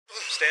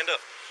stand up.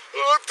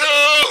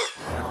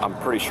 I'm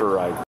pretty sure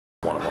I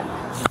one of them.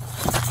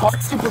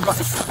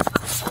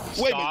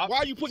 Wait a minute, why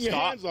are you putting your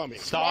hands on me?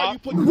 Stop.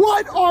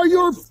 What are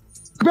your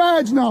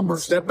badge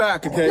numbers? Step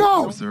back, okay?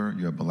 No. Officer,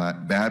 you're a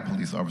bad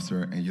police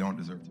officer, and you don't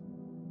deserve to.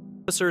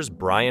 Officers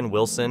Brian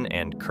Wilson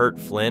and Kurt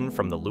Flynn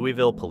from the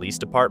Louisville Police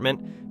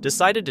Department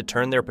decided to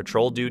turn their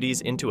patrol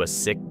duties into a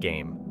sick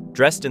game.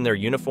 Dressed in their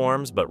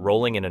uniforms but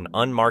rolling in an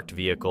unmarked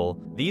vehicle,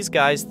 these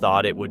guys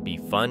thought it would be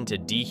fun to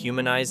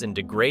dehumanize and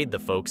degrade the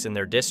folks in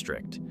their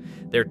district.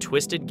 Their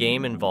twisted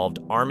game involved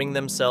arming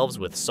themselves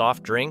with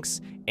soft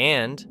drinks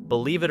and,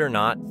 believe it or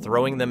not,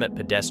 throwing them at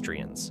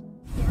pedestrians.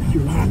 You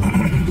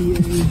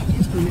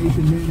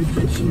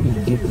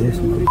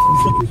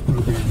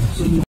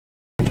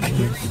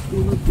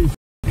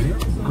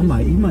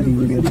might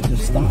even be able to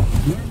just stop.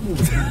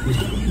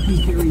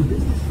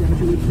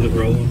 Look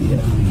rolling.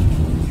 Yeah.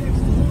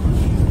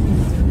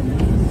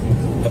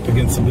 Up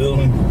against the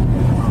building.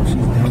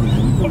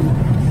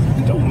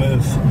 Don't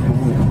miss.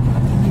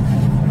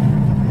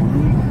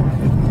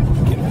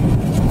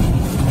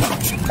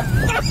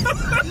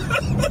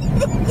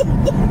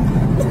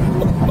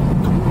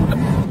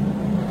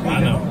 I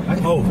know.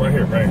 Oh, right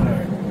here, right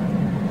here.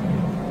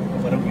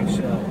 But I'm getting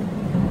shot.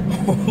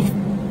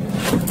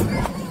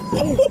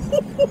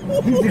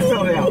 He just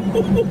fell out.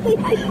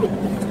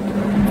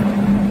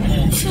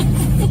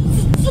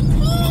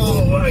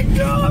 Oh my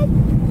God!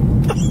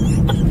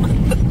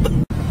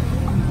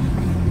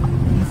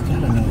 He's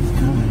gotta know it's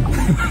coming.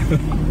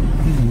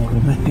 He's an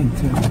old man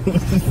too.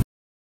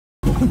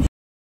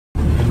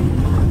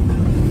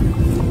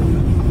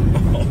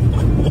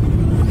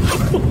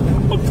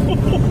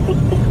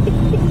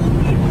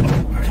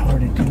 It's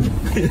hard to do.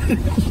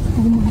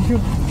 Oh my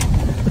God.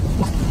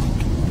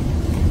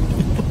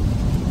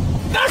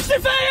 That's the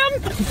fam!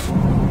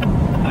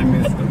 I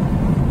missed him.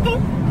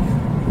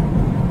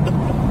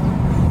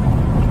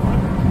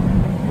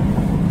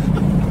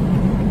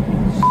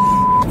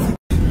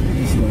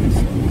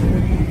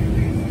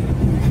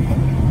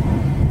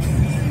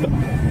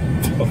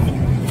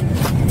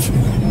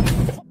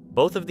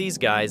 Both of these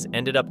guys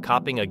ended up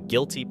copping a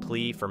guilty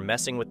plea for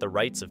messing with the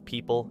rights of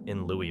people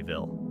in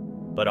Louisville.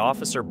 But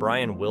Officer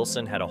Brian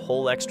Wilson had a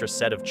whole extra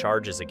set of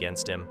charges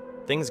against him.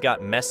 Things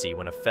got messy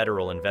when a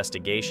federal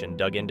investigation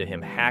dug into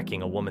him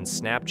hacking a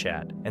woman's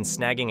Snapchat and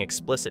snagging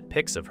explicit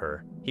pics of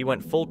her. He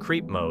went full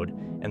creep mode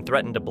and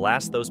threatened to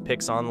blast those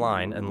pics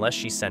online unless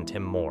she sent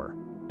him more.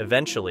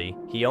 Eventually,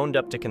 he owned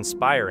up to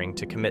conspiring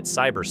to commit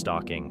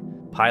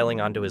cyberstalking,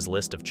 piling onto his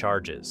list of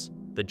charges.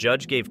 The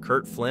judge gave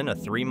Kurt Flynn a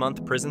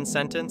 3-month prison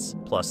sentence,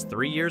 plus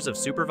 3 years of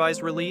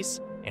supervised release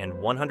and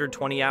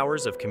 120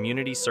 hours of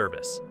community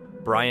service.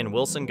 Brian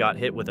Wilson got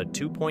hit with a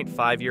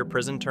 2.5-year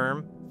prison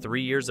term,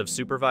 3 years of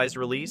supervised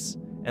release,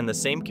 and the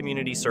same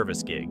community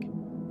service gig.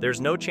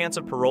 There's no chance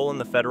of parole in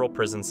the federal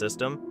prison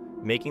system,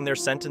 making their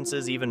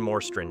sentences even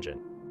more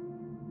stringent.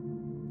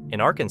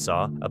 In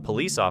Arkansas, a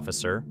police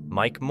officer,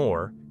 Mike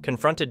Moore,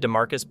 confronted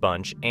DeMarcus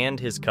Bunch and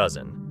his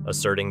cousin,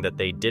 asserting that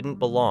they didn't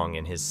belong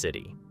in his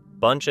city.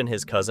 Bunch and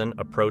his cousin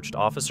approached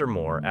Officer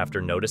Moore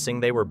after noticing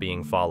they were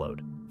being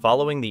followed.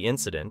 Following the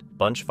incident,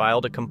 Bunch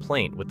filed a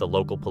complaint with the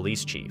local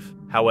police chief.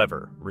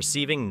 However,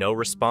 receiving no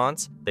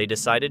response, they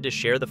decided to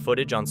share the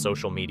footage on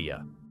social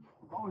media.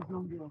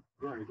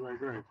 Great.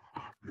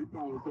 You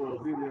calling for a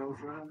video,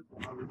 son?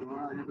 How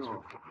you doing?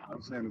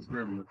 I'm Shannon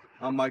Scrivener.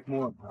 I'm Mike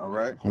Moore. All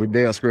right. We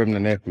Dale Scrivener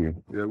nephew.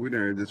 Yeah, we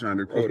there just trying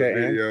to record a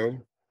video.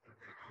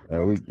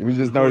 We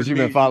just noticed you've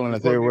been following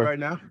us everywhere. Right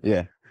now?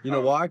 Yeah. You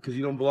know why? Because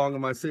you don't belong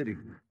in my city.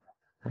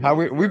 How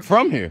we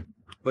from here?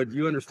 But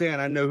you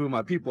understand, I know who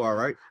my people are,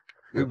 right?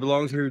 Who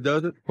belongs here, who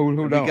doesn't? Who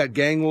don't? We got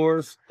gang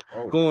wars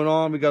going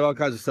on. We got all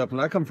kinds of stuff.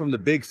 And I come from the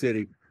big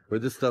city where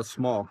this stuff's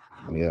small.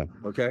 Yeah.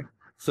 Okay?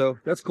 So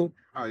that's cool.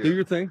 Oh, yeah. Do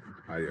your thing.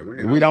 Oh, yeah.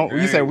 We don't.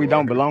 You say we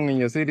don't belong in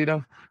your city,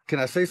 though? Can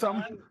I say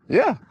something?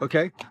 Yeah.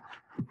 Okay.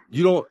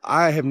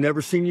 I have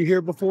never seen you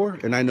here before,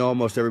 and I know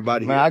almost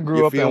everybody Man, here. I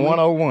grew up in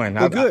 101.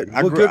 Well, good.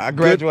 I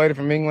graduated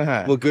from England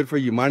High. Well, good for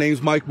you. My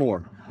name's Mike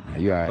Moore.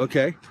 You all right?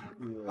 Okay.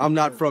 I'm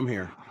not from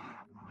here.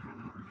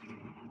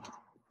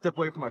 Step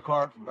away from my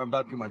car. I'm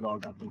about to get my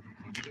dog out there.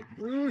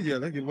 Ooh, yeah,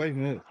 let's get away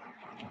from it.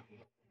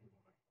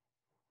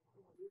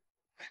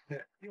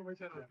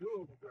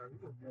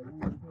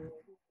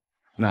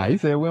 Nah, he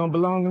said we don't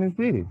belong in his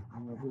city.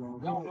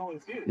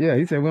 Yeah,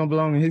 he said we don't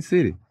belong in his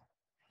city.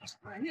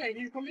 He ain't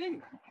even from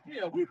England.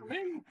 Yeah, we from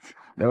England.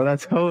 That's what I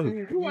told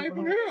him. You ain't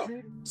from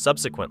here.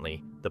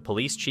 Subsequently, the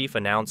police chief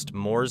announced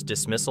Moore's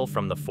dismissal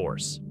from the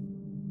force.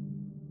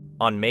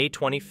 On May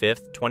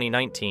 25,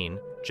 2019,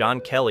 John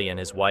Kelly and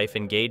his wife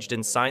engaged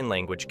in sign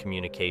language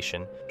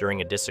communication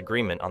during a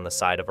disagreement on the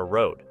side of a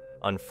road.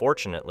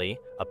 Unfortunately,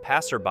 a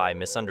passerby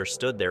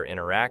misunderstood their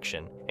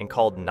interaction and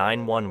called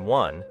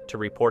 911 to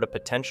report a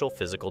potential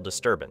physical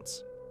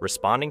disturbance.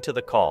 Responding to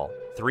the call,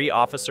 3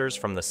 officers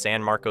from the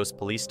San Marcos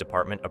Police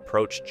Department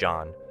approached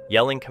John,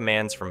 yelling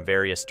commands from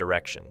various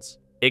directions.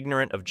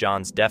 Ignorant of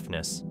John's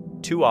deafness,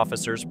 2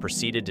 officers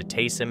proceeded to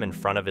tase him in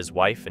front of his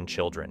wife and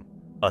children.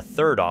 A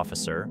 3rd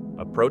officer,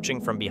 approaching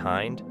from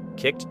behind,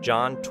 kicked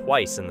John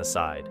twice in the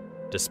side.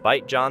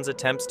 Despite John's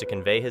attempts to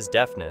convey his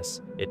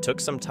deafness, it took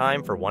some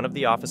time for one of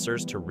the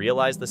officers to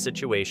realize the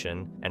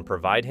situation and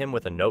provide him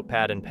with a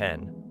notepad and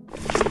pen.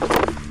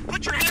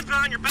 Put your hands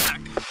behind your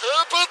back. Put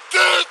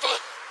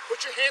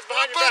your hands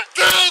behind your back.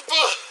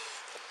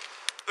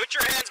 Put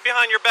your hands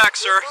behind your back,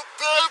 sir. All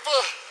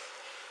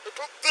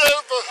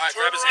right,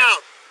 grab his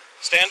hands.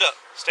 Stand up.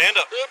 Stand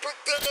up.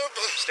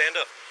 Stand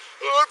up.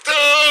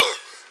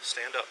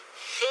 Stand up.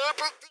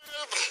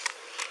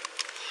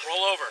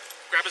 Roll over.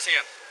 Grab his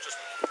hand. Just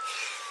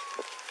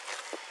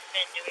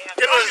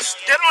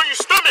get on your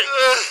stomach.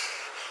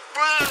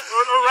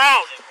 Turn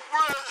around.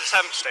 Just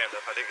have him stand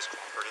up. I think he's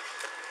cooperative.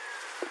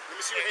 Let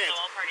me see your hands.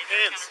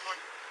 Hands.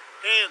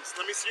 Hands.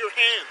 Let me see your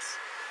hands.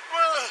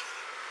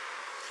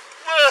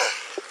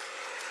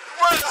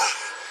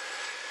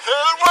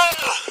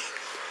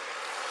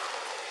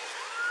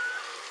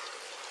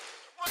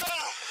 I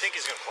think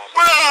he's gonna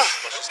cooperate.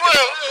 Let's just get him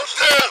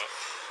up.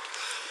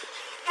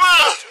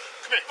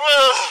 Come here.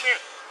 Come here.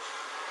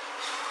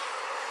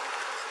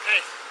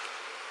 Hey.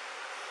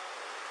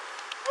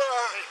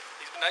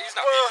 He's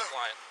not being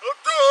compliant.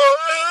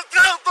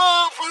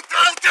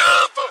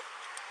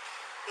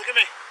 Look at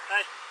me.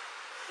 Hey.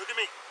 Look at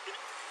me.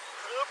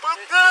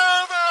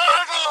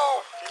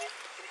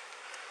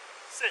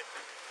 Sit.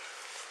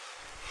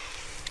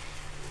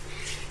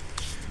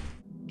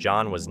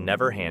 John was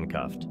never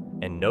handcuffed,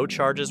 and no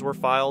charges were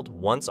filed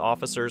once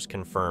officers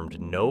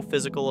confirmed no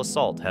physical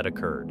assault had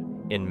occurred.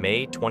 In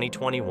May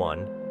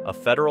 2021, a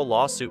federal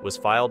lawsuit was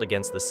filed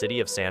against the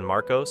city of San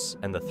Marcos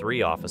and the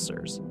 3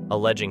 officers,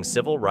 alleging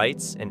civil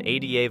rights and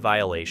ADA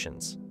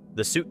violations.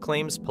 The suit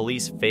claims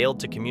police failed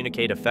to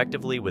communicate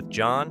effectively with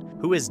John,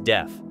 who is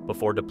deaf,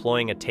 before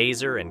deploying a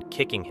taser and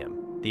kicking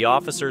him. The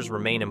officers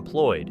remain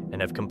employed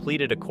and have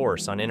completed a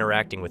course on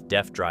interacting with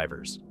deaf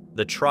drivers.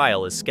 The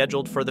trial is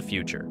scheduled for the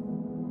future.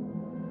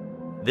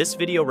 This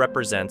video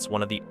represents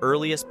one of the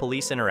earliest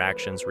police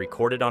interactions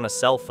recorded on a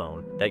cell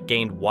phone that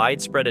gained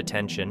widespread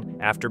attention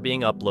after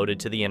being uploaded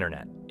to the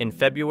internet. In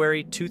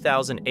February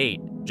 2008,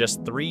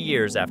 just 3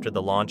 years after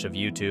the launch of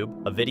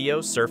YouTube, a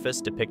video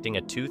surfaced depicting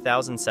a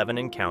 2007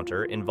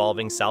 encounter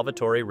involving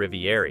Salvatore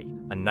Rivieri,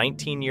 a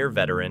 19-year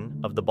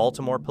veteran of the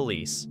Baltimore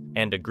Police,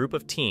 and a group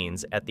of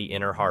teens at the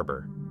Inner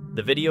Harbor.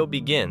 The video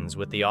begins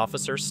with the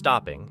officer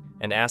stopping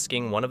and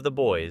asking one of the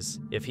boys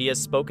if he has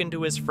spoken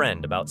to his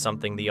friend about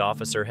something the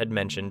officer had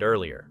mentioned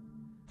earlier.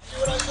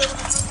 Yeah,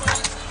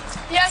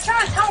 I was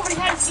trying to tell him, but he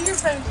had his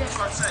earphones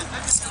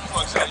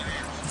in.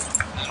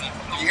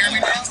 You hear me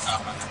now?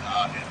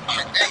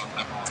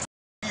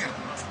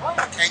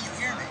 Hey, can you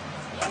hear me?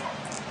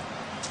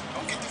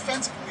 Don't get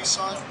defensive with me,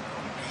 son.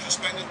 You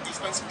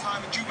spend some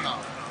time in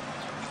juvenile.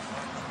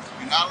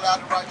 You're not allowed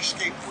to ride your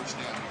skateboards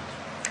down here.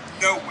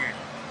 Nowhere.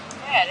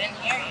 Yeah, I didn't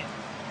hear you.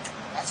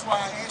 That's why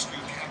I asked you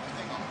if you have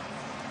everything on.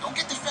 Don't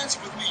get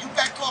defensive with me. You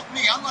back off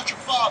me. I'm not your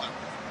father.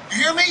 You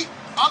hear me?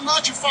 I'm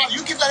not your father.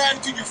 You give that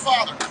attitude to your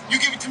father. You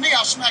give it to me,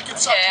 I'll smack you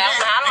upside your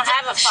head. I don't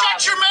have a father.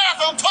 Shut your mouth.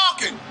 I'm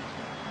talking.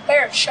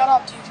 Here, shut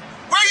up, dude.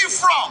 Where are you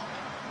from?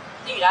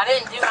 Dude, I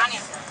didn't do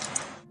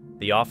anything.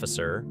 The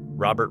officer,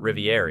 Robert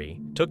Rivieri,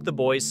 took the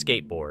boy's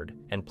skateboard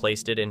and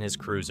placed it in his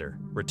cruiser,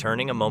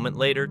 returning a moment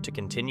later to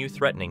continue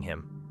threatening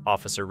him.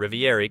 Officer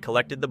Rivieri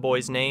collected the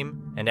boy's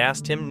name and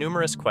asked him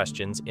numerous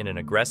questions in an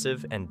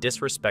aggressive and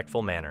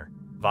disrespectful manner,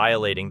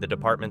 violating the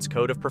department's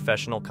code of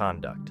professional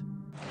conduct.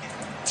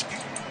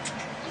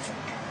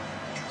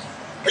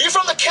 Are you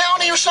from the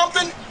county or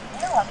something?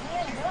 No, I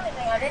didn't do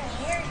anything. I didn't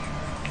hear you.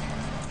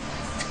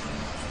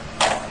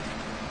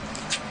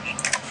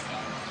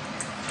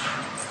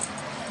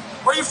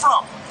 Where are you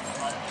from?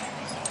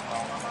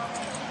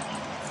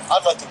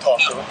 I'd like to talk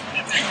to him.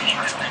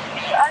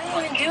 I didn't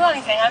even do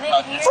anything. I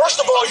didn't hear you. First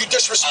of all, you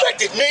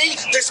disrespected me,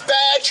 this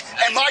badge,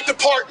 and my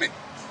department.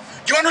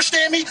 You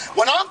understand me?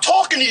 When I'm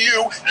talking to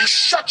you, you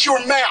shut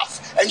your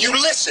mouth and you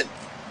listen.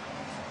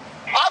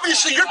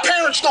 Obviously, your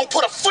parents don't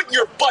put a foot in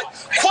your butt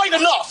quite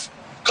enough,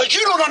 because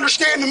you don't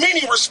understand the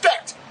meaning of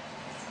respect.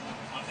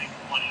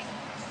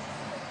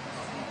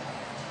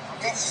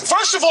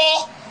 First of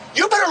all,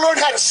 you better learn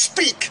how to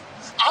speak.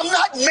 I'm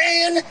not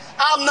man,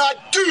 I'm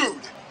not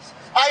dude.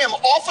 I am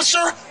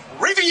Officer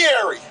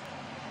Rivieri.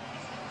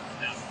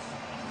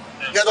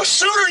 Now, the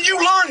sooner you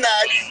learn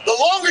that, the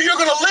longer you're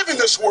going to live in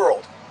this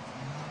world.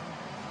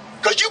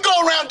 Because you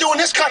go around doing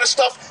this kind of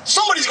stuff,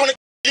 somebody's going to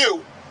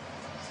you.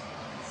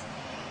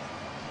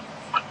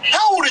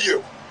 How old are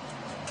you?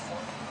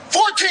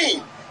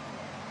 14.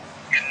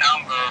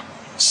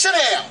 Sit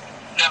down.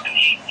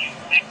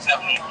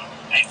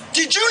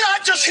 Did you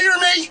not just hear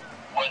me?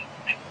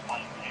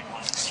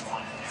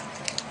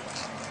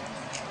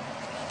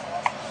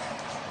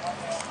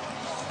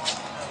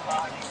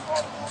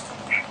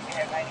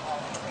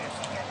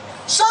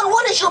 Son,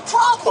 what is your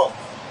problem?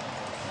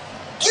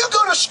 You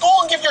go to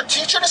school and give your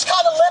teacher this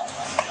kind of lip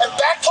and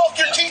backtalk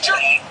your teacher?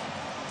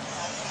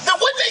 Then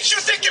what makes you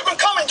think you can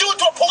come and do it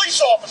to a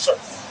police officer?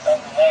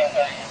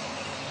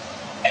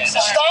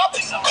 Stop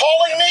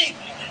calling me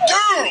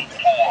dude.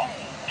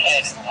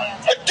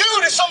 A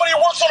dude is somebody who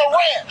works on a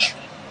ranch.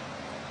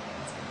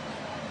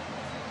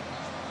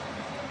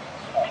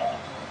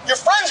 Your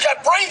friends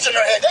got brains in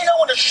their head. They know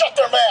when to shut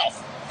their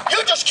mouth.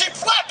 You just keep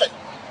flapping.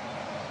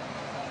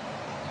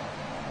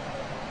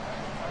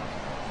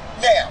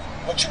 Now,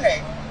 what's your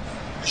name?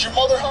 Is your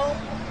mother home?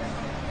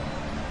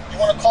 You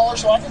want to call her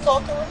so I can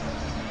talk to her?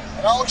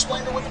 And I'll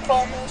explain to her what the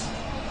problem is.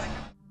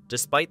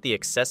 Despite the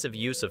excessive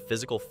use of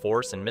physical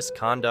force and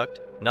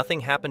misconduct, nothing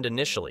happened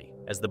initially,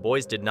 as the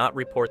boys did not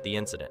report the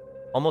incident.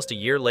 Almost a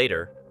year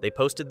later, they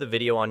posted the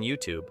video on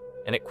YouTube,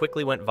 and it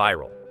quickly went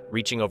viral,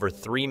 reaching over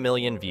 3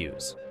 million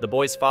views. The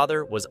boy's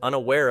father was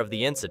unaware of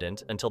the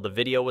incident until the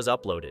video was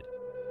uploaded.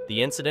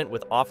 The incident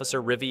with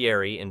Officer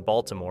Riviere in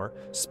Baltimore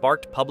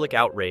sparked public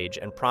outrage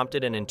and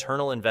prompted an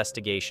internal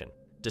investigation.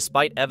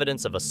 Despite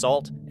evidence of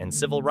assault and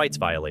civil rights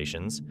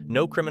violations,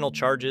 no criminal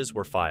charges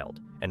were filed,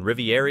 and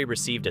Riviere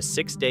received a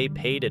 6-day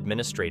paid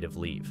administrative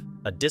leave.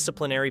 A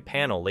disciplinary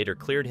panel later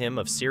cleared him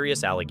of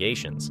serious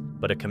allegations,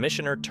 but a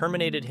commissioner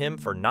terminated him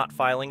for not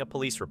filing a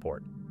police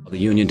report. The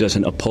union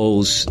doesn't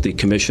oppose the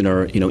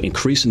commissioner,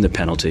 increasing the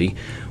penalty.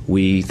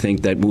 We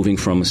think that moving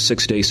from a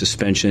 6-day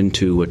suspension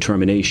to a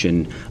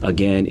termination,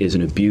 again, is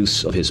an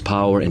abuse of his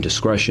power and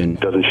discretion.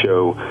 Doesn't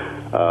show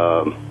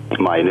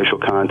my initial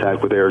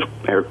contact with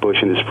Eric Bush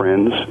and his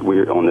friends. We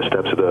were on the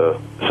steps of the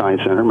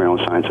Science Center,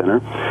 Maryland Science Center,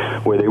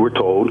 where they were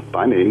told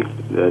by me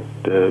that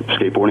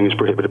skateboarding is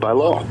prohibited by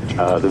law.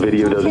 The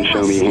video doesn't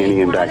show me handing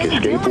him back his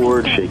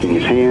skateboard, shaking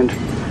his hand,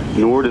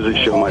 nor does it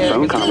show my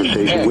phone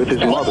conversation with his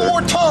mother,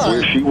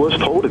 where she was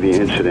told of the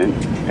incident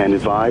and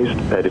advised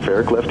that if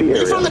Eric left the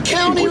area,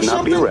 he would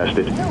not be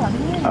arrested.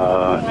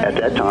 At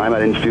that time, I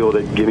didn't feel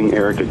that giving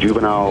Eric a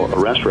juvenile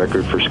arrest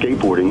record for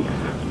skateboarding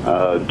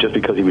just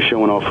because he was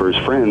showing off for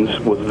his friends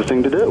was the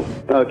thing to do.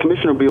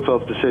 Commissioner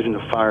Bielfeld's decision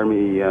to fire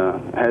me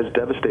has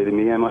devastated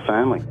me and my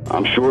family.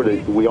 I'm sure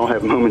that we all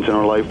have moments in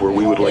our life where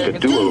we would like a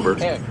do-over,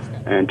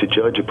 and to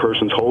judge a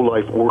person's whole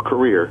life or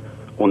career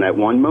on that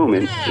one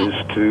moment is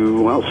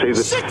to say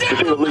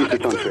the least,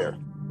 it's unfair.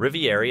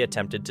 Riviere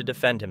attempted to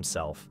defend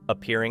himself,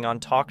 appearing on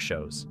talk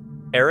shows.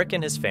 Eric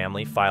and his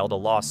family filed a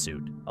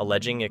lawsuit,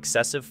 alleging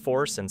excessive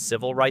force and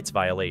civil rights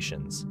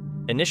violations.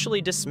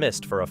 Initially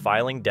dismissed for a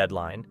filing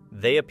deadline,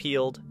 they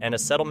appealed and a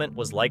settlement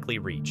was likely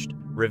reached.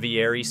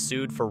 Riviere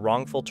sued for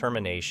wrongful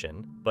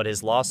termination, but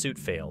his lawsuit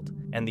failed,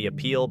 and the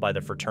appeal by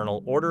the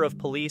Fraternal Order of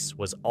Police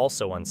was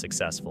also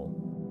unsuccessful.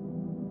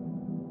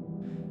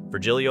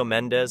 Virgilio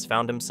Mendez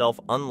found himself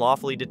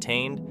unlawfully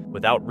detained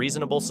without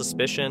reasonable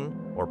suspicion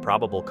or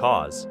probable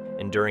cause,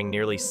 enduring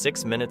nearly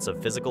 6 minutes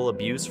of physical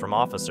abuse from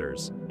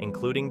officers,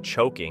 including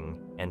choking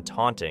and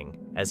taunting,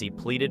 as he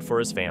pleaded for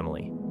his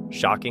family.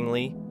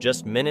 Shockingly,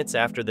 just minutes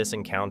after this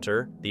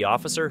encounter, the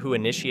officer who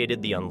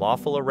initiated the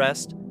unlawful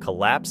arrest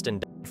collapsed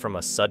and died from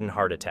a sudden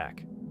heart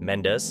attack.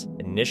 Mendez,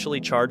 initially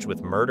charged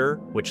with murder,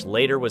 which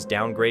later was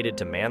downgraded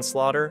to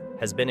manslaughter,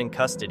 has been in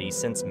custody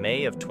since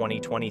May of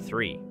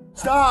 2023.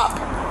 Stop!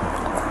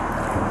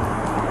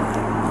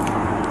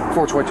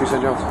 422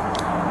 St. John's.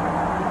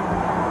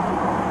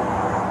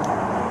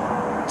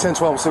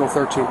 1012 Civil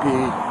 13 P.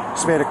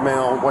 Hispanic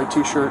male, white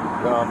t-shirt,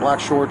 black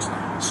shorts,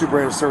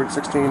 Super 8 30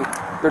 16,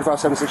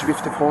 3576. You be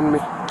 54 on me.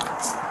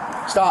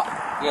 Stop.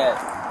 Yeah.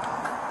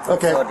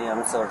 Okay.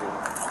 I'm sorry.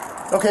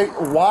 Okay,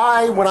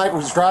 why when I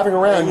was driving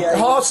around?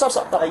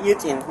 Stop.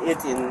 Eating.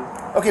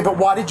 Okay, but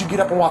why did you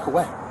get up and walk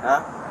away?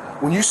 Huh?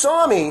 When you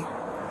saw me,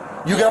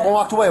 you got up and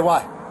walked away.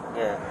 Why?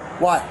 Yeah.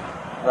 Why?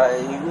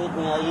 But you meet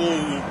me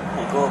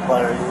I go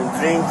for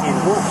drinking.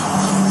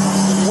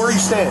 Where are you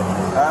staying?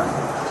 Huh?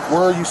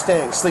 Where are you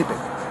staying? Sleeping?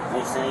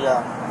 I say,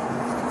 yeah.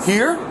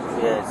 Here?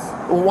 Yes.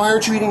 Well, why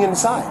aren't you eating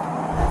inside?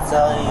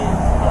 Sorry.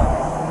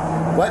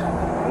 Yeah. What?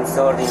 I'm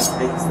sorry, please.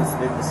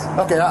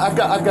 Okay, I've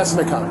got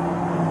some comment.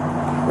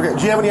 Okay,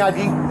 do you have any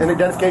ID and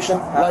identification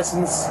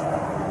license?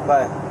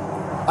 What?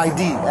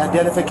 ID,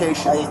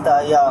 identification.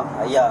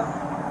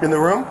 Yeah. In the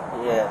room?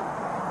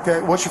 Yeah.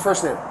 Okay, what's your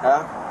first name?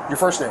 Huh? Your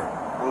first name?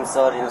 I'm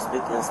sorry, I'm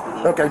speaking.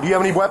 Okay, do you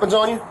have any weapons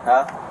on you?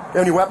 Huh? You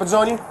have any weapons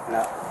on you?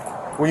 No.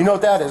 Well, you know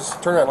what that is.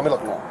 Turn around, let me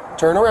look. No.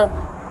 Turn around.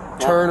 No.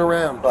 Turn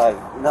around. But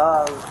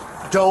no.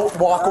 Don't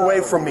walk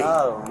away from me.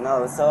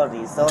 No,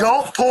 sorry.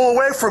 Don't pull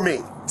away from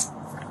me.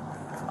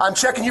 I'm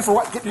checking you for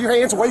what? Get your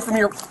hands away from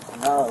your...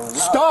 No.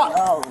 Stop.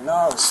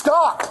 No.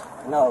 Stop.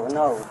 No.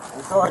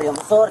 I'm sorry. Huh?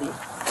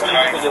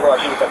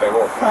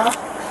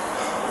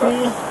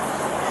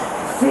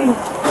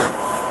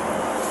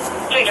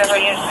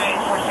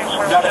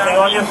 ¿Ya te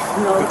tengo yo?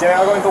 No. ¿Tiene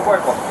algo en tu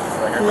cuerpo?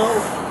 No.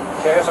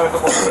 ¿Qué es eso en tu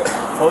cuerpo?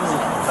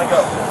 Let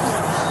go.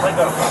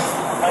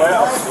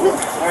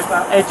 Where's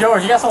that? Hey,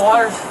 George, you got some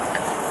water?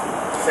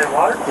 Say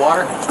water?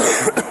 Water.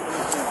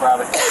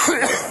 Grab it.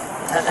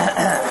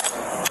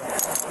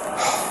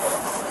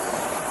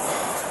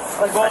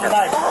 Let go of the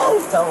knife.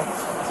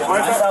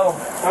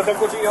 Suelta el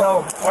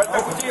cuchillo. Suelta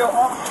el cuchillo.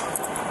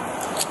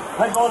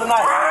 Let go of the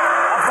knife.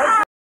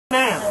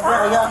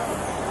 Yeah.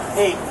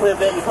 Hey, puedes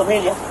ver mi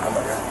familia.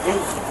 Hey.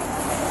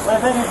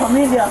 Puedes ver mi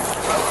familia.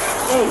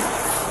 Hey.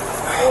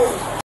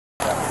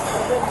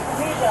 Puedes ver mi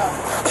familia.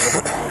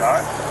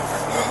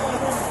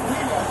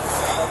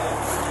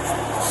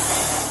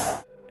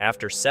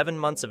 After 7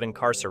 months of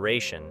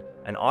incarceration,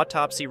 an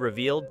autopsy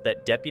revealed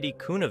that Deputy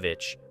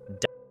Kunovich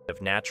died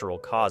of natural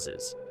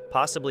causes,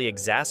 possibly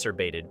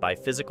exacerbated by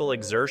physical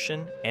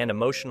exertion and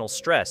emotional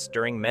stress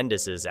during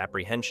Mendez's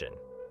apprehension.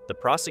 The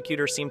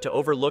prosecutor seemed to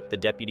overlook the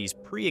deputy's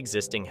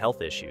pre-existing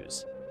health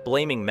issues,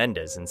 blaming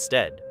Mendez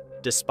instead.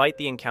 Despite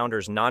the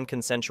encounter's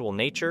non-consensual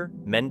nature,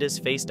 Mendez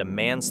faced a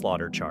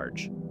manslaughter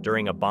charge.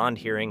 During a bond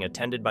hearing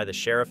attended by the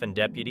sheriff and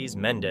deputies,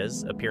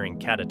 Mendez, appearing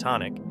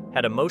catatonic,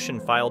 had a motion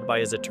filed by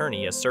his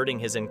attorney asserting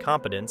his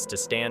incompetence to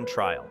stand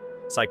trial.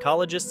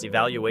 Psychologists'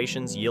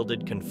 evaluations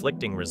yielded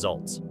conflicting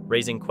results,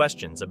 raising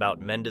questions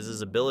about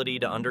Mendez's ability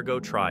to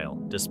undergo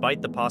trial.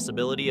 Despite the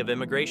possibility of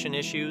immigration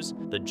issues,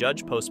 the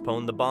judge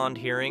postponed the bond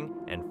hearing,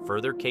 and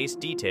further case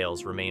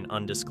details remain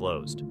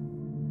undisclosed.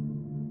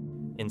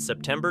 In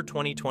September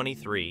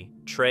 2023,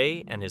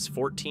 Trey and his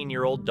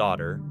 14-year-old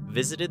daughter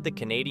visited the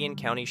Canadian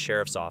County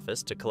Sheriff's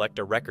Office to collect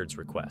a records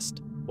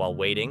request. While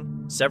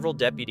waiting, several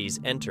deputies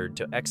entered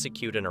to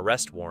execute an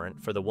arrest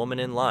warrant for the woman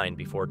in line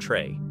before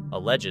Trey.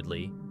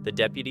 Allegedly, the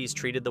deputies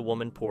treated the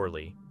woman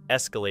poorly,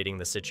 escalating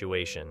the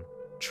situation.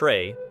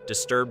 Trey,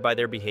 disturbed by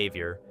their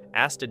behavior,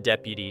 asked a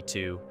deputy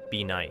to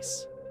be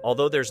nice.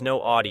 Although there's no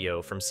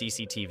audio from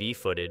CCTV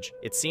footage,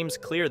 it seems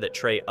clear that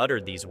Trey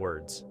uttered these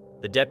words.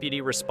 The deputy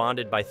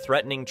responded by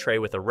threatening Trey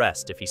with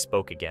arrest if he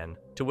spoke again,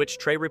 to which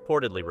Trey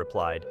reportedly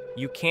replied,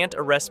 "You can't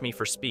arrest me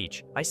for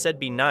speech. I said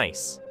be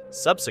nice."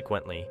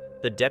 Subsequently,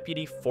 the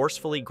deputy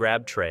forcefully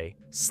grabbed Trey,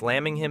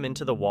 slamming him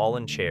into the wall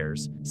and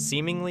chairs,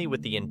 seemingly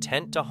with the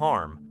intent to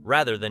harm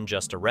rather than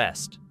just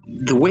arrest.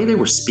 The way they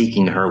were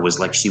speaking to her was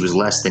like she was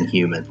less than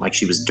human, like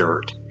she was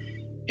dirt.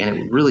 And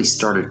it really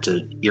started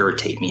to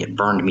irritate me. It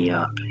burned me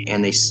up.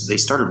 And they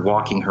started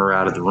walking her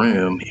out of the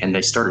room, and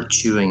they started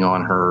chewing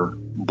on her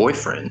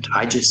boyfriend.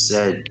 I just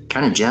said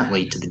kind of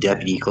gently to the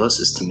deputy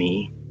closest to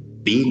me,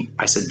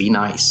 I said, be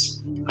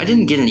nice. I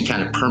didn't get any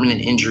kind of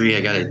permanent injury.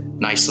 I got a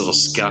nice little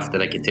scuff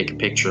that I could take a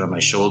picture on my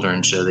shoulder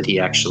and show that he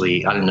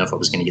actually, I didn't know if I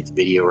was going to get the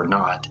video or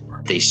not.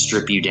 They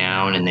strip you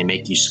down and they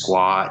make you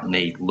squat and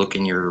they look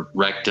in your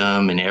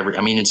rectum and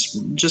it's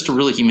just a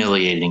really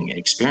humiliating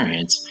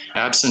experience.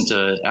 Absent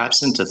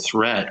a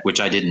threat, which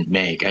I didn't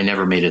make. I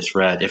never made a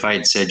threat. If I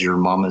had said your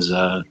mama's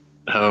a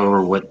hoe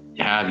or what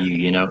have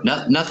you,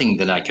 nothing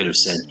that I could have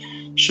said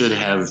should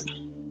have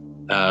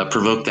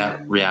provoked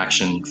that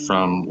reaction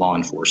from law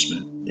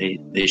enforcement.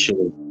 They should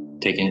have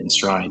taken it in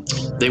stride.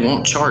 They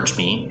won't charge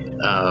me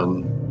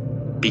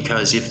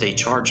because if they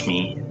charge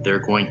me, they're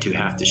going to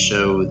have to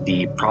show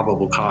the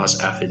probable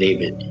cause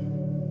affidavit.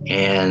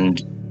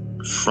 And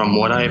from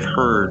what I've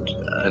heard,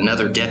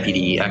 another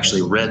deputy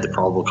actually read the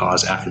probable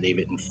cause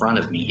affidavit in front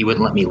of me. He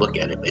wouldn't let me look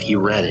at it, but he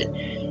read it.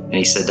 And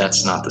he said,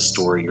 that's not the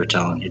story you're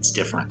telling. It's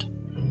different.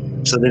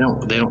 So they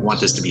don't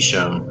want this to be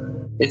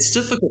shown. It's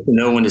difficult to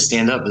know when to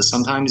stand up, but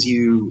sometimes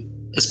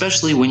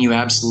especially when you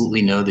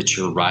absolutely know that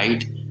you're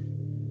right,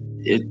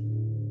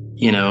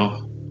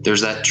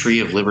 there's that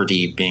tree of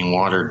liberty being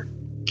watered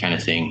kind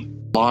of thing.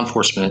 Law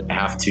enforcement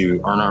have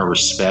to earn our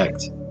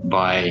respect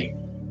by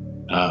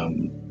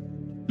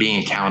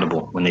being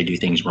accountable when they do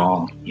things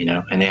wrong,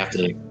 and they have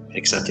to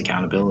accept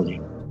accountability.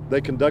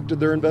 They conducted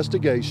their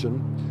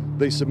investigation.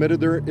 They submitted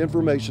their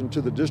information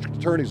to the district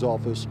attorney's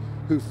office,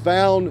 who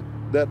found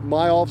that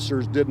my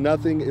officers did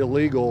nothing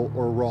illegal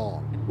or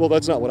wrong. Well,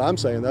 that's not what I'm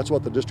saying. That's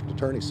what the district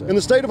attorney said. In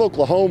the state of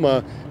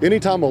Oklahoma,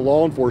 anytime a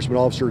law enforcement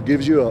officer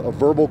gives you a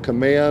verbal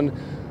command,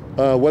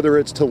 whether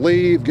it's to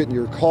leave, get in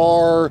your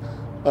car,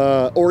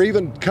 or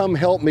even come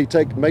help me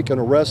make an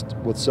arrest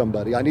with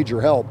somebody, I need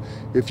your help.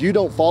 If you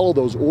don't follow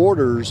those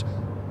orders,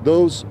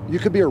 you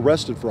could be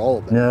arrested for all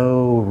of them.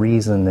 No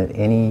reason that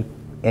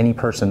any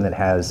person that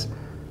has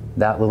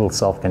that little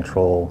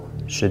self-control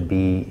should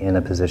be in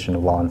a position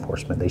of law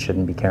enforcement. They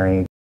shouldn't be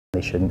carrying,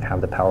 they shouldn't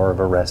have the power of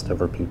arrest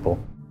over people.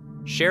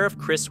 Sheriff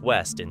Chris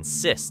West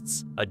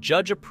insists a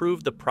judge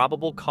approved the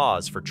probable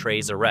cause for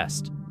Trey's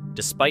arrest.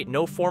 Despite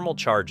no formal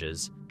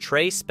charges,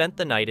 Trey spent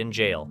the night in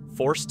jail,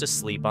 forced to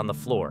sleep on the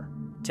floor.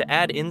 To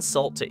add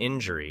insult to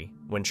injury,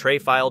 when Trey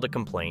filed a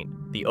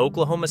complaint, the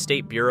Oklahoma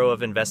State Bureau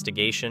of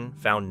Investigation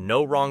found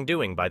no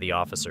wrongdoing by the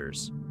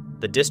officers.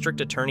 The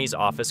district attorney's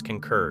office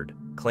concurred,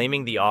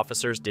 claiming the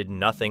officers did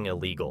nothing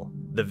illegal.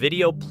 The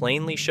video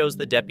plainly shows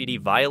the deputy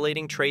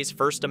violating Trey's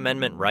First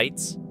Amendment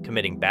rights,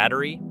 committing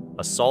battery,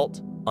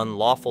 assault,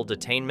 unlawful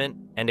detainment,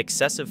 and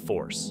excessive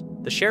force.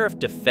 The sheriff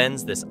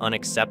defends this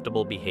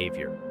unacceptable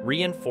behavior,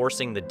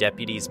 reinforcing the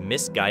deputy's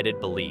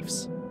misguided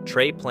beliefs.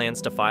 Trey plans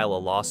to file a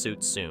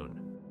lawsuit soon.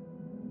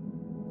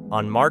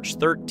 On March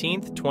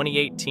 13,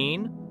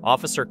 2018,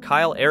 Officer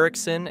Kyle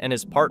Erickson and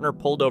his partner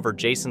pulled over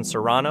Jason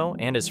Serrano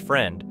and his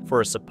friend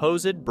for a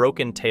supposed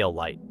broken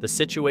taillight. The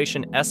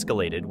situation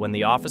escalated when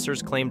the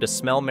officers claimed to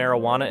smell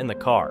marijuana in the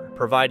car,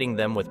 providing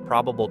them with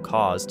probable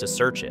cause to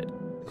search it.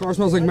 The car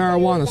smells like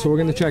marijuana, so we're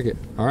going to check it,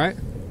 all right?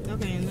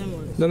 Okay, and then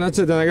what? Then that's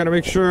it. Then I got to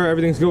make sure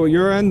everything's good with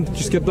your end.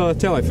 Just get the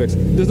taillight fixed.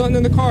 If there's nothing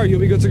in the car, you'll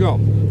be good to go, all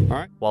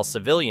right? While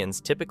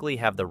civilians typically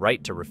have the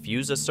right to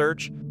refuse a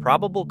search,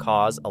 probable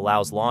cause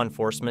allows law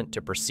enforcement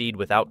to proceed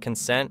without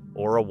consent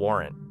or a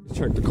warrant.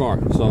 Check the car,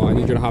 so I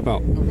need you to hop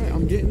out. Okay,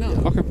 I'm getting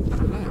out. Okay.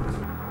 Relax.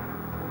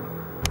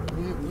 I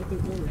don't have nothing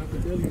for me. I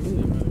can barely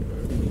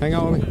move. Hang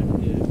out with me.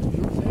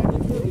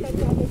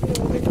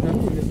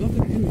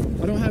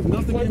 I don't have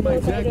nothing in my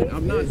jacket.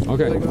 I'm not.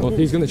 Okay, well,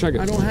 he's gonna check it.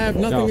 I don't have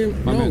nothing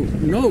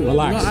in. No,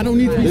 relax. No, I don't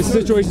need to be. This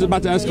situation is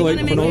about to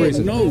escalate for no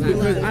reason. No,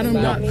 because I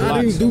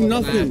didn't do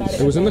nothing.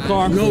 It was in the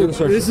car. No,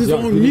 this is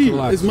on me.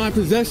 It's my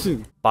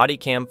possession. Body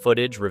cam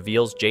footage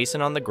reveals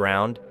Jason on the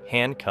ground,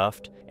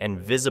 handcuffed, and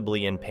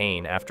visibly in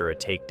pain after a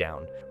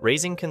takedown,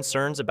 raising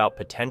concerns about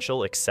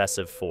potential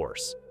excessive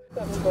force.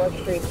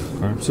 Alright,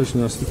 I'm searching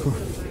the rest of the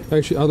car.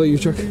 Actually, I'll let you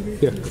check.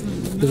 Yeah,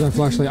 there's my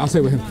flashlight. I'll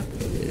stay with him.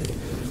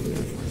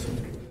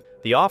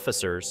 The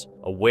officers,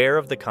 aware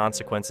of the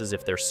consequences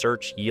if their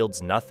search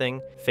yields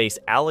nothing, face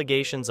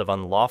allegations of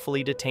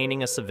unlawfully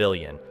detaining a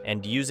civilian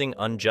and using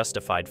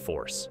unjustified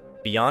force.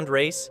 Beyond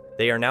race,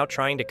 they are now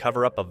trying to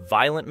cover up a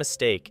violent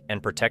mistake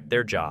and protect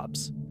their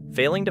jobs.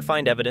 Failing to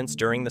find evidence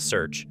during the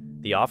search,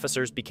 the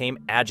officers became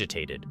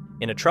agitated.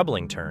 In a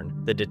troubling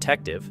turn, the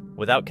detective,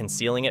 without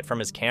concealing it from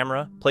his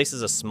camera,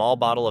 places a small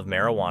bottle of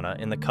marijuana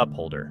in the cup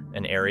holder,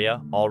 an area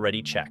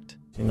already checked.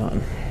 See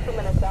nothing. 2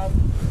 minutes out.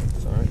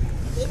 Sorry.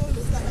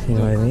 You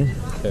know what I mean?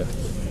 Yeah.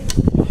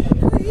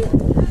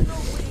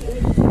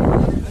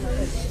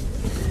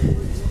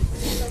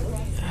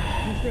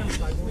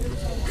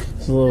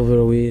 It's a little bit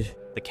of weed.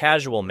 The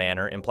casual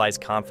manner implies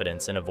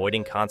confidence in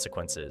avoiding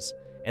consequences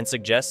and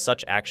suggests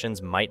such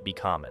actions might be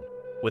common.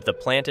 With the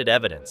planted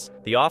evidence,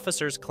 the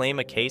officers claim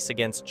a case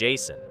against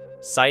Jason,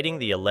 citing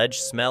the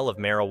alleged smell of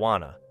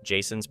marijuana,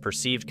 Jason's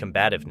perceived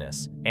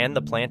combativeness, and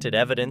the planted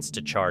evidence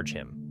to charge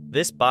him.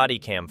 This body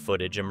cam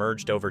footage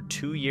emerged over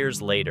 2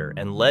 years later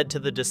and led to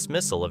the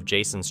dismissal of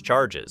Jason's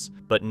charges,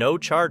 but no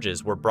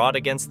charges were brought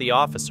against the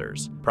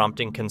officers,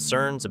 prompting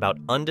concerns about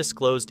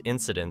undisclosed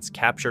incidents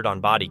captured on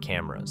body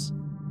cameras.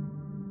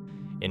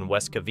 In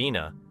West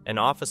Covina, an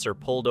officer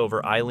pulled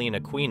over Eileen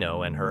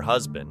Aquino and her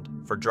husband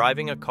for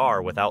driving a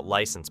car without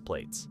license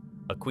plates.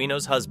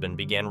 Aquino's husband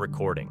began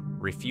recording,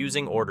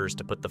 refusing orders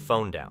to put the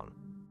phone down.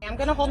 I'm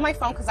gonna hold my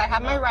phone because I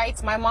have my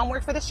rights. My mom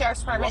worked for the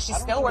sheriff's department. She's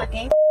still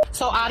working.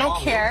 So I don't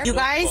care. You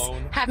guys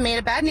have made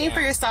a bad name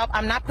for yourself.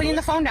 I'm not putting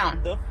the phone down.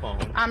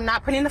 I'm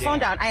not putting the phone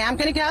down. I am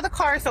gonna get out of the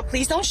car, so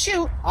please don't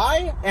shoot.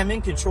 I am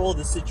in control of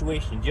the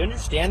situation. Do you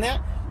understand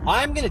that?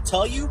 I'm gonna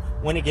tell you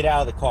when to get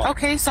out of the car.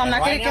 Okay, so I'm not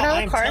gonna get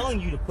out of the car. I'm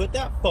telling you to put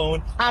that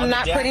phone. I'm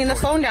not putting the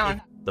phone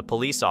down. The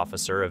police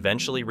officer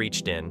eventually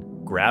reached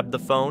in, grabbed the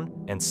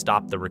phone, and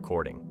stopped the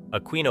recording.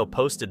 Aquino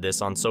posted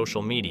this on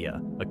social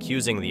media,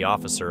 accusing the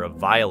officer of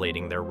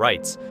violating their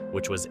rights,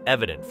 which was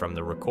evident from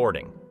the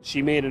recording.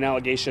 She made an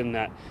allegation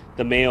that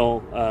the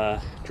male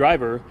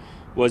driver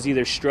was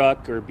either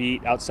struck or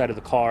beat outside of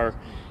the car,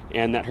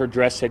 and that her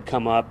dress had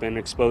come up and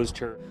exposed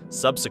her.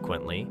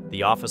 Subsequently,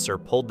 the officer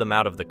pulled them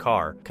out of the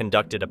car,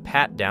 conducted a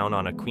pat-down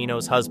on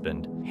Aquino's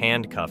husband,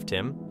 handcuffed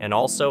him, and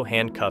also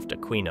handcuffed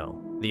Aquino.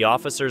 The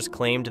officers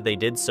claimed they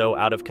did so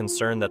out of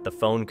concern that the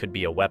phone could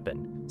be a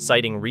weapon,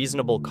 citing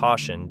reasonable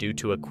caution due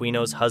to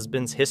Aquino's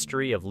husband's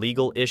history of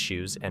legal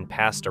issues and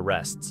past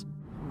arrests.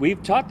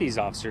 We've taught these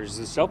officers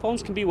that cell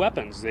phones can be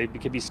weapons. They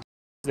could be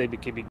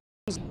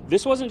guns.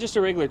 This wasn't just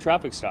a regular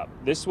traffic stop.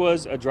 This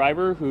was a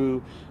driver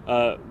who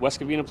West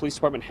Covina Police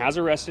Department has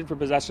arrested for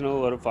possession of a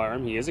loaded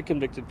firearm. He is a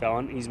convicted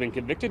felon. He's been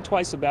convicted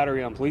twice of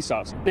battery on police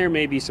officers. There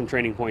may be some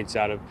training points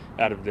out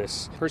of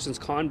this person's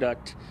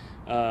conduct.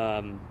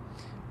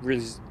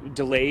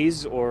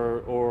 Delays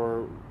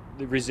or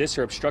resists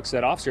or obstructs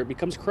that officer, it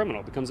becomes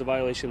criminal, it becomes a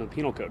violation of the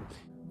penal code.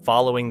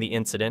 Following the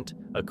incident,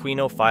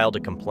 Aquino filed a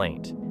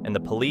complaint, and the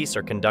police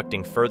are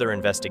conducting further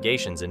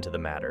investigations into the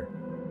matter.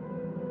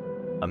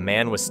 A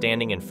man was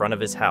standing in front of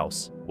his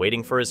house,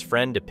 waiting for his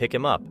friend to pick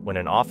him up when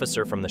an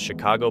officer from the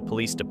Chicago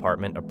Police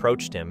Department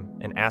approached him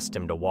and asked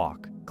him to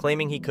walk,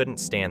 claiming he couldn't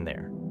stand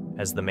there.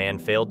 As the man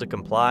failed to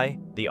comply,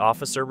 the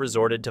officer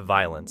resorted to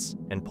violence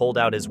and pulled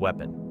out his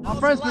weapon. My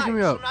friend's picking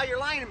me up. So now you're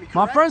lying to me, correct?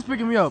 My friend's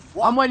picking me up.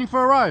 Walk. I'm waiting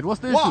for a ride. What's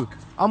the issue?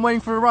 I'm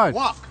waiting for a ride.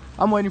 Walk.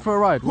 I'm waiting for a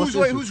ride. Who's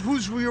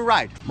your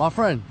ride? My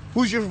friend.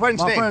 Who's your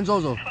friend's name? My friend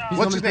Zozo. He's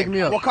What's his pick name?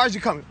 me up. What car's he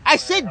coming? I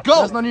said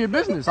go. That's none of your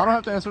business. I don't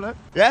have to answer that.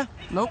 Yeah?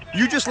 Nope.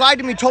 You just lied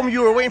to me, told me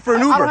you were waiting for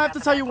an Uber. I don't have to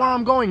tell you where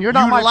I'm going. You're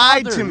not my father.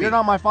 You lied to me. You're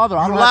not my father.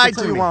 I don't have to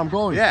tell you where I'm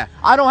going. Yeah.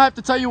 I don't have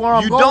to tell you where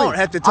I'm going. You don't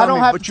have to tell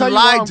me, but you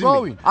lied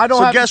to me. I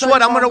don't have to tell you. So guess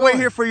what? I'm going to wait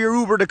here for your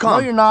Uber to come.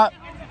 No, you're not.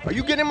 Are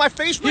you getting in my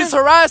face, man? He's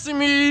harassing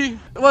me.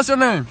 What's your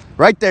name?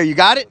 Right there. You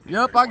got it?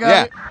 Yep, I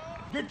got it.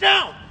 Get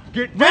down.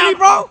 Get down. Really,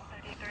 bro?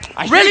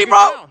 Really,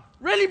 bro?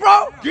 Really,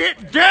 bro?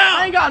 Get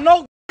down. I ain't got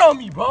no on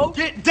me, bro.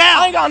 Get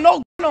down. I ain't got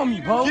no on me,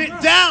 bro.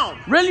 Get down.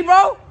 Really,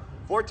 bro?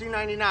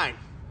 $14.99.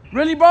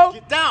 Really, bro?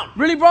 Get down.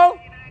 Really, bro?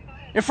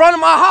 In front of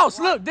my house.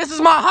 Look, this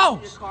is my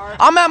house.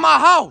 I'm at my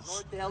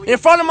house. In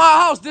front of my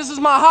house. This is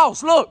my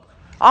house. Look,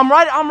 I'm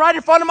right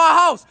in front of my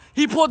house.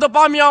 He pulled up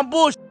on me on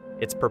bullshit.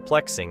 It's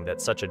perplexing that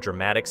such a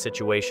dramatic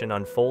situation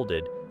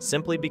unfolded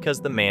simply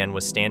because the man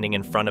was standing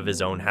in front of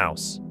his own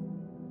house.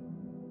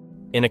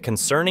 In a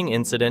concerning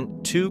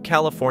incident, 2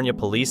 California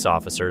police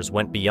officers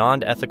went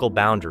beyond ethical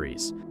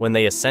boundaries when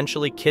they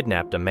essentially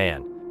kidnapped a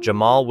man,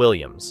 Jamal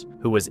Williams,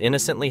 who was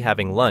innocently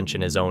having lunch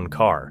in his own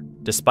car.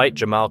 Despite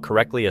Jamal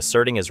correctly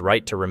asserting his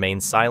right to remain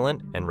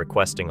silent and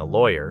requesting a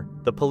lawyer,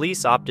 the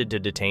police opted to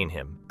detain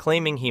him,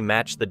 claiming he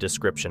matched the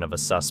description of a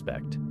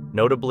suspect.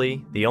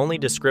 Notably, the only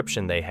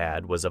description they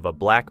had was of a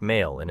black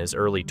male in his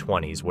early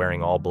 20s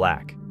wearing all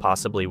black,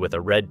 possibly with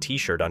a red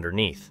t-shirt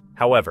underneath.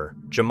 However,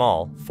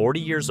 Jamal,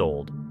 40 years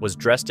old, was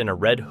dressed in a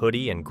red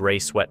hoodie and gray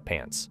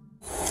sweatpants.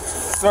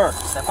 Sir,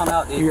 step on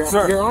out, dude.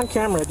 You're on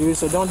camera, dude,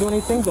 so don't do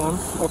anything dumb,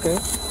 okay?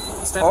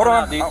 Hold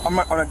on, dude. I'm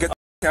gonna get the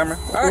camera.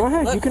 Go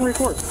ahead, you can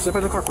record. Step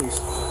out of the car, please.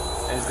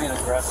 He's being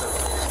aggressive.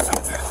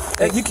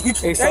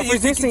 Hey, stop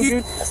resisting,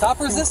 dude. Stop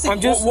resisting. I'm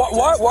just.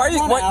 Why are you?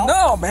 What?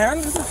 No, man.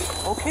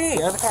 Okay.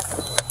 Get out of the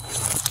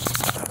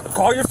car.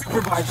 Call your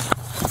supervisor.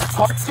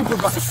 Call your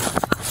supervisor.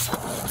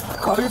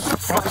 Call your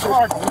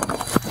supervisor.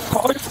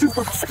 Call your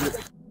supervisor.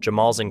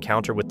 Jamal's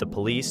encounter with the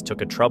police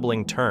took a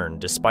troubling turn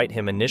despite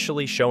him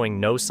initially showing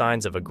no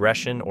signs of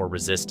aggression or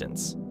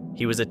resistance.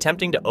 He was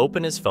attempting to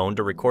open his phone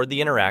to record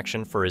the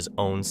interaction for his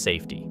own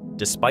safety.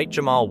 Despite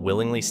Jamal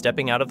willingly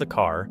stepping out of the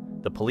car,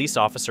 the police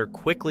officer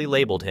quickly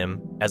labeled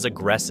him as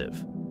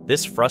aggressive.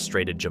 This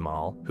frustrated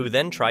Jamal, who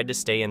then tried to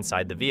stay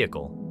inside the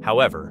vehicle.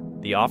 However,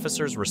 the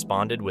officers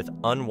responded with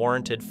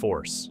unwarranted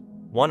force.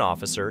 One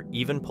officer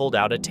even pulled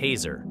out a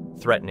taser,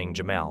 threatening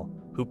Jamal,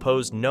 who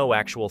posed no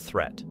actual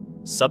threat.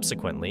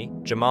 Subsequently,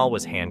 Jamal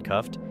was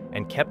handcuffed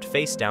and kept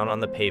face down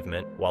on the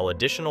pavement while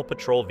additional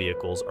patrol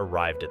vehicles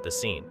arrived at the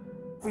scene.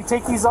 If we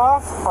take these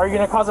off, are you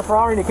going to cause a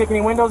problem? Are you going to kick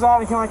any windows out,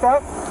 anything like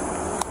that?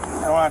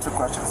 I don't answer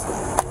questions.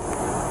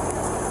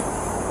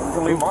 You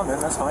can leave them on then,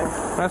 that's fine.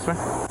 That's fine.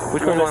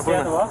 Which one do you want to put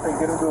in? Stand them up and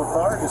get them to a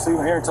car? Just leave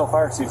them here until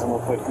fire season real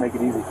quick to make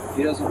it easy.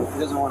 He doesn't want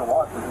to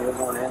walk, and he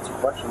doesn't want to answer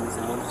questions,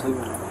 and we'll just leave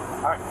him.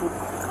 All right, cool.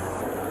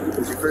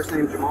 Is your first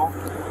name Jamal?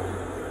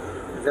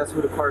 That's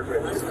who the car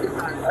is.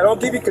 I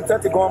don't give you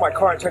consent to go on my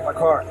car and check my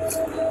car.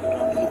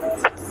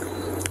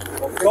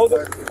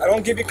 I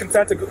don't give you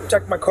consent to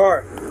check my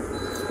car.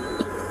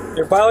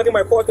 You're violating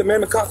my 4th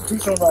Amendment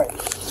constitutional right.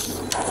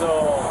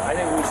 So I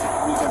think we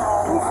can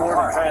move forward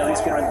and try at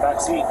least get her in the back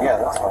seat. Yeah,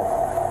 that's fine.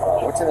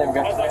 What's your name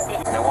again?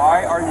 Now,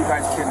 why are you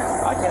guys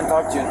kidnapping? I can't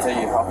talk to you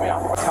until you help me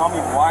out. Tell me,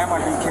 why am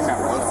I being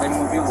kidnapped? Once they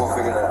move you, we'll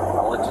figure that out.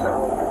 I'll let you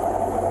know.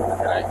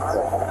 Okay?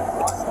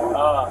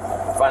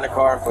 Find a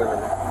car and put it in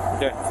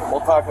there. We'll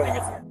talk when he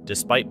gets here.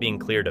 Despite being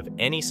cleared of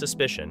any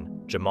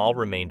suspicion, Jamal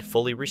remained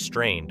fully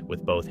restrained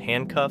with both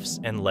handcuffs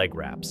and leg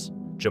wraps.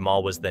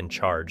 Jamal was then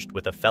charged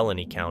with a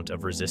felony count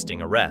of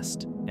resisting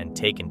arrest and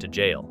taken to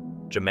jail.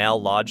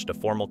 Jamal lodged a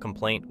formal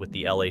complaint with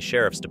the LA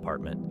Sheriff's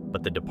Department,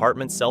 but the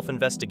department's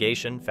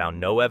self-investigation found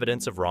no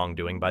evidence of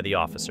wrongdoing by the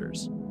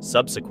officers.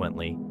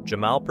 Subsequently,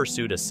 Jamal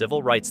pursued a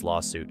civil rights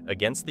lawsuit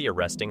against the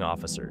arresting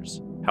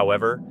officers.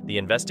 However, the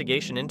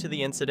investigation into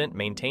the incident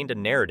maintained a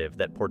narrative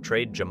that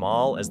portrayed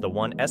Jamal as the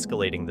one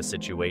escalating the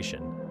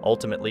situation,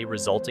 ultimately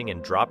resulting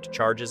in dropped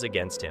charges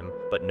against him,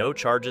 but no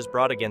charges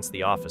brought against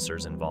the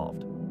officers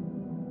involved.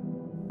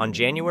 On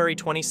January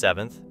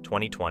 27,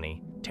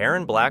 2020,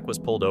 Taryn Black was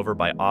pulled over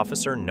by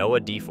Officer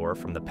Noah Defor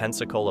from the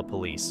Pensacola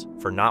Police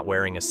for not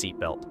wearing a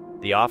seatbelt.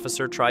 The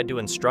officer tried to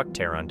instruct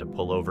Taryn to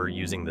pull over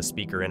using the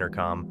speaker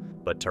intercom,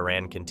 but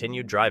Taryn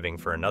continued driving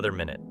for another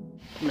minute.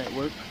 I'm at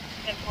work.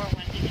 Do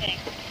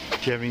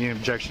you have any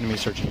objection to me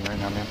searching you right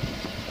now, ma'am?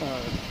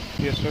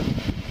 Yes, sir.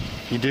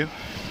 You do?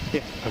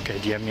 Yeah. Okay,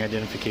 do you have any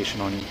identification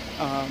on you?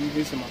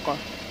 It's in my car.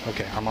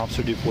 Okay, I'm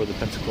Officer Dufour of the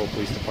Pensacola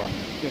Police Department.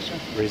 Yes, sir.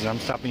 The reason I'm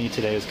stopping you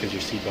today is because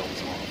your seatbelt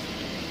was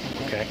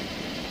off. Okay?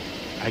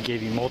 I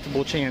gave you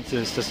multiple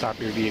chances to stop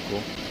your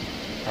vehicle.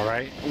 All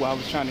right? Well, I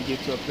was trying to get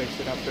to a place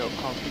that I felt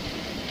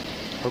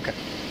comfortable. Okay.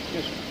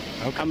 Yes,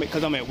 sir. Okay.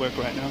 Because I'm at work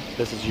right now.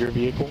 This is your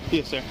vehicle?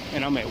 Yes, sir.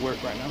 And I'm at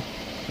work right now.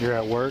 You're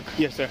at work?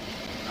 Yes, sir.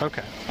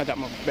 Okay. I got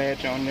my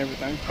badge on and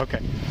everything. Okay.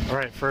 All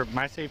right. For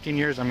my safety and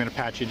yours, I'm going to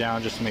pat you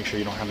down just to make sure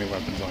you don't have any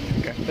weapons on you.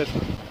 Okay. That's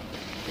fine.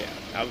 Yeah,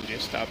 I was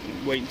just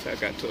stopping, waiting until I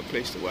got to a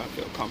place where I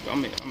felt comfortable.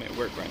 I'm at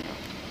work right now.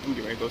 I'm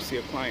getting ready to go see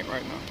a client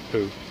right now.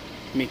 Who?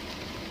 Me.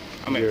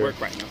 I'm at work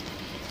right now.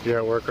 You're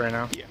at work right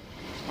now? Yeah.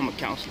 I'm a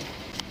counselor.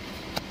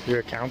 You're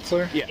a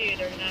counselor? Yeah.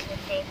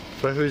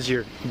 But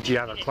do you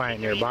have a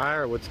client nearby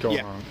or what's going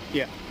on?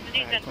 Yeah.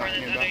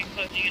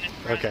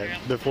 Okay.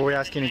 Before we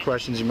ask any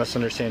questions, you must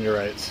understand your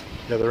rights.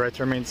 You have the right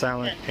to remain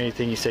silent.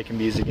 Anything you say can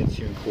be used against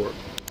you in court.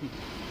 You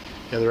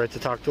have the right to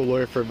talk to a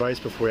lawyer for advice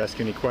before we ask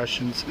any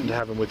questions and to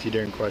have him with you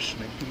during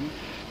questioning. If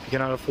you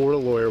cannot afford a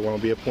lawyer, one will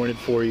be appointed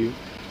for you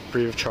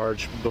free of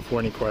charge before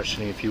any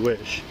questioning if you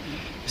wish. If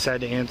you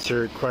decide to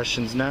answer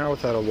questions now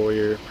without a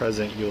lawyer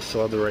present, you'll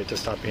still have the right to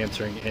stop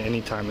answering at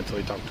any time until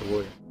you talk to a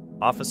lawyer.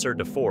 Officer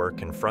Defor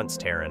confronts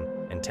Taryn,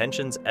 and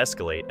tensions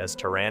escalate as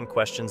Taryn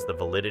questions the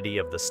validity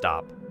of the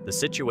stop. The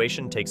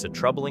situation takes a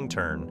troubling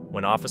turn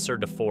when Officer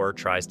Defor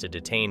tries to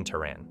detain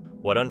Taryn.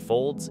 What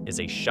unfolds is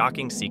a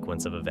shocking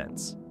sequence of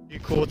events. You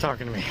cool with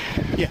talking to me?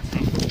 Yeah.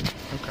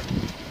 Okay.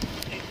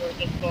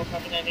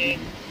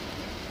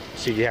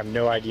 So you have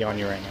no ID on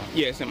you right now?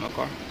 Yeah, it's in my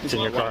car. It's in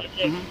your car?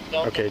 Mm-hmm.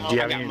 Okay, do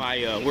you have I got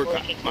my work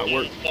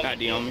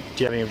ID on me.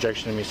 Do you have any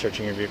objection to me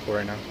searching your vehicle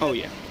right now? Oh,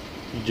 yeah.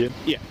 You do?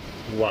 Yeah.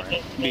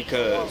 Why?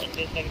 Because,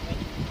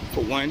 for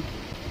one,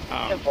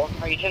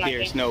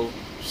 there's no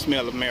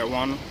smell of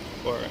marijuana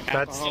or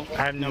alcohol.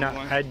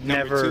 I'd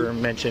never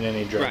mention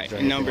any drugs. Right. Or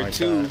And number like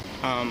two,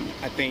 that.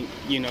 I think,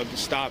 the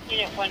stop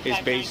is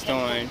based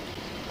on,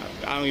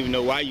 I don't even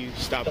know why you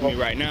stopping me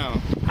right now.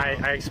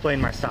 I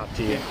explained my stop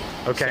to you.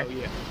 Okay. So,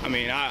 yeah. I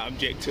mean, I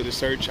object to the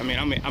search. I mean,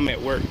 I'm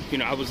at work.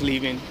 I was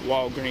leaving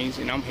Walgreens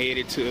and I'm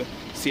headed to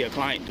see a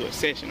client, do a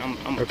session.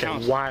 I'm a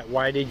counselor.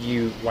 Why did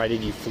you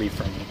flee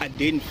from me? I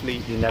didn't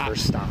flee. You never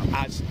stopped.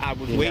 I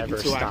was waiting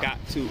until I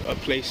got to a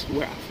place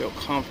where I felt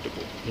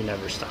comfortable. You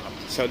never stopped.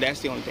 So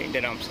that's the only thing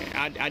that I'm saying.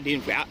 I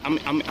didn't flee.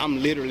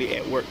 I'm literally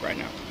at work right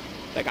now.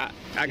 Like I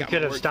got. You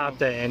could have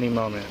stopped at any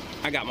moment.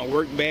 I got my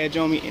work badge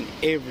on me and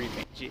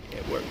everything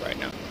at work right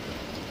now.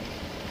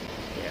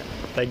 Yeah.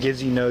 That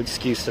gives you no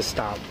excuse to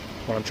stop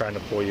when I'm trying to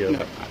pull you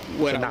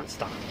over. Not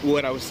stop.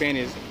 What I was saying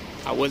is,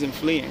 I wasn't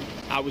fleeing.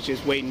 I was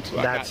just waiting until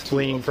I got to. That's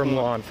fleeing from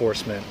law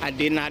enforcement. I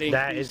did not increase my speed.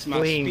 That is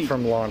fleeing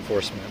from law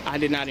enforcement. I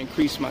did not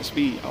increase my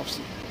speed,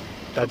 officer.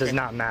 That does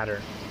not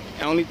matter.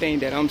 The only thing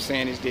that I'm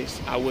saying is this: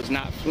 I was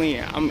not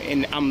fleeing.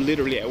 I'm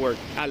literally at work.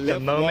 I left the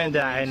moment Walgreens.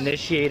 that I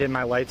initiated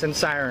my lights and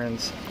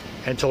sirens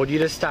and told you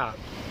to stop,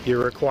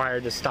 you're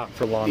required to stop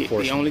for law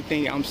enforcement. The only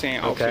thing I'm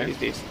saying, officer, is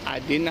this: I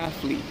did not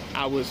flee.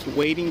 I was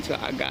waiting till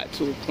I got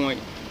to a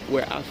point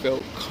where I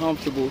felt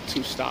comfortable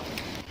to stop.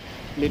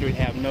 Literally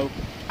have no.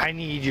 I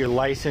need your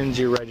license,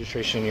 your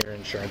registration, your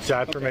insurance. So I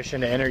have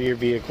permission to enter your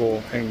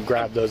vehicle and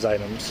grab those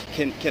items.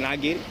 Can I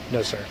get it?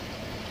 No, sir.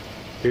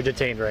 You're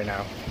detained right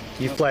now.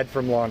 You fled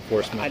from law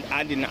enforcement.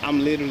 I didn't. I'm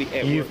literally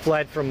at You work.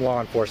 fled from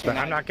law enforcement.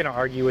 I'm not going to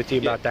argue with you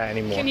about that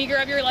anymore. Can you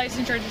grab your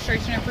license,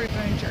 registration, and proof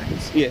of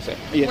insurance? Yes, sir.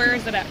 Yes, Where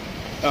is it at?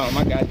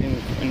 I got it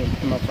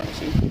in my front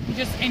seat.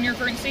 Just in your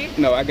front seat?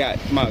 No, I got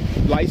my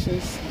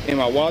license in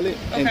my wallet,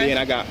 and then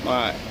I got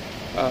my,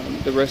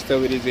 the rest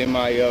of it is in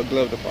my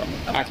glove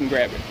department. I can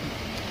grab it.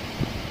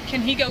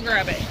 Can he go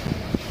grab it?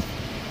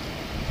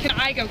 Can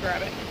I go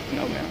grab it?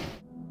 No, ma'am.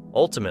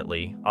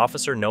 Ultimately,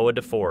 Officer Noah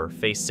DeFore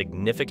faced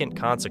significant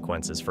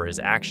consequences for his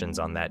actions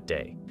on that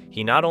day.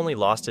 He not only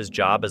lost his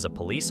job as a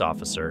police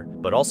officer,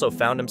 but also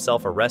found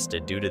himself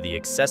arrested due to the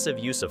excessive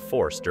use of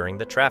force during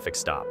the traffic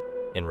stop.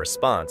 In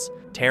response,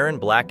 Taryn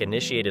Black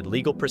initiated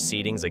legal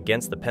proceedings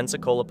against the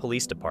Pensacola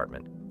Police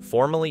Department,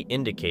 formally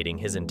indicating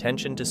his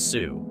intention to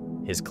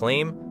sue. His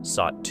claim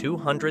sought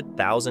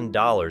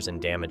 $200,000 in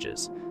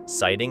damages,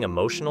 citing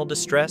emotional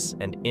distress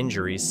and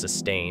injuries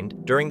sustained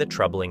during the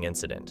troubling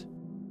incident.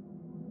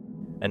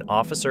 An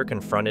officer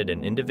confronted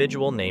an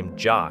individual named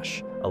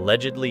Josh,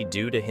 allegedly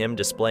due to him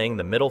displaying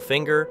the middle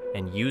finger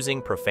and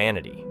using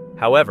profanity.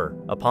 However,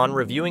 upon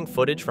reviewing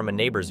footage from a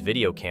neighbor's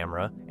video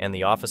camera and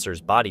the officer's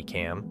body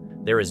cam,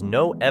 there is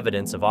no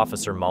evidence of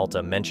Officer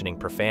Malta mentioning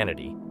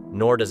profanity,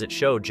 nor does it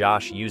show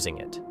Josh using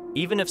it.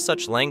 Even if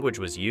such language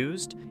was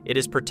used, it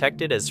is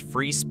protected as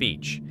free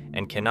speech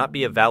and cannot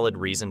be a valid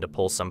reason to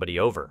pull somebody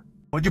over.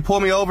 What'd you pull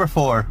me over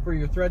for? For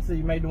your threats that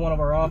you made to one of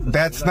our officers.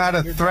 That's not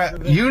a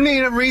threat. You need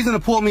a reason to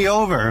pull me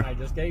over. I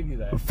just gave you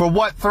that. For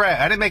what threat?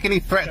 I didn't make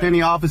any threat to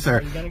any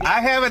officer.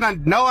 I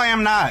haven't. No, I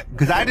am not,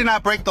 because I did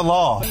not break the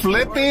law.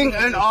 Flipping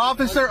an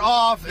officer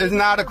off is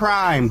not a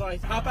crime.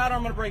 Hop out or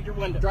I'm going to break your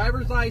window.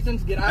 Driver's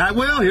license, get out. I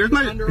will. Here's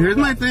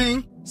my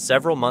thing.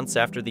 Several months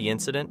after the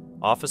incident,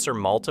 Officer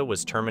Malta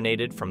was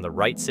terminated from the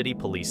Wright City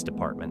Police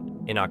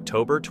Department. In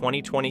October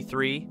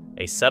 2023,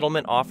 a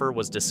settlement offer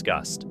was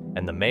discussed,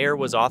 and the mayor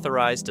was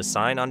authorized to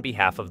sign on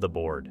behalf of the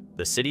board.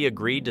 The city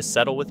agreed to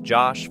settle with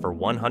Josh for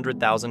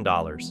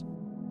 $100,000.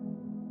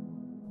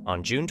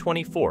 On June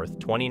 24,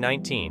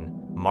 2019,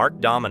 Mark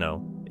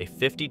Domino, a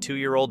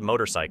 52-year-old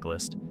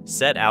motorcyclist,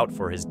 set out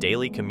for his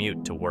daily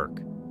commute to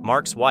work.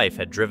 Mark's wife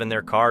had driven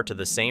their car to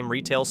the same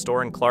retail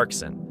store in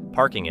Clarkson,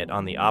 parking it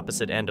on the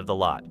opposite end of the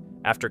lot.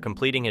 After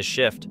completing his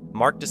shift,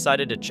 Mark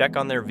decided to check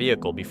on their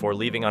vehicle before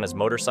leaving on his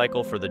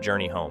motorcycle for the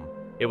journey home.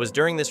 It was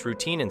during this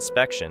routine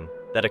inspection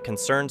that a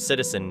concerned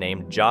citizen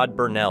named Jod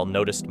Burnell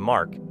noticed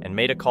Mark and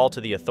made a call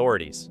to the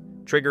authorities,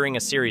 triggering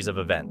a series of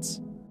events.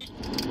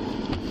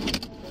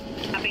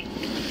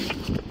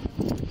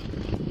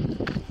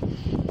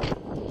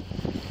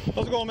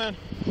 How's it going, man?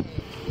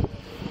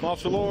 I'm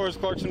Officer Lors,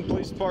 Clarkson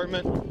Police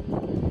Department.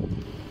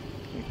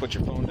 Put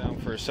your phone down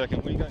for a second.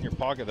 What do you got in your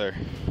pocket there?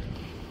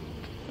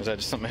 Is that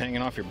just something hanging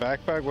off your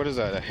backpack? What is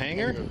that, a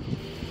hanger?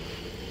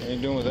 What are you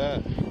doing with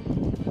that?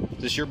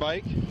 Is this your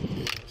bike?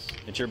 Yes.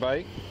 It's your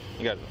bike?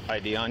 You got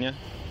ID on you?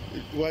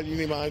 Why do you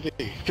need my ID?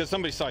 Because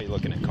somebody saw you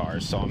looking at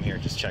cars, so I'm here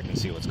just checking and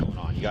see what's going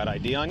on. You got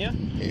ID on you?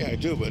 Yeah, I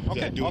do, but okay,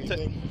 did I do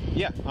anything?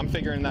 Yeah, I'm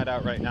figuring that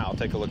out right now. I'll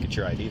take a look at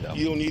your ID, though.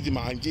 You don't need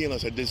my ID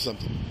unless I did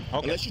something.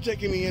 Okay. Unless you're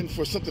taking me in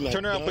for something like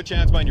that. Turn around, put your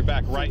hands behind your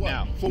back right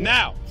now. For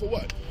now! For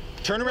what?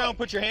 Turn around and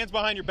put your hands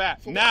behind your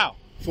back. Now!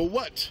 For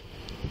what?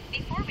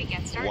 Before we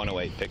get started,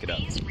 108, pick it up.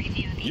 please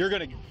review these You're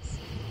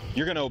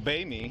gonna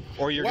obey me,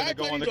 or you're gonna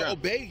go on the ground.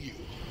 Why do I need to obey you?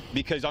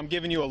 Because I'm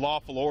giving you a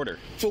lawful order.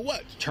 For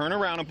what? Turn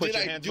around and put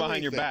your hands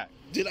behind your back.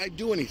 Did I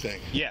do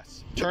anything?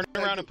 Yes. Turn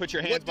around and put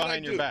your hands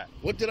behind your back.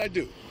 What did I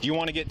do? Do you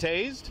want to get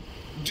tased?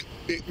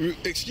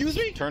 Excuse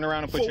me? Turn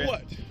around and put your hands.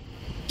 For what?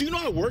 Do you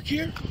know I work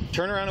here?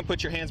 Turn around and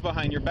put your hands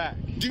behind your back.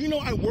 Do you know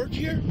I work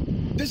here?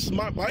 This is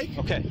my bike.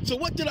 Okay. So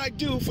what did I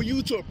do for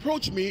you to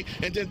approach me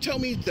and then tell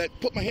me that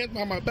put my hands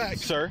behind my back?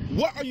 Sir.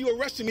 What are you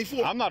arresting me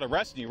for? I'm not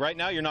arresting you. Right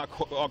now you're not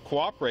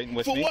cooperating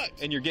with me. For what?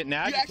 And you're getting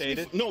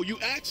agitated. No, you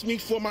asked me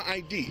for my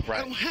ID. Right.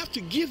 I don't have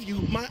to give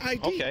you my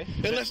ID. Okay.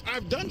 Unless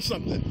I've done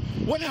something.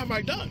 What have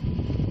I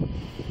done?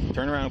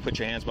 Turn around and put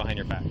your hands behind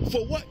your back.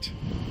 For what?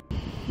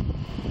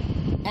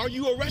 Are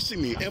you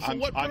arresting me? And for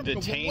what purpose?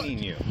 I'm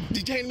detaining you.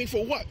 Detaining me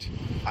for what?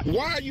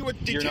 Why are you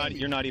detaining me?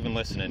 You're not even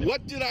listening.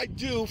 What did I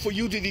do for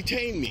you to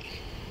detain me?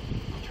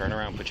 Turn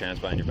around, put your hands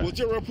behind your back. Was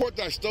there a report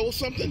that I stole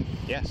something?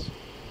 Yes.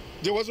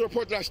 There was a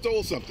report that I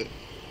stole something.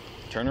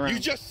 Turn around. You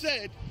just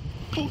said,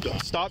 hold on.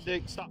 Stop,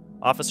 Dick, stop.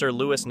 Officer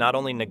Lewis not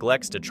only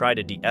neglects to try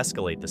to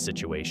de-escalate the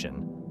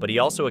situation, but he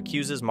also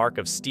accuses Mark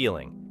of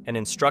stealing and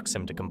instructs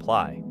him to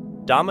comply.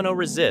 Domino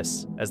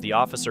resists as the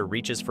officer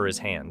reaches for his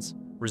hands,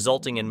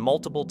 resulting in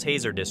multiple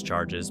taser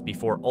discharges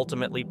before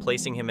ultimately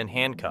placing him in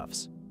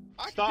handcuffs.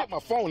 I can get my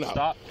phone out.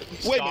 Stop.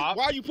 Wait a minute.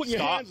 Why are you putting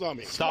your hands on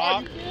me?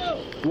 Stop.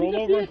 Roll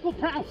over. Vehicle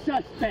proud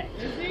suspect.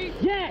 Is he?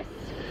 Yes.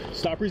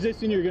 Stop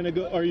resisting. You're gonna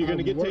go. Are you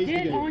gonna get tased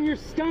again? Get on your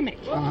stomach.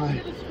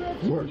 I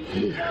work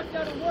here.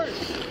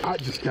 I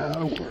just got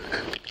out of work.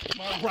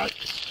 My right.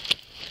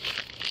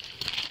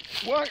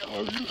 Why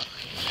are you?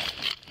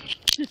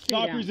 Just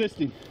stop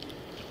resisting.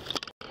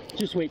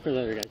 Just wait for the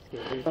other guys to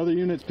get here. Other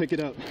units, pick it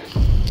up.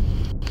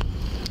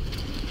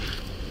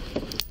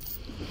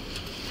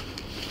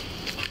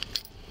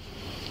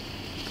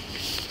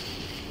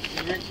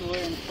 Emergency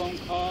lawyer on the phone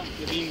call.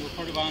 You're being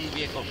reported on the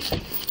vehicle.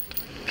 Excuse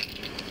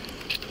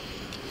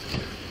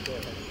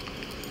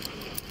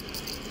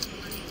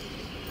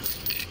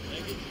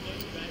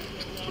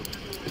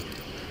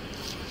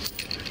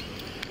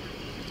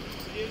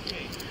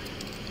me.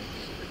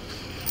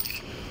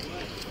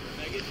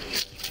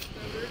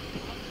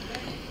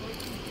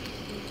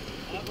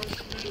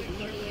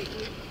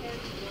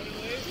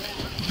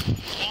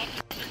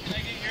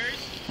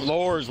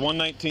 Lowers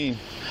 119.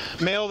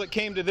 Male that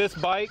came to this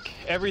bike,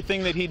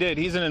 everything that he did,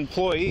 he's an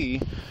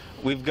employee.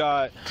 We've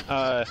got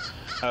a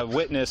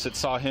witness that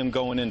saw him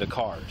going into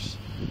cars,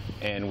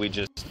 and we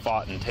just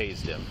fought and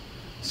tased him.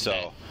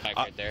 So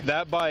right there.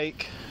 That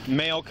bike,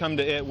 male come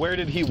to it. Where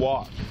did he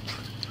walk?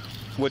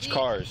 Which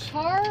cars? The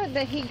car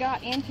that he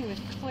got into was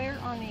clear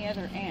on the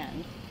other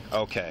end.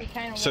 Okay.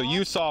 So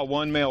you saw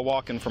one male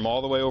walking from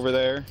all the way over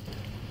there?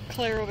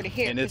 Clear over to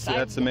here. And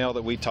that's the male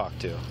that we talked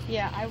to?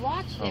 Yeah, I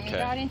watched him. Okay. He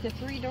got into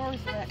 3 doors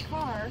of that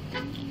car,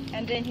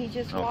 and then he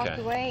just walked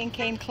away and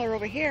came clear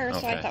over here.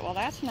 So I thought, well,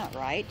 that's not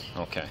right.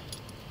 Okay.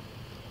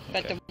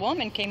 But the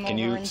woman came over. Can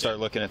you and start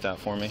looking at that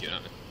for me?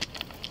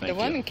 the Thank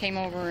woman you. came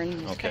over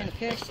and was Okay. kind of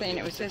pissed, saying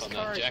it was his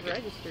car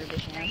registered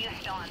with him.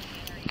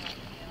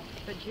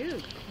 But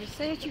you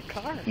say it's your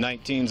car.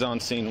 19's on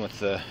scene with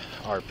the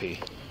RP.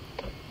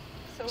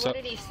 So what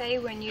did he say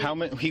when you? How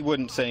many? He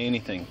wouldn't say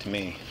anything to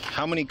me.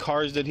 How many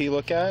cars did he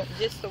look at?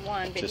 Just the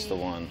one. But Just the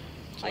one.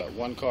 So like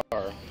one car,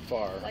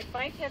 far. Like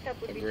my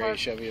pickup would a be gray parked.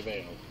 Chevy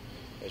Aveo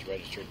is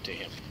registered to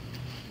him,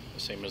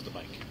 the same as the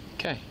bike.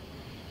 Okay.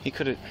 He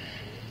could have.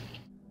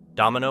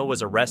 Domino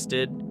was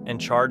arrested and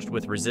charged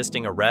with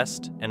resisting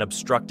arrest and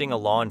obstructing a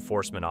law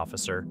enforcement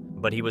officer,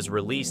 but he was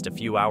released a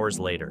few hours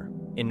later.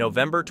 In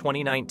November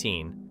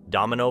 2019,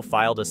 Domino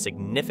filed a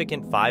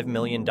significant $5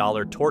 million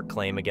tort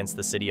claim against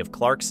the city of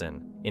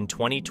Clarkson. In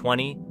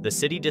 2020, the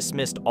city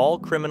dismissed all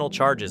criminal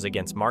charges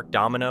against Mark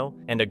Domino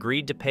and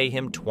agreed to pay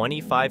him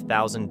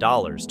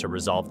 $25,000 to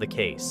resolve the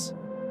case.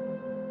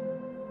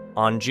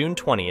 On June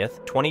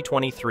 20th,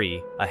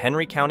 2023, a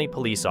Henry County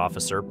police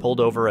officer pulled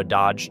over a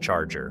Dodge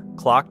Charger,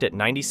 clocked at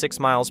 96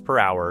 miles per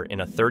hour in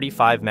a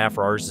 35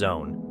 mph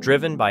zone,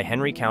 driven by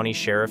Henry County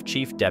Sheriff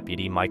Chief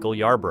Deputy Michael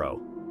Yarbrough.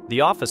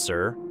 The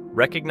officer,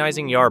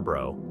 recognizing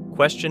Yarbrough,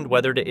 questioned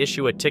whether to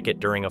issue a ticket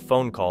during a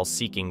phone call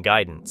seeking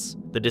guidance.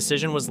 The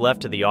decision was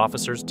left to the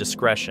officer's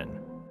discretion.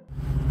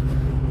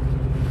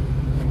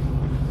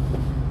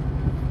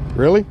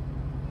 Really?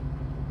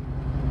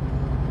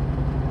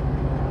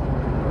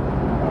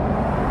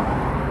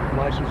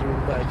 License in the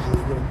back.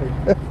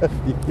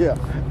 Yeah.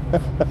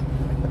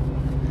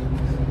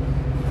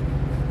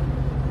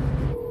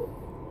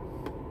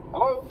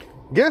 Hello?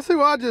 Guess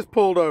who I just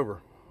pulled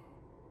over?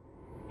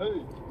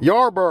 Who?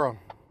 Yarborough.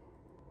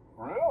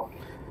 Really?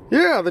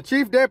 Yeah, the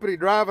chief deputy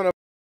driving a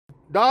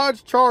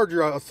Dodge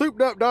Charger, a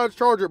souped up Dodge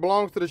Charger that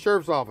belongs to the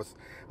sheriff's office.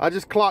 I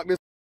just clocked this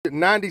at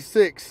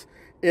 96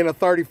 in a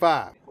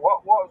 35.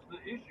 What was the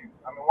issue?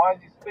 I mean, why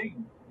is he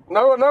speeding?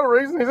 No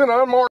reason. He's in an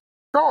unmarked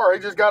car. He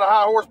just got a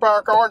high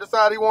horsepower car and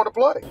decided he wanted to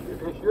play.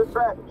 It's your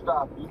traffic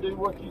stop. You do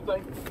what you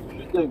think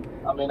you should do.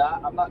 I mean,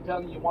 I'm not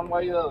telling you one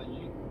way or the other.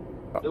 You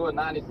do a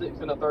 96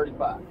 and a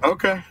 35.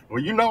 Okay.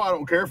 Well, you know I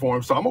don't care for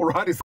him, so I'm going to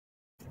write his.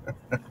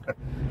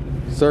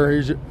 Sir,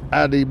 here's your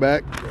ID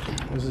back.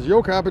 This is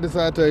your copy of the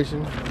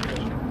citation.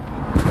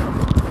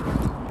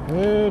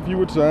 If you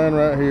would sign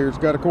right here. It's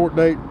got a court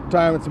date,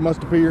 time it's a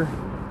must appear.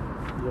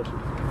 Yes, sir.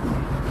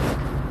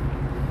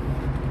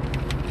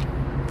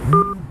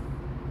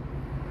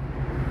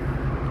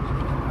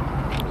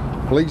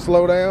 Please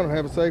slow down and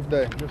have a safe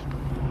day. Yes, sir.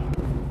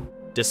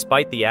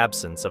 Despite the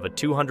absence of a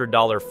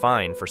 $200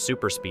 fine for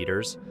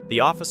superspeeders,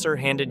 the officer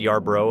handed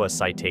Yarbrough a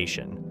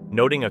citation,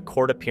 noting a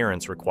court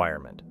appearance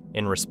requirement.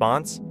 In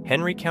response,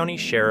 Henry County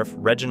Sheriff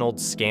Reginald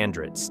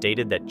Scandrett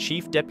stated that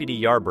Chief Deputy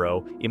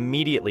Yarbrough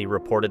immediately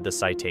reported the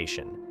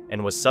citation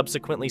and was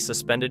subsequently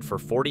suspended for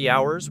 40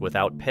 hours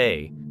without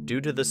pay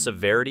due to the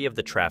severity of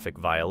the traffic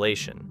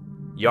violation.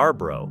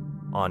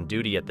 Yarbrough, on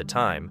duty at the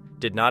time,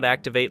 did not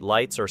activate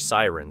lights or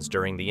sirens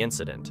during the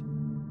incident.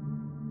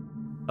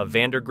 A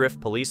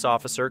Vandergrift police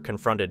officer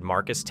confronted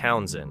Marcus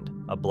Townsend,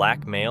 a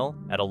black male,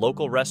 at a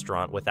local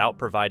restaurant without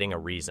providing a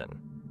reason.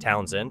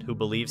 Townsend, who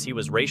believes he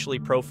was racially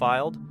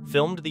profiled,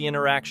 filmed the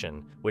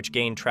interaction, which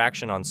gained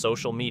traction on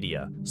social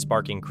media,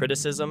 sparking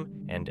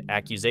criticism and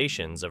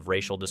accusations of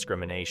racial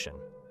discrimination.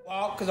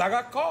 Well, because I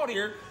got called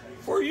here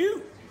for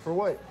you. For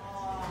what?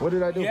 What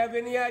did I do? Do you have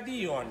any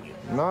ID on you?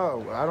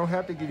 No, I don't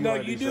have to give you No,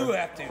 ID, you do sir.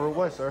 have to. For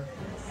what, sir?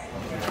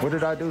 What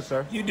did I do,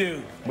 sir? You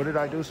do. What did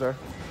I do, sir?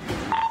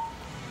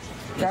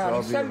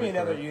 Charlie, send me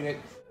another unit.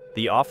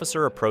 The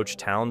officer approached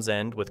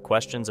Townsend with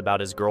questions about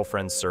his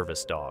girlfriend's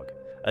service dog.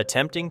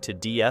 Attempting to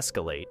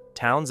de-escalate,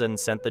 Townsend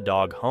sent the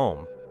dog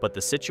home, but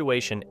the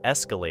situation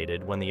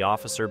escalated when the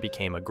officer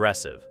became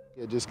aggressive.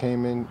 He just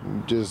came in,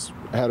 just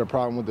had a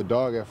problem with the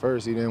dog at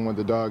first. He didn't want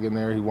the dog in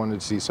there. He wanted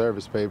to see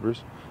service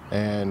papers,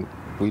 and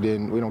we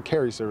don't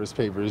carry service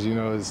papers. You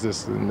know, it's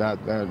just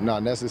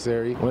not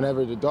necessary.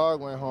 Whenever the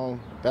dog went home,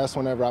 that's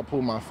whenever I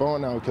pulled my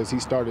phone out because he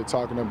started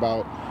talking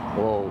about,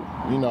 well,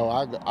 you know,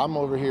 I'm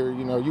over here.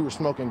 You know, you were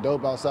smoking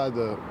dope outside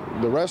the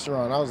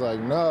restaurant. I was like,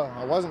 no,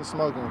 I wasn't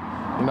smoking.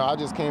 You know, I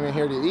just came in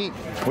here to eat.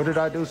 What did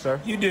I do, sir?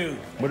 You do.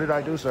 What did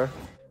I do, sir?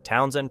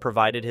 Townsend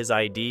provided his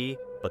ID,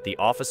 but the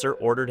officer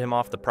ordered him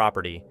off the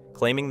property,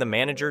 claiming the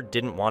manager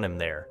didn't want him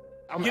there.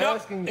 Get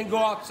up and go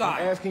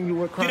outside. I'm asking you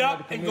what crime Get I up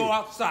and committed. go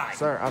outside.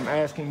 Sir, I'm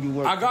asking you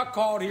what... I got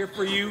called here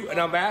for you, and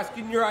I'm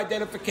asking your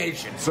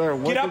identification. Sir,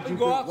 what Get up did and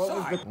you go do?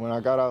 outside. When I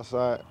got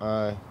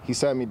outside, he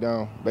sat me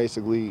down,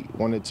 basically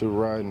wanted to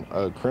run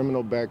a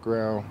criminal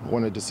background,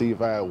 wanted to see if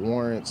I had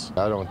warrants.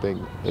 I don't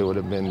think it would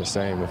have been the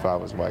same if I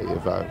was white,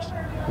 if I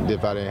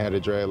didn't have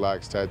the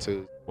dreadlocks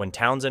tattooed. When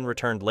Townsend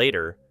returned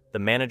later, the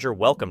manager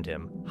welcomed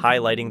him,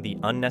 highlighting the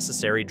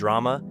unnecessary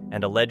drama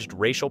and alleged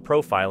racial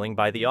profiling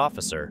by the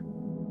officer.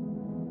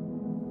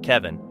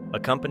 Kevin,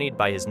 accompanied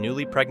by his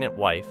newly pregnant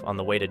wife on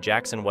the way to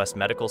Jackson West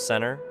Medical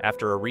Center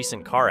after a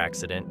recent car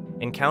accident,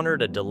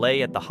 encountered a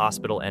delay at the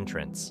hospital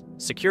entrance.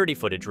 Security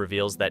footage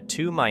reveals that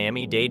two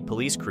Miami-Dade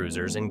police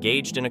cruisers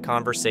engaged in a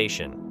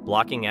conversation,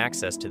 blocking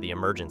access to the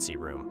emergency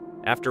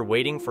room. After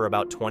waiting for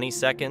about 20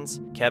 seconds,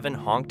 Kevin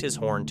honked his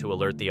horn to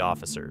alert the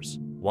officers.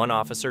 One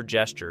officer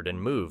gestured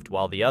and moved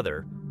while the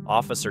other,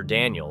 Officer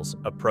Daniels,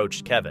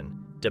 approached Kevin,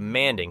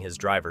 demanding his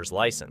driver's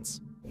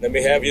license. Let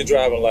me have your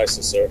driving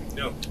license, sir.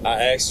 No.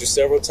 I asked you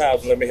several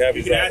times, let me have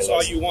your driving license. You can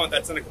ask all you want,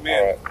 that's not a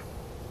command.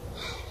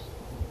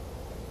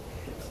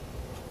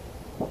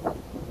 All right.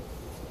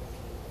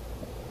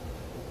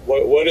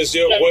 What is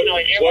your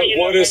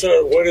what is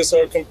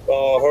her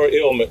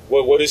ailment?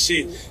 What is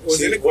she?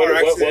 Was in a car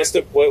accident. What's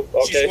the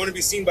okay? She's going to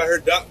be seen by her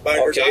doctor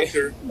at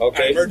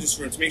the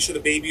emergency room to make sure the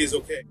baby is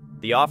okay.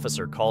 The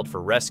officer called for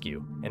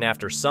rescue, and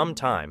after some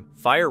time,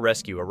 fire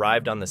rescue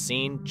arrived on the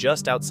scene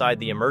just outside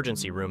the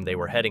emergency room they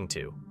were heading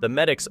to. The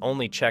medics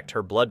only checked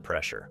her blood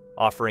pressure,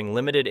 offering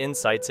limited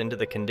insights into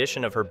the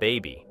condition of her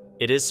baby.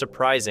 It is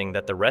surprising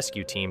that the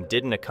rescue team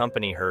didn't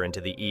accompany her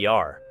into the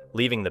ER,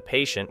 leaving the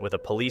patient with a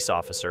police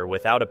officer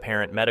without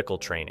apparent medical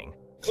training.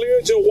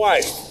 Cleared your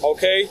wife,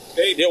 okay?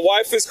 Your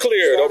wife is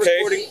cleared,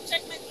 okay?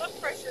 Check my blood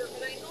pressure,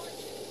 but I know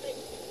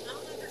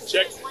it's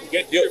Check.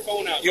 Get your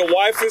phone out. Your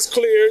wife is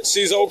cleared.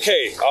 She's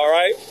okay. All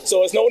right. So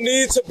there's no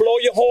need to blow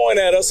your horn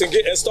at us and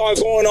start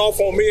going off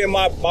on me and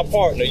my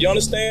partner. You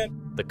understand?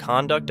 The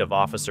conduct of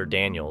Officer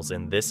Daniels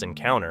in this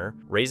encounter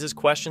raises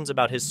questions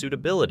about his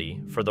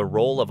suitability for the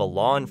role of a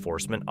law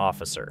enforcement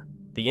officer.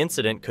 The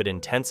incident could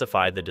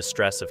intensify the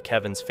distress of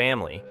Kevin's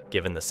family,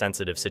 given the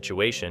sensitive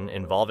situation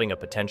involving a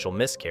potential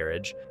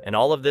miscarriage, and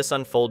all of this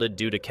unfolded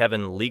due to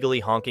Kevin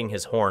legally honking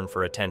his horn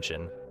for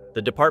attention.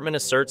 The department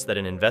asserts that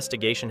an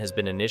investigation has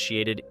been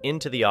initiated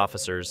into the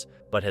officers,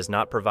 but has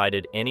not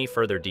provided any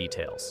further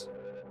details.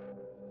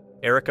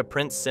 Erica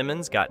Prince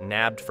Simmons got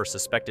nabbed for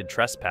suspected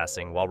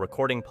trespassing while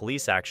recording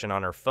police action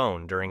on her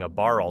phone during a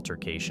bar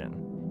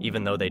altercation.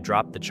 Even though they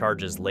dropped the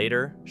charges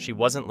later, she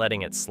wasn't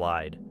letting it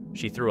slide.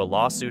 She threw a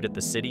lawsuit at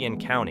the city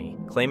and county,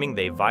 claiming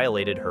they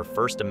violated her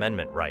First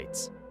Amendment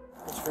rights.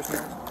 Okay,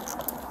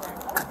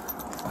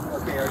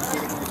 are you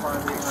getting in the car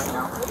and leaving right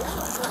now?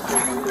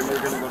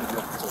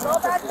 I'll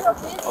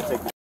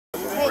take it.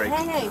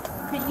 Hey,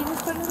 can you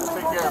just put it in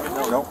my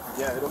phone? No.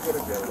 Yeah, it'll get a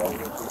good.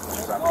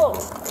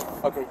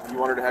 Okay, you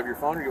want her to have your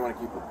phone or you want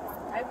to keep it?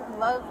 I would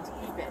love to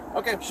keep it.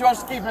 Okay, she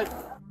wants to keep it.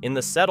 In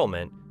the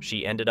settlement,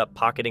 she ended up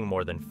pocketing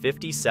more than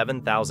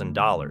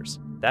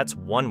 $57,000. That's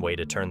one way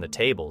to turn the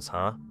tables,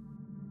 huh?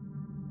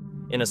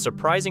 In a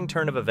surprising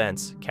turn of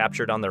events,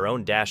 captured on their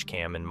own dash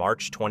cam in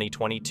March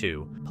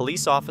 2022,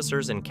 police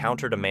officers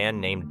encountered a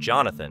man named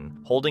Jonathan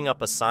holding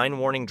up a sign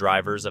warning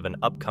drivers of an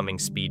upcoming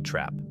speed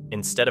trap.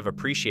 Instead of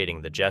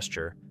appreciating the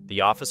gesture, the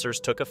officers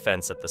took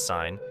offense at the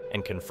sign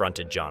and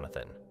confronted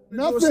Jonathan.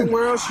 Nothing.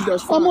 I'm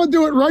gonna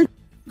do it right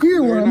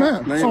here where I'm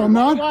at. So I'm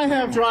not. I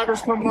have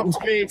drivers coming up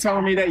to me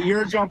telling me that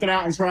you're jumping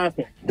out in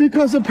traffic.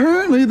 Because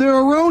apparently they're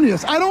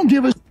erroneous. I don't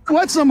give a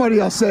what somebody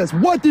else says.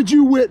 What did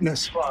you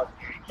witness?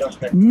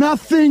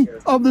 Nothing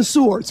of the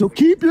sort. So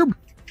keep your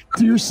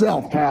to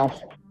yourself, pal.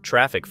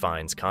 Traffic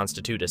fines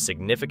constitute a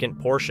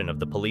significant portion of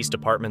the police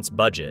department's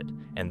budget,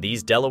 and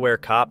these Delaware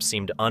cops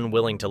seemed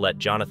unwilling to let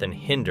Jonathan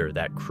hinder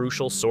that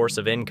crucial source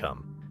of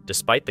income.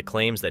 Despite the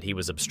claims that he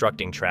was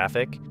obstructing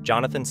traffic,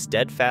 Jonathan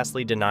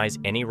steadfastly denies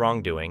any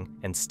wrongdoing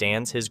and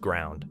stands his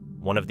ground.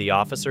 One of the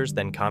officers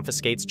then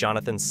confiscates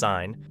Jonathan's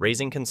sign,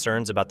 raising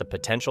concerns about the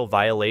potential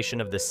violation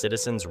of the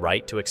citizen's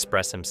right to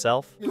express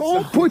himself.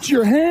 Don't put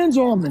your hands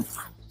on me.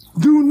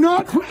 Do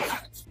not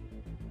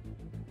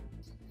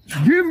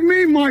give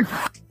me my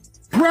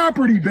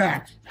property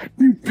back.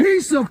 You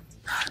piece of,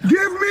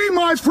 give me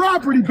my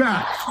property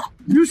back.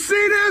 You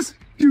see this?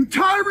 You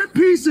tyrant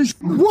piece of,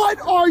 what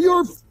are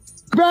your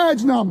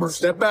badge numbers?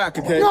 Step back,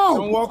 okay? No,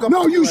 don't walk up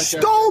no, you like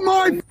stole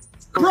my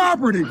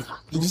property.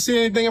 Did you see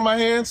anything in my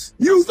hands?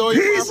 You stole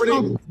your piece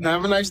property? of...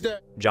 Have a nice day.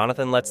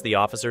 Jonathan lets the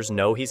officers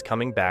know he's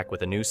coming back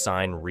with a new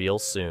sign real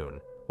soon.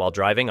 While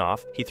driving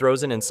off, he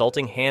throws an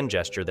insulting hand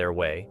gesture their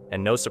way,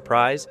 and no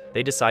surprise,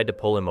 they decide to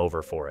pull him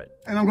over for it.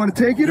 And I'm going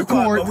to take you to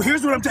court. Well,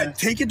 here's what I'm saying.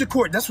 Take it to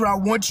court. That's what I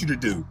want you to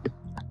do.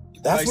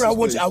 That's what I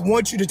want you. I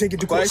want you to take it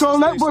to court. So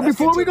but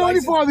before we go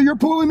any farther, you're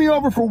pulling me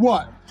over for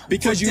what?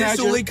 Because you had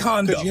disorderly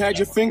conduct. Because you had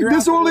your finger out.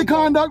 Disorderly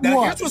conduct. Now,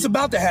 what? here's what's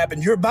about to happen.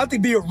 You're about to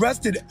be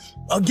arrested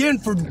again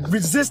for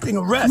resisting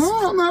arrest.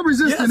 No, I'm not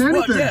resisting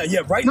anything. Yeah.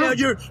 Right now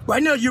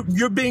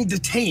you're being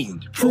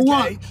detained. For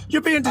what?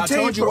 You're being detained.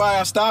 I told you why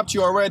I stopped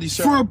you already,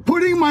 sir. For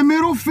putting my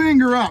middle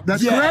finger up.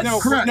 That's correct. No,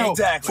 correct. No,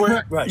 exactly.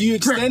 Right. You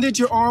extended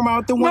your arm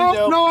out the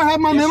window. No, I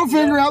had my middle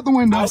finger out the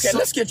window. Okay,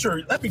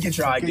 let me get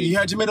your ID. You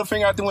had your middle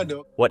finger out the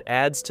window. What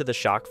adds to the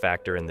shock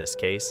factor in this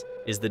case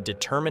is the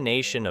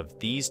determination of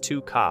these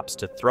two cops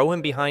to throw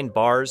him behind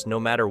bars no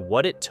matter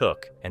what it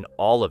took, and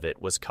all of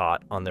it was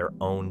caught on their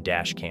own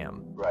dash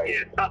cam. Right.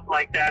 Yeah, something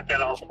like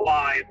that'll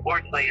fly.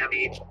 Unfortunately, I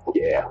mean,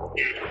 you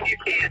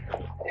can't.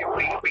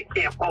 We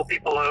can't pull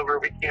people over.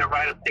 We can't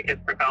write them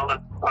tickets for telling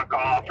us to fuck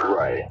off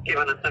or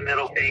giving us a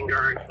middle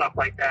finger and stuff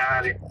like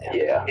that. And,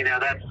 you know,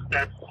 that's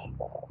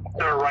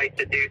their right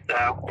to do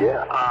so.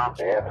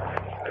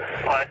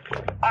 But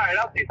all right,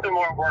 I'll do some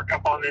more work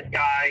up on this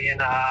guy,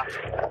 and I'll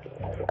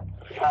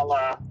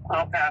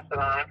pass it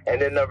on.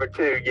 And then number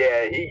two,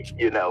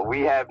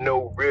 we have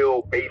no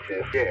real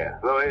basis.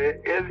 So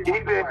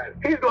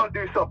he's going to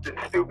do something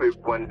stupid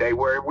one day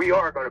where we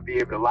are going to be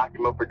able to lock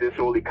him up for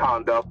disorderly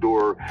conduct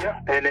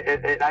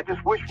and I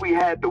just wish we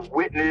had the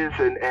witness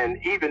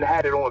and even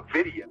had it on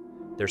video.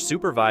 Their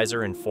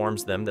supervisor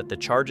informs them that the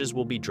charges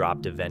will be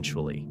dropped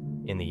eventually.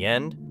 In the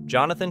end,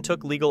 Jonathan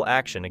took legal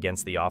action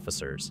against the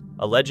officers,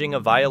 alleging a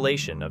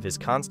violation of his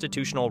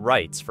constitutional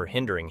rights for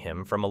hindering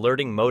him from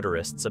alerting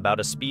motorists about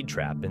a speed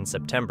trap in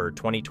September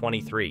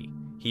 2023.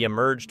 He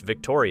emerged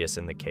victorious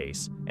in the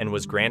case and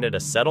was granted a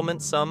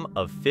settlement sum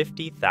of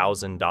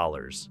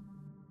 $50,000.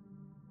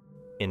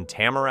 In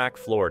Tamarack,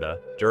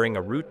 Florida, during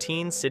a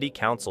routine city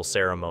council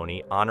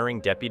ceremony honoring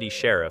deputy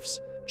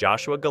sheriffs,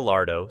 Joshua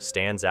Gallardo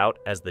stands out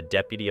as the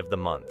Deputy of the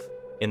Month.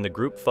 In the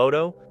group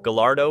photo,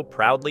 Gallardo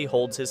proudly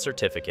holds his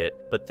certificate,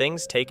 but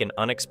things take an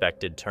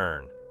unexpected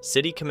turn.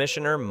 City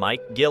Commissioner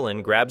Mike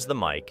Gillen grabs the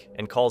mic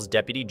and calls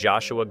Deputy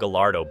Joshua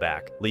Gallardo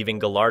back, leaving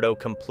Gallardo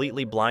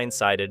completely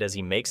blindsided as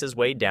he makes his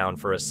way down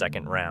for a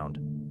second round.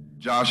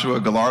 Joshua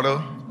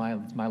Gallardo,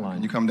 it's my line.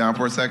 Can you come down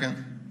for a second?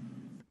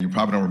 You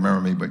probably don't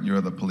remember me, but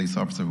you're the police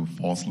officer who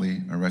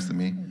falsely arrested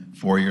me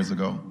 4 years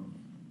ago.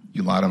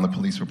 You lied on the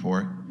police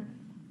report.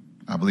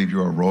 I believe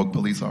you're a rogue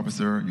police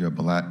officer, you're a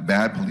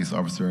bad police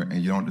officer,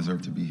 and you don't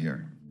deserve to be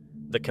here.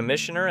 The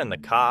commissioner and the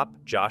cop,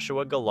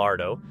 Joshua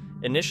Gallardo,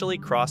 initially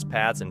crossed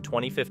paths in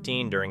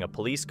 2015 during a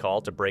police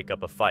call to break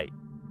up a fight.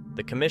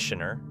 The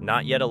commissioner,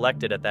 not yet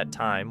elected at that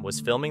time, was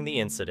filming the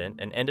incident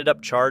and ended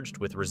up charged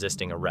with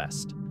resisting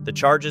arrest. The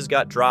charges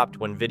got dropped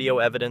when video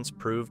evidence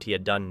proved he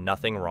had done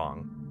nothing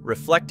wrong.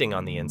 Reflecting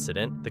on the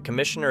incident, the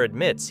commissioner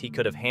admits he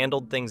could have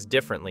handled things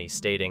differently,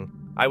 stating,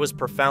 "I was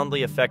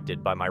profoundly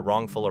affected by my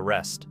wrongful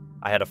arrest.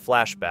 I had a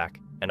flashback,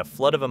 and a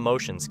flood of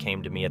emotions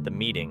came to me at the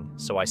meeting,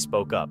 so I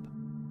spoke up."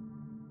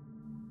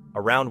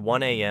 Around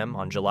 1 a.m.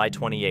 on July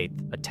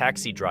 28th, a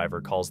taxi driver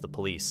calls the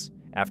police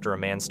after a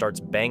man starts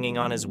banging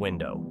on his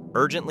window,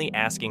 urgently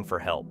asking for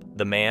help.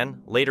 The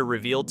man, later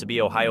revealed to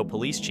be Ohio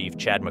Police Chief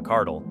Chad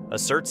McCardle,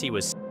 asserts he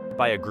was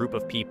by a group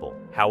of people.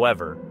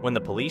 However, when the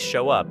police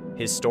show up,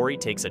 his story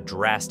takes a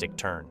drastic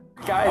turn.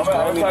 Guys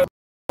drove me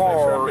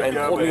car and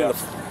pulled me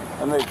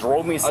and they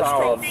drove me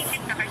south.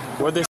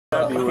 Where they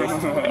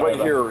Right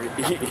here,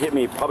 he hit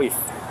me probably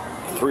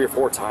 3 or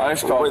 4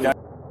 times. Hard,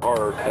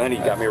 and then he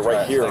got me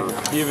right here.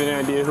 Do you have any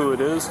idea who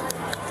it is?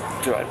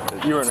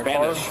 You were in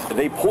Spanish. A car?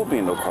 They pulled me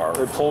into a car.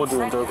 They pulled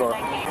you into a car.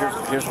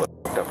 Here's what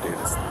f***ed up, dude.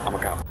 I'm a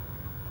cop.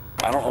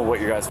 I don't know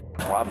what your guys'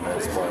 problem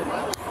is,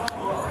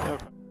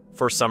 but...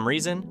 For some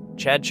reason,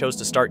 Chad chose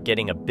to start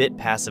getting a bit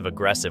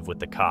passive-aggressive with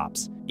the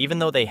cops, even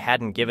though they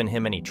hadn't given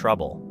him any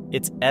trouble.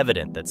 It's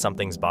evident that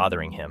something's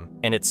bothering him,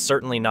 and it's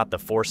certainly not the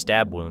 4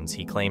 stab wounds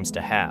he claims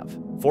to have.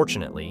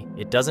 Fortunately,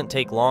 it doesn't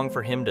take long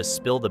for him to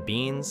spill the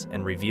beans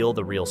and reveal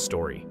the real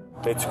story.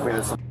 They took me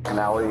to some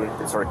alley,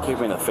 they started kicking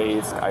me in the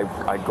face,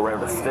 I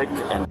grabbed a stick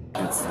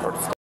and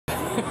started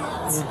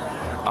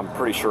I'm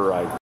pretty sure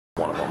I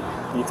one of them.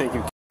 You think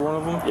you one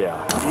of them?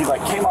 Yeah. He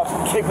like came up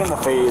and kicked me in the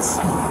face.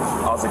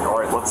 I was like,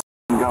 alright, let's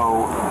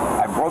go.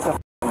 I broke the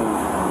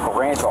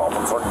branch off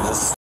and started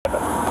just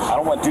stabbing. I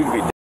don't want dude to be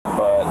dead,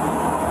 but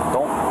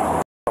don't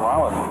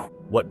around with me.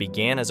 What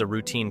began as a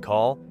routine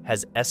call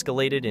has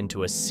escalated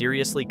into a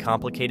seriously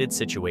complicated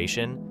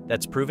situation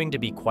that's proving to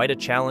be quite a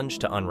challenge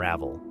to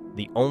unravel.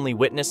 The only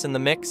witness in the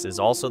mix is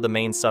also the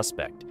main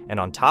suspect, and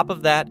on top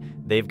of that,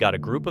 they've got a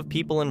group of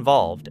people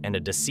involved and a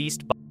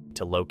deceased body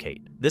to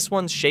locate. This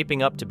one's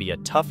shaping up to be a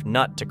tough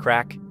nut to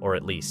crack, or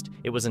at least,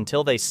 it was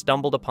until they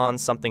stumbled upon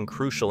something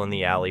crucial in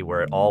the alley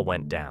where it all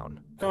went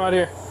down. Come out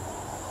here.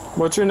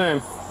 What's your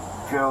name?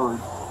 Joey.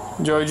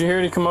 Joey, did you hear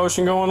any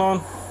commotion going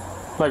on?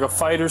 Like a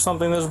fight or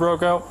something that's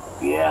broke out?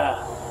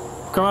 Yeah.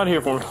 Come out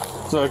here for me,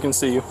 so I can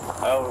see you.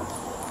 I was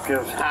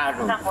just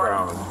hiding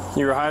from him.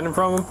 You were hiding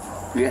from him?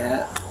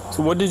 Yeah.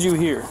 So what did you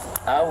hear?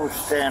 I was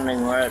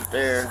standing right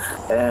there,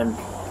 and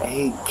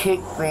he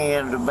kicked me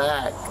in the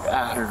back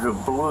out of the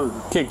blue.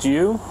 Kicked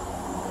you?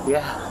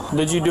 Yeah.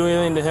 Did you do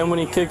anything to him when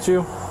he kicked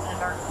you?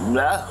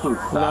 No.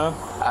 No?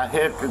 I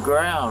hit the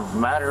ground.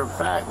 Matter of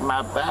fact,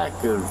 my back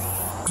is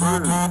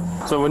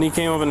screwed. So when he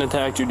came up and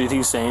attacked you, did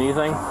he say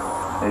anything?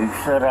 He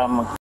said,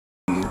 I'm a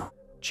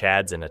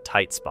Chad's in a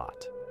tight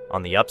spot.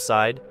 On the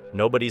upside,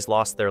 nobody's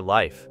lost their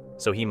life,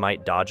 so he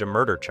might dodge a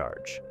murder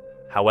charge.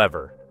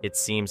 However, it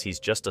seems he's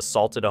just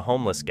assaulted a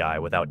homeless guy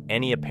without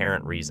any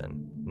apparent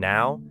reason.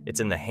 Now,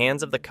 it's in the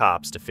hands of the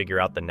cops to figure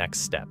out the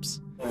next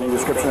steps. Any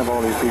description of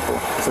all these people?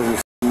 So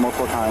we've seen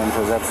multiple times,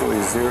 there's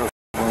absolutely 0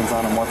 wounds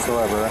on him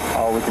whatsoever.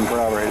 All we can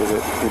corroborate is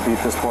that he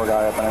beat this poor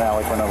guy up in an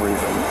alley for no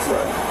reason.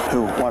 Right.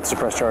 Who wants to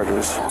press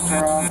charges?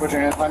 Turn around, put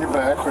your hands on your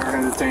back. We're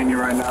going to detain you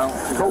right now.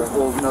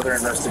 We'll another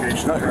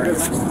investigation. No, you're good.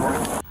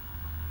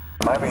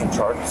 Am I being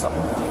charged with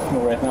something?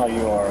 No, right now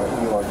you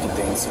are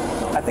detained.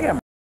 I think I'm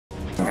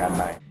at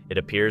night. It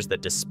appears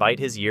that despite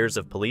his years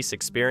of police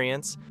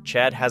experience,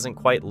 Chad hasn't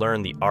quite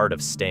learned the art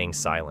of staying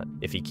silent.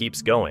 If he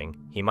keeps going,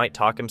 he might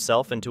talk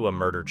himself into a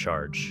murder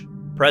charge.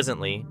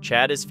 Presently,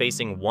 Chad is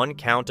facing 1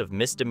 count of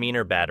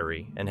misdemeanor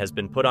battery and has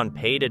been put on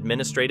paid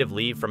administrative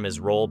leave from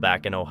his role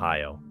back in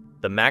Ohio.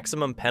 The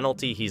maximum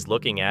penalty he's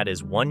looking at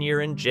is 1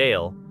 year in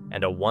jail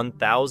and a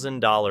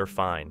 $1,000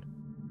 fine.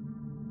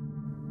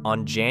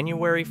 On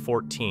January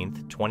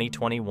 14th,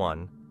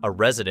 2021, a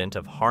resident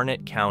of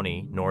Harnett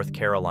County, North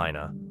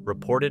Carolina,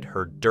 reported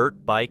her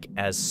dirt bike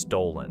as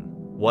stolen.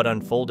 What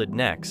unfolded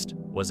next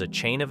was a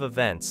chain of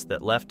events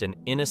that left an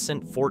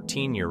innocent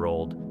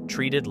 14-year-old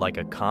treated like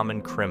a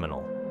common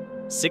criminal.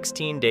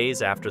 16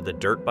 days after the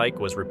dirt bike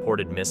was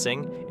reported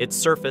missing, it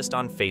surfaced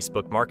on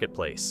Facebook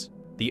Marketplace.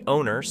 The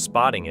owner,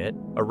 spotting it,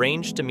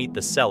 arranged to meet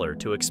the seller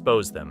to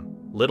expose them.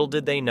 Little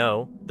did they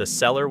know, the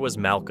seller was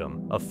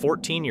Malcolm, a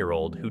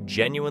 14-year-old who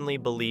genuinely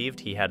believed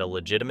he had a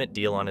legitimate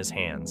deal on his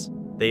hands.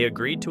 They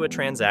agreed to a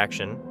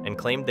transaction and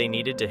claimed they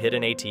needed to hit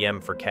an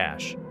ATM for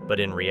cash,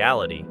 but in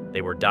reality,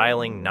 they were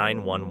dialing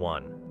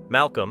 911.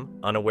 Malcolm,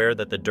 unaware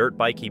that the dirt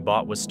bike he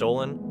bought was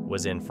stolen,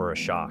 was in for a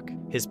shock.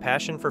 His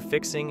passion for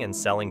fixing and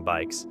selling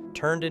bikes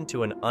turned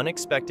into an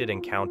unexpected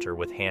encounter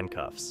with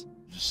handcuffs.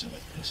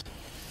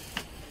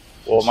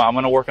 Well, I'm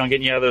going to work on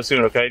getting you out of there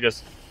soon, okay?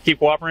 Just keep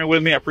cooperating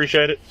with me. I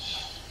appreciate it.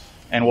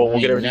 And we'll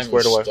get everything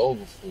squared away. Stole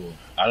before.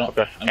 I don't.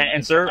 Okay.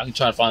 And sir, I can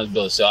try to find this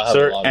bill of sale. I have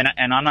sir, a lot of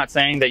and I'm not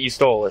saying that you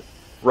stole it.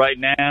 Right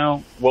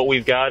now, what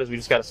we've got is we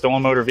just got a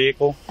stolen motor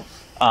vehicle.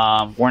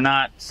 We're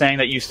not saying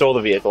that you stole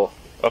the vehicle.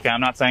 Okay,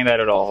 I'm not saying that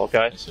at all.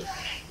 Okay. Yes, sir.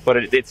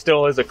 But it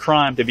still is a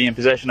crime to be in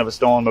possession of a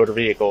stolen motor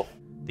vehicle.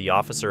 The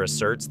officer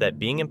asserts that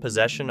being in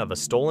possession of a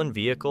stolen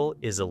vehicle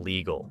is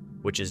illegal,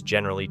 which is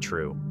generally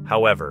true.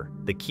 However,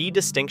 the key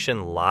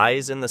distinction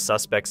lies in the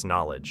suspect's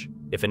knowledge.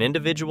 If an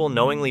individual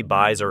knowingly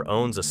buys or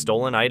owns a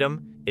stolen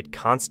item, it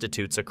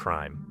constitutes a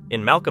crime.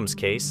 In Malcolm's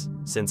case,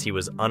 since he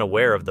was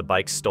unaware of the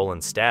bike's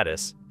stolen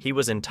status, he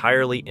was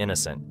entirely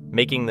innocent,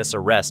 making this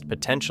arrest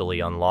potentially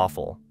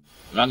unlawful.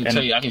 I can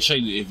tell you, I can show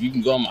you, if you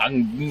can go on,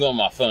 you can go on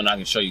my phone, I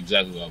can show you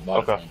exactly what I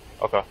bought it from.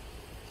 Okay.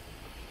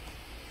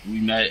 We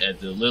met at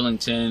the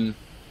Lillington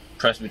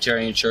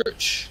Presbyterian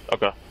Church.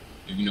 Okay.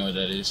 If you know what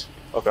that is.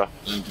 Okay.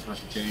 Lillington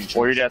Presbyterian Church.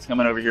 Well, your dad's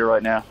coming over here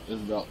right now. It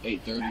was about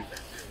 8:30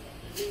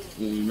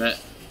 when we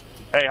met.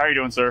 Hey, how you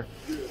doing, sir?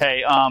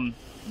 Hey,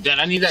 Dad,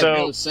 I need that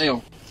bill of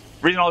sale.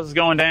 Reason all this is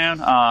going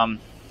down,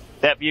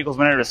 that vehicle's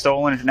been entered as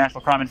stolen at the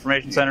National Crime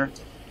Information Center.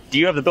 Do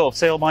you have the bill of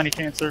sale by any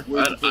chance, sir?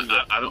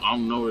 I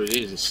don't know where it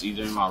is. It's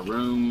either in my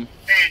room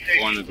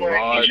or in the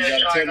garage. You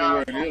gotta tell me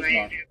where it is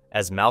now.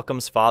 As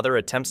Malcolm's father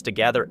attempts to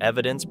gather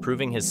evidence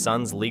proving his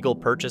son's legal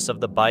purchase of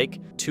the bike,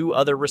 2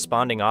 other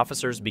responding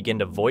officers begin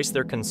to voice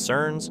their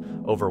concerns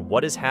over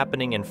what is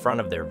happening in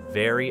front of their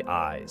very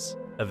eyes.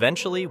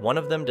 Eventually, one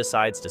of them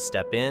decides to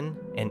step in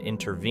and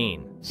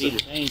intervene. He's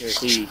detained or is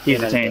he? He's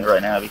detained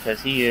right now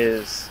because he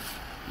is...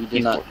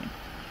 He's 14.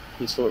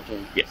 He's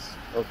 14? Yes.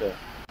 Okay.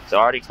 So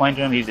I already explained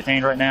to him he's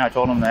detained right now. I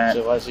told him that.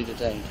 So why is he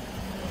detained?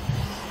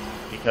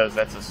 Because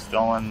that's a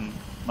stolen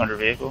motor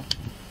vehicle.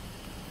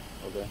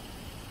 Okay.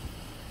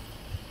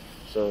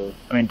 So...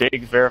 I mean,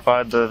 Diggs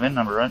verified the VIN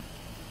number, right?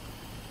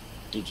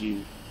 Did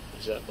you...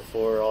 Is that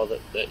before all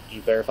that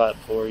you verified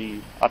before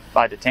you...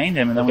 I detained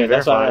him and then we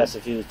that's why I verified. asked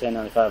if he was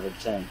 1095 or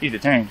detained. He's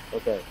detained.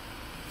 Okay.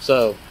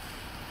 So,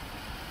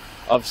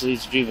 obviously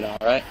he's a juvenile,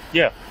 right?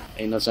 Yeah.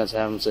 Ain't no sense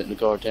having him sit in the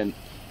car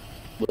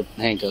with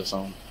handcuffs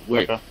on.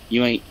 Okay.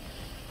 You ain't...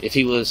 If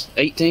he was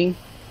 18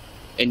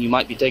 and you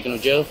might be taking him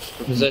to jail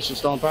for possession of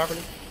stolen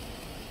property,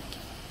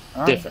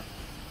 different.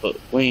 But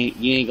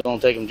you ain't gonna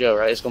take him to jail,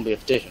 right? It's gonna be a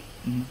petition.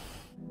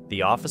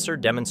 The officer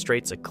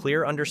demonstrates a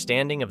clear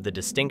understanding of the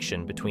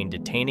distinction between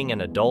detaining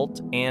an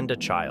adult and a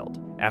child.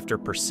 After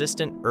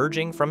persistent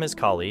urging from his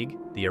colleague,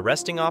 the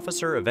arresting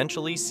officer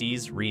eventually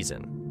sees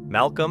reason.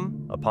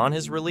 Malcolm, upon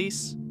his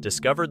release,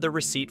 discovered the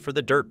receipt for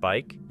the dirt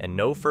bike and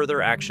no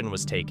further action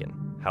was taken.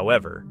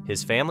 However,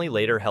 his family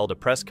later held a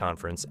press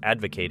conference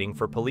advocating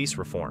for police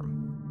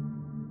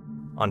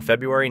reform. On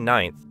February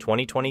 9th,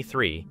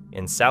 2023,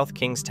 in South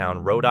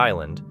Kingstown, Rhode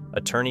Island,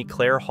 attorney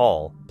Claire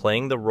Hall,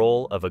 playing the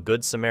role of a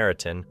Good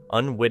Samaritan,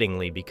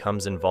 unwittingly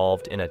becomes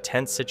involved in a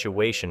tense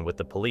situation with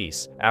the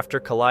police after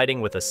colliding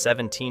with a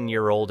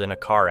 17-year-old in a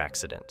car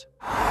accident.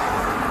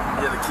 Yeah,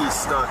 the key's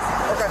stuck.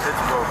 Okay.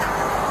 It's broken.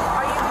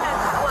 Are you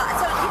gonna, well,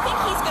 so you think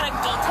he's gonna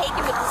be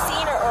taken to the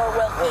scene or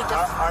will he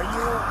just... Are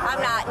you... I'm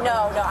not,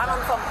 no, I'm on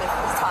the phone with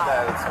his father.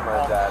 That is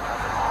my dad.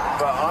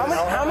 But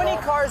how many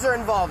cars are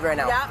involved right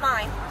now? Not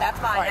mine, that's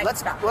mine. All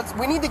right,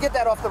 we need to get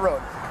that off the road.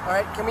 All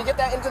right, can we get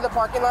that into the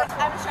parking lot?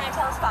 I'm just trying to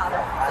tell his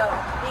father. So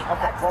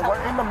well,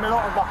 we're in the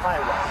middle of the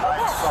highway.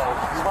 Okay. So,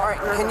 all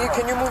right,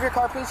 can you move your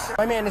car, please?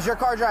 My man, is your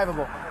car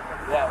drivable?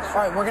 Yes.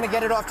 All right, we're gonna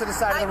get it off to the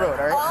side of the road.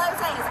 All right. All I'm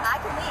saying is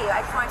I can leave. I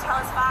just want to tell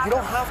his father. You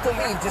don't have to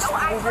leave. Just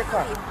move your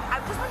car.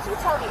 I just want you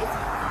to tell me.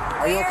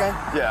 Are you okay?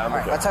 Yeah, I'm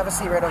okay. Let's have a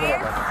seat right over here.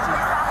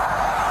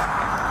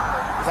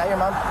 Is that your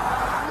mom?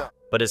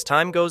 But as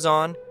time goes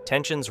on,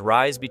 tensions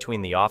rise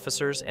between the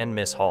officers and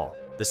Miss Hall.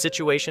 The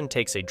situation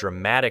takes a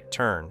dramatic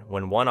turn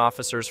when one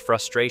officer's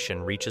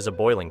frustration reaches a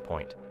boiling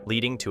point,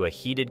 leading to a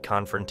heated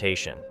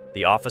confrontation.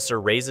 The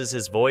officer raises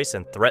his voice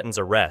and threatens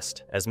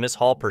arrest, as Miss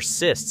Hall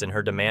persists in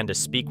her demand to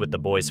speak with the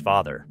boy's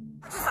father.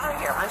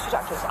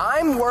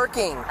 I'm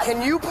working.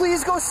 Can you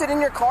please go sit in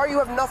your car? You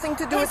have nothing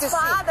to do with this. His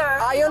father,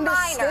 I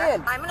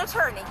understand. I'm an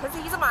attorney because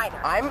he's a minor.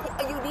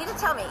 You need to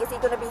tell me, is he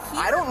going to be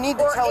here? I don't need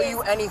to tell you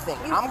anything.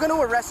 I'm going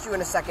to arrest you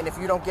in a second if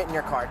you don't get in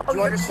your car. Do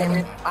you understand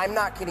me? I'm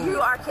not kidding you.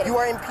 You are kidding. You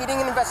are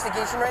impeding an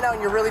investigation right now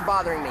and you're really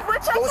bothering me.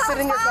 Go sit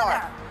in your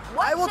car.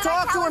 I will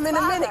talk to him in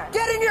a minute.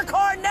 Get in your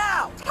car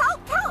now! Tell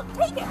him,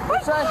 take it.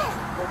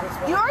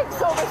 You're in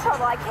so much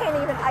trouble. I can't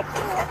even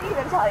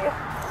tell you.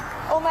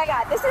 Oh my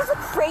God, this is the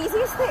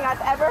craziest thing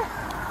I've ever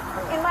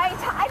in my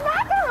entire. I'm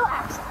not gonna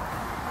relax.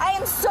 I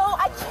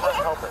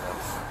can't.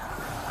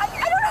 I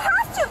don't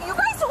have to. You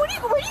guys,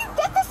 where do you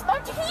get this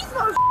much? He's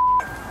no.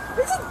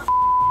 This is.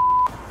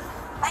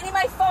 I need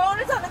my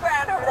phone. It's on the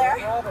ground over there.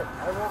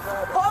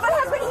 Call my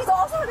husband. He's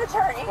also an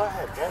attorney. Go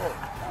ahead, get it.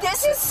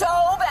 This is so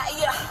bad.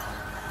 Yeah.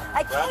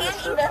 I can't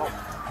even.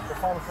 The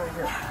phone's right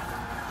here.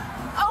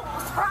 Oh,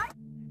 sorry.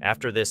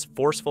 After this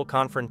forceful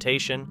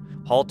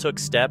confrontation, Hall took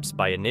steps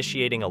by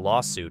initiating a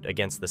lawsuit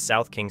against the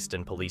South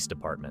Kingston Police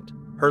Department.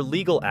 Her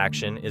legal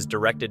action is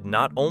directed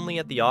not only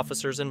at the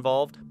officers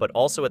involved, but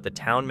also at the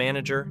town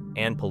manager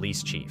and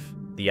police chief.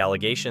 The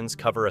allegations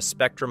cover a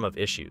spectrum of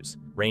issues,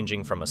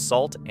 ranging from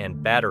assault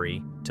and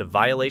battery to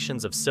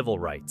violations of civil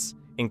rights,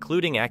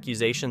 including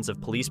accusations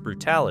of police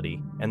brutality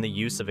and the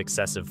use of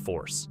excessive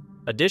force.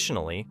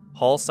 Additionally,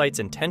 Hall cites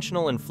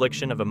intentional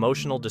infliction of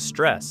emotional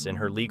distress in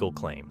her legal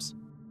claims.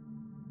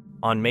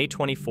 On May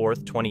 24,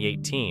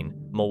 2018,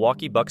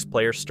 Milwaukee Bucks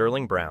player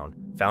Sterling Brown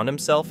found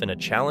himself in a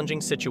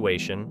challenging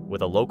situation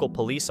with a local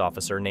police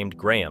officer named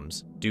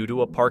Grahams due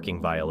to a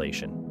parking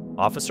violation.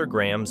 Officer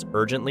Grahams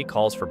urgently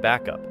calls for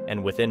backup,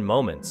 and within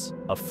moments,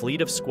 a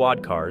fleet of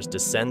squad cars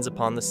descends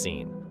upon the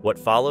scene. What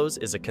follows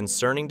is a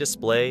concerning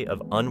display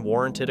of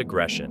unwarranted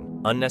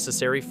aggression,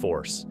 unnecessary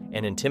force,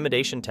 and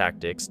intimidation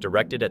tactics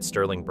directed at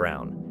Sterling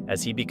Brown,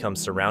 as he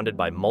becomes surrounded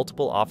by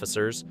multiple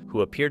officers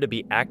who appear to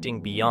be acting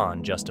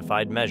beyond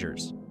justified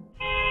measures.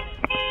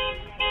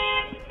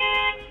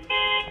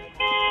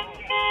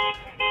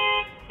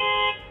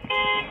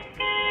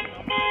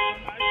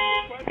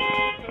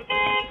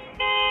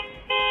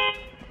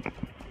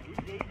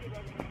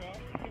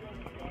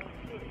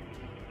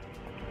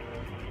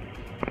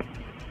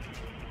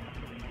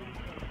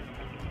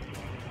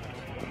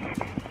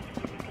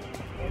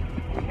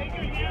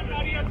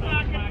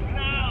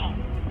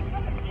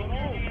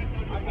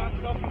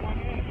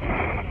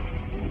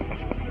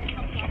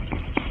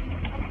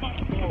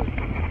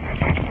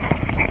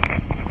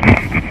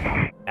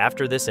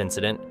 After this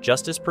incident,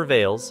 justice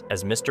prevails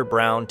as Mr.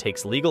 Brown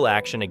takes legal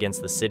action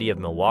against the city of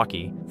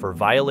Milwaukee for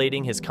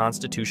violating his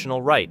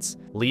constitutional rights,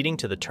 leading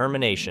to the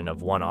termination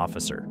of 1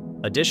 officer.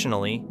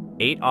 Additionally,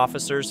 8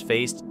 officers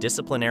faced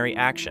disciplinary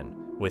action,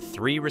 with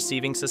 3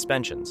 receiving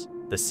suspensions.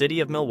 The city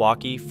of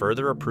Milwaukee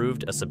further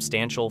approved a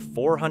substantial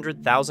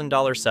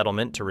 $400,000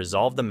 settlement to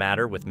resolve the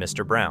matter with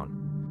Mr. Brown.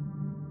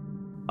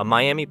 A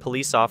Miami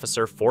police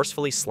officer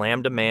forcefully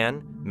slammed a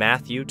man,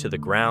 Matthew, to the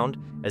ground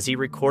as he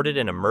recorded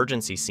an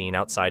emergency scene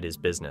outside his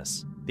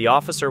business. The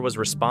officer was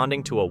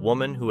responding to a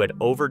woman who had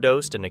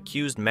overdosed and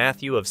accused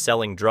Matthew of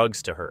selling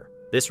drugs to her.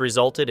 This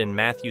resulted in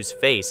Matthew's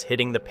face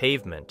hitting the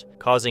pavement,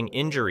 causing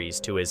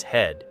injuries to his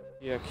head.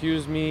 He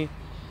accused me,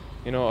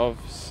 of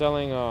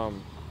selling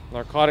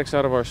narcotics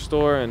out of our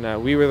store, and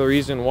that we were the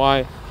reason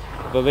why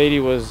the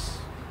lady was,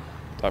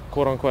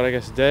 quote unquote, I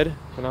guess,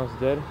 pronounced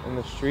dead in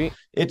the street.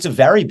 It's a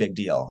very big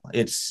deal.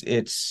 It's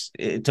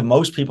to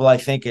most people, I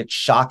think it's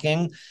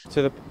shocking.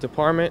 To the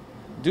department,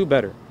 do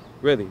better,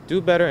 really, do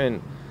better,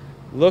 and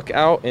look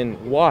out and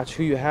watch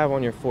who you have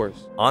on your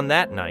force. On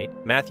that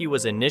night, Matthew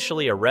was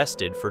initially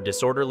arrested for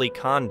disorderly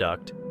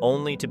conduct,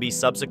 only to be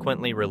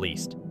subsequently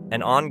released.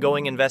 An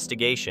ongoing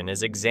investigation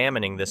is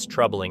examining this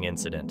troubling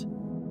incident.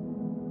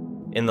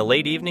 In the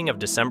late evening of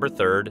December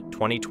 3rd,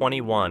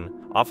 2021,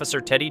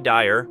 Officer Teddy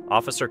Dyer,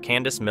 Officer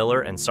Candace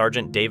Miller, and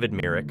Sergeant David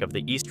Myrick of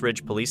the East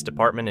Ridge Police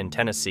Department in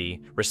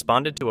Tennessee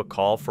responded to a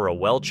call for a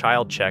well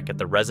child check at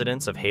the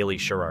residence of Haley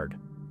Sherrard.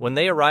 When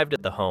they arrived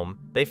at the home,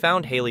 they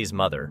found Haley's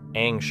mother,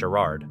 Ang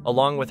Sherrard,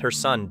 along with her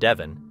son,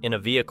 Devin, in a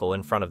vehicle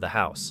in front of the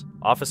house.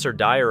 Officer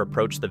Dyer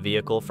approached the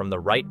vehicle from the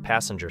right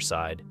passenger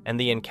side, and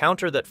the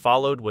encounter that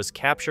followed was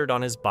captured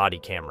on his body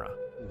camera.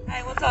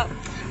 Hey, what's up?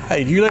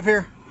 Hey, do you live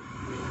here?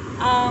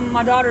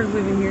 My daughter's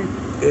living here.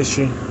 Is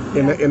she?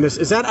 Yeah. In this,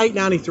 is that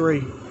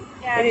 893?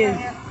 Yeah, it is.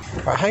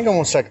 All right, hang on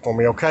 1 second for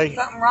me, okay?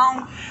 Something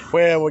wrong?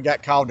 Well, we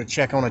got called to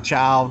check on a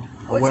child.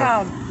 What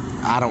child?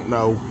 I don't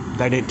know.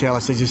 They didn't tell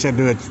us. They just said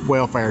do a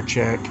welfare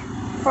check.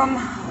 From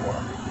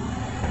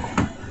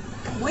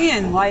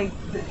when? Like,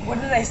 what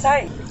did they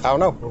say? I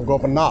don't know. We'll go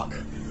up and knock.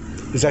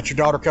 Is that your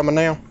daughter coming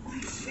now?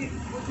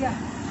 Yeah.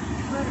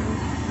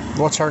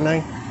 What's her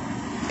name?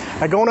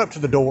 Hey, going up to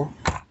the door.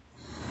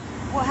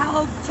 Well, how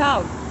old's the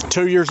child?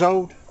 2 years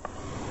old?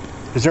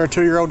 Is there a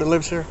 2-year-old that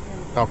lives here?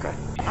 Okay.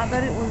 I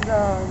bet it was,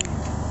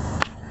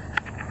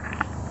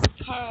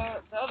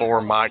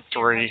 4 Mike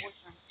 3,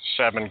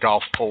 7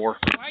 Golf 4.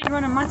 Why are you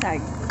running my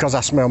tag? Because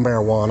I smell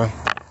marijuana.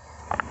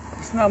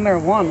 You smell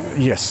marijuana?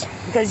 Yes.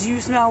 Because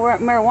you smell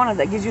marijuana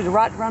that gives you the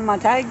right to run my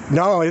tag?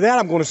 Not only that,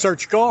 I'm going to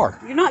search your car.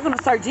 You're not going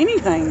to search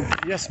anything.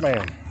 Yes,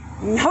 ma'am.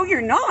 No, you're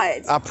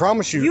not. I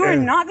promise you. You are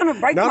not going to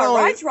break my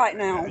rights right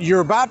now. You're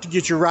about to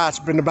get your rights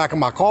in the back of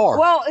my car.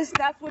 Well,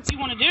 that's what you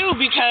want to do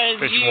because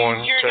you're going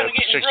to get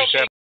in real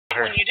big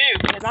when you do.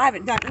 Because I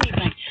haven't done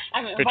anything. I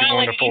haven't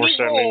violated any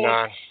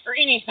rules or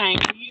anything.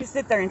 You just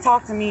sit there and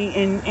talk to me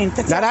and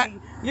tell me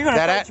you're going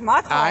to search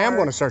my car. I am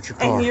going to search your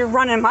car. And you're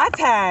running my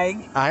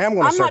tag. I am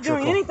going to search your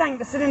car. I'm not doing anything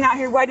but sitting out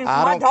here waiting for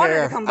my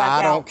daughter to come back out.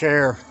 I don't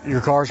care.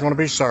 Your car's going to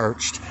be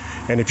searched.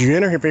 And if you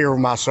interfere with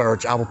my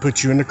search, I will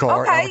put you in the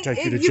car and I will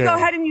take you to jail. You go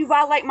ahead and you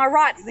violate my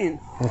rights then.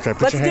 Okay,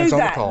 put your hands on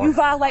the car. You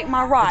violate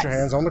my rights. Put your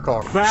hands on the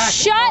car.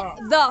 Shut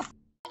the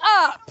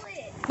up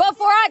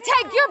before I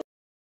take your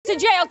to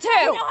jail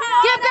too.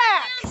 Get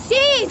back.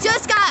 She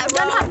just got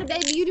run having a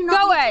baby. You do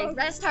not need to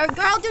arrest her.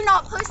 Girl, do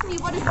not push me.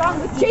 What is wrong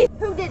with you?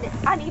 Who did it?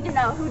 I need to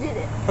know who did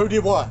it. Who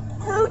did what?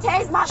 Who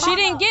tased my mama? She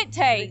didn't get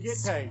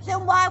tased.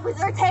 Then why was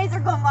there a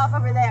taser going off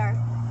over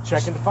there?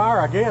 Checking the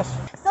fire, I guess.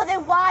 So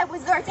then why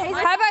was there a taser?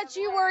 How about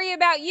you worry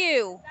about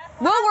you?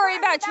 We'll worry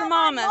about your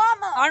mama.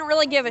 I don't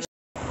really give a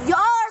Y'all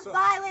are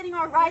violating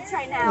our rights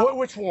right now.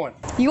 Which one?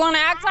 You want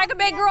to act like a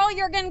big girl?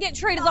 You're going to get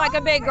treated like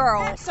a big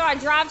girl. So I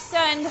drive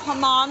son to her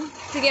mom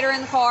to get her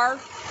in the car.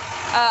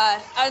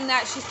 Other than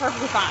that, she's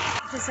perfectly fine.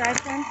 Just drive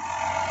son?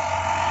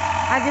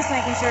 I'm just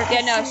making sure.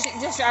 Yeah, no, she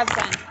just drive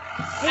son.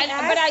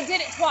 But I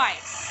did it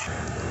twice.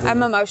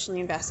 I'm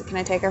emotionally invested. Can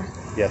I take her?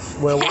 Yes.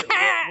 Well,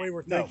 we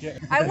were thinking.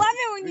 I love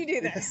it when you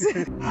do this.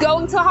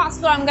 Going to the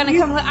hospital. I'm gonna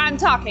come. I'm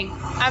talking.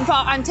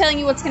 I'm telling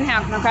you what's gonna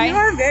happen. Okay? You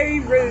are very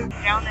rude.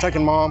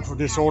 Taking mom for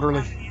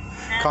disorderly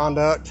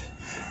conduct,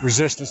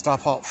 resisting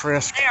stop, halt,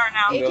 frisk.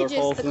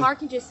 The car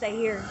can just stay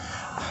here.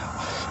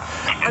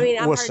 I mean,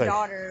 I'm her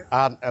daughter.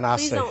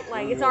 Please don't,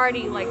 like, it's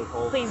already, like,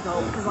 please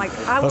don't, because, like,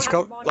 I want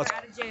to walk her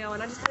out of jail,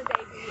 and I just had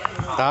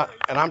a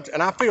baby.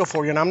 And I feel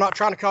for you, and I'm not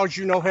trying to cause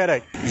you no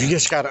headache. You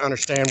just got to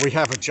understand, we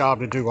have a job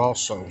to do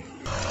also.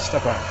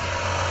 Step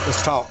out.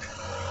 Let's talk.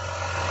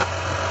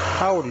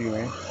 How old are you,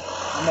 man?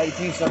 I'm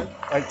 18, sir.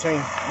 18?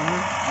 And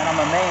I'm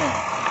a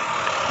man.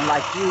 And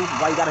like you,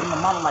 why you got to hit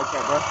my mama like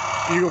that, bro?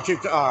 You gonna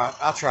keep the, all right,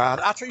 I tried.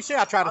 You see,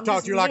 I tried to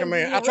talk to you like a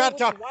man. I tried to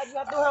talk. Why'd you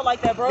have to do her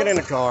like that, bro? Get in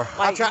the car.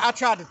 I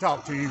tried to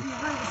talk to you.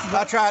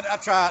 I tried.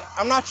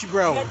 I'm not your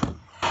bro.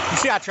 You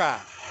see, I tried.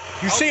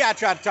 You see, I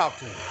tried to talk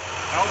to him.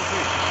 How old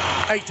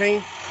is he?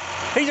 18.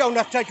 He's old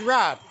enough to take a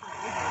ride.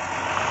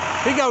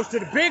 He goes to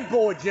the big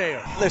boy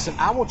jail. Listen,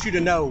 I want you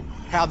to know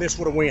how this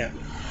would have went.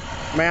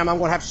 Ma'am, I'm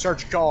gonna have to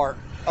search your car.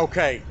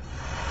 Okay.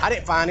 I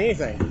didn't find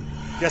anything.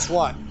 Guess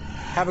what?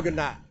 Have a good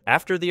night.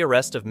 After the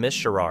arrest of Miss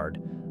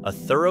Sherrard, a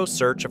thorough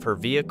search of her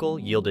vehicle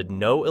yielded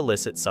no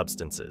illicit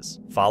substances.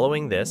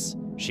 Following this,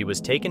 she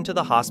was taken to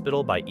the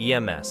hospital by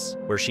EMS,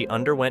 where she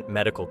underwent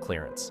medical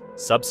clearance.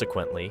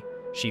 Subsequently,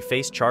 she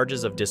faced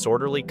charges of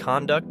disorderly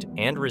conduct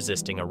and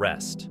resisting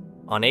arrest.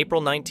 On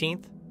April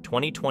 19th,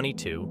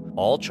 2022,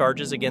 all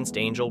charges against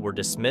Angel were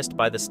dismissed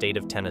by the state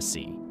of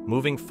Tennessee.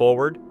 Moving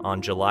forward,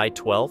 on July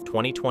 12,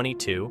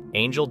 2022,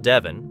 Angel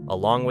Devon,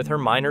 along with her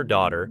minor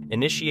daughter,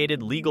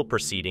 initiated legal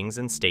proceedings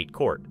in state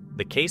court.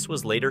 The case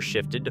was later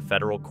shifted to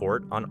federal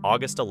court on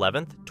August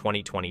 11,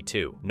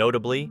 2022.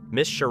 Notably,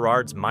 Miss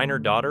Sherrard's minor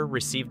daughter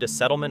received a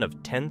settlement of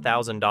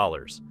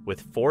 $10,000,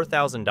 with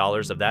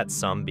 $4,000 of that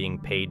sum being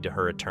paid to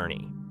her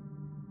attorney.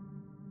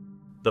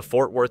 The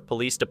Fort Worth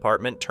Police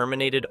Department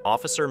terminated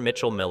Officer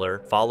Mitchell Miller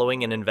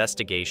following an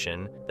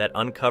investigation that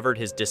uncovered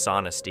his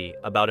dishonesty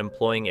about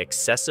employing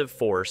excessive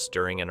force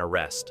during an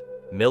arrest.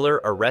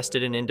 Miller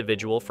arrested an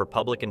individual for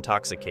public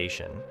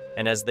intoxication,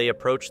 and as they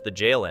approached the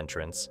jail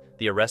entrance,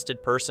 the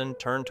arrested person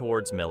turned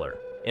towards Miller.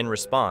 In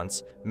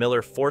response,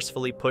 Miller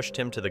forcefully pushed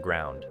him to the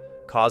ground,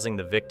 causing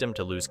the victim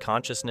to lose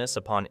consciousness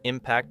upon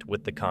impact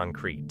with the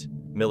concrete.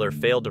 Miller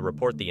failed to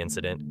report the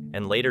incident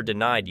and later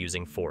denied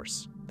using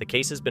force. The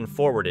case has been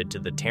forwarded to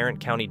the Tarrant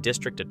County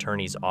District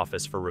Attorney's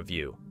Office for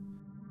review.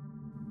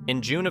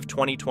 In June of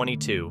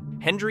 2022,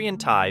 Hendry and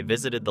Ty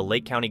visited the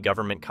Lake County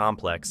Government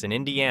Complex in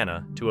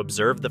Indiana to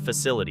observe the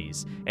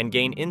facilities and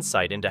gain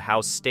insight into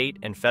how state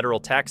and federal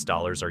tax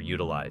dollars are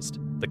utilized.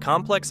 The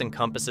complex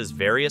encompasses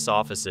various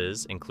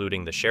offices,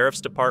 including the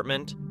Sheriff's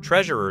Department,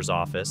 Treasurer's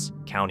Office,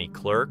 County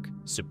Clerk,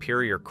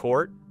 Superior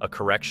Court, a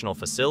correctional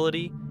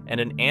facility, and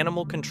an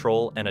animal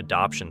control and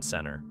adoption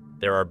center.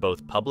 There are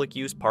both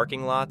public-use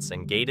parking lots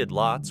and gated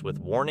lots with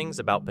warnings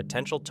about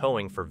potential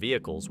towing for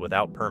vehicles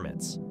without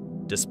permits.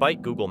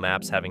 Despite Google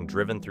Maps having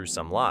driven through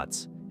some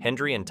lots,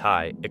 Hendry and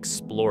Ty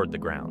explored the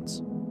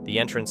grounds. The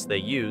entrance they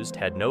used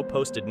had no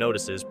posted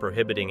notices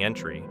prohibiting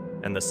entry,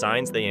 and the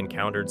signs they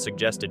encountered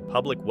suggested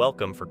public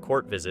welcome for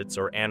court visits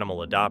or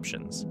animal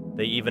adoptions.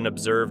 They even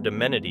observed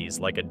amenities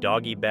like a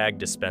doggy bag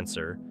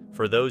dispenser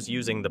for those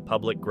using the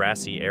public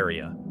grassy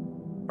area.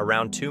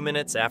 Around 2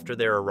 minutes after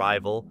their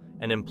arrival,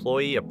 an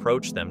employee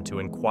approached them to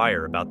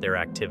inquire about their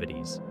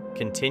activities.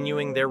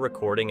 Continuing their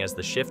recording as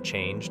the shift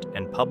changed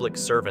and public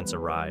servants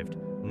arrived,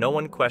 no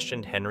one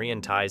questioned Henry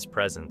and Ty's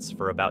presence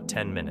for about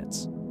 10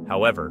 minutes.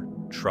 However,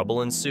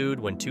 trouble ensued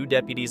when 2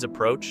 deputies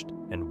approached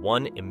and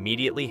one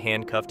immediately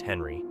handcuffed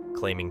Henry,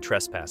 claiming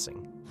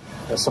trespassing.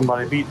 There's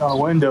somebody beating our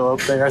window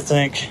up there, I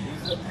think.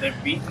 They're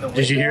beating the window?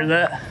 Did you hear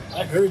that?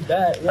 I heard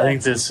that, yeah. I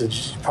think this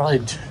is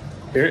probably...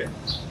 Hear it?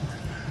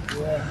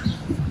 Yeah.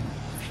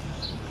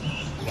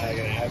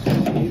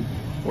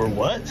 We're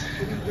what?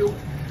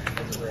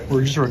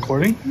 We're just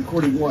recording?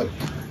 Recording what?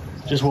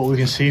 Just what we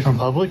can see from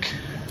public?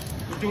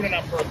 We're doing it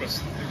on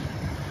purpose.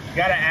 You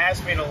gotta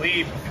ask me to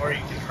leave before you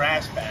can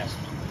trespass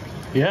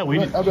me. Yeah, we...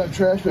 I'm not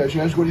trespassing.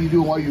 That's what are you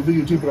doing while you're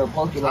videotaping our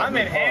parking lot? I'm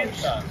in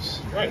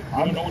handcuffs. Right.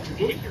 I don't know what you're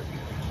doing here.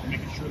 I'm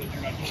making sure that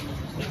you're not doing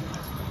anything.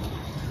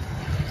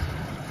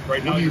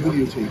 Right now, you're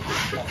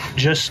videotaping.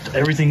 Just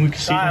everything we can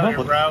see from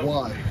public. Bro.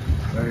 Why?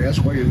 That's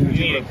why you're videotaping.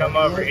 You need to come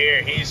over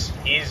here.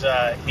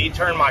 He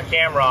turned my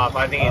camera off.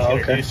 I think he's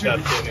gonna do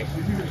stuff to me.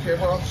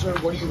 Camera officer,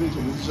 what are you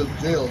doing? This is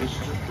a jail.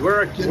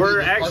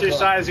 We're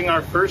exercising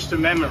our First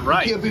Amendment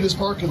right. You can't be in this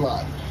parking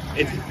lot.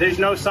 There's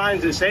no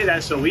signs that say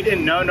that, so we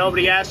didn't know.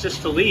 Nobody asked us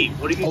to leave.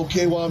 What do you?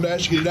 Okay, well I'm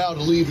asking you now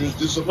to leave.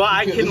 Well,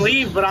 I can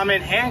leave, but I'm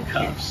in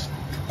handcuffs.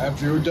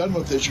 After you're done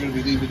with this, you're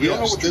gonna be leaving.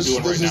 Yes, this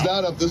is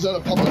not a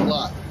public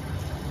lot.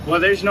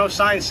 Well, there's no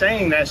sign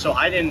saying that, so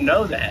I didn't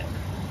know that.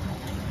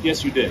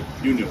 Yes, you did.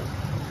 You knew.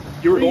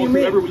 You were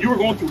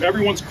going through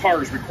everyone's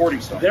cars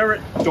recording stuff.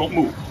 Don't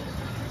move.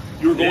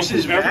 You were going this through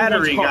is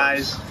battery,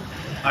 cars. guys.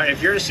 All right,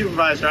 if you're a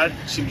supervisor, I'd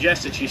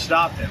suggest that you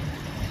stop him.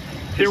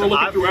 They were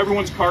looking through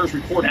everyone's cars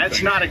recording. That's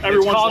things. not a.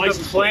 It's called the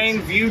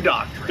plain view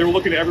doctrine. They were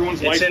looking at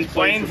everyone's license plates. It's in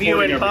plain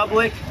view in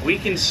public. We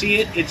can see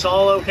it. It's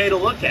all okay to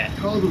look at.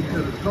 Call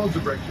the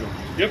break to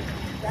him. Yep.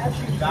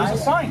 There's a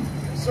sign.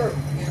 Sir.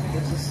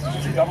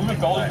 It's a government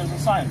building. There's a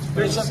sign.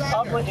 There's a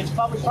public. It's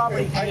public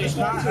property. I just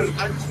want to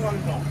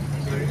know.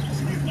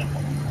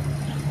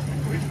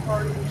 Which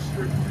part of the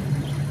street?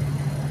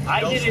 I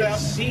didn't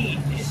see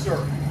it.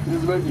 Sir.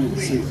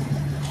 Please.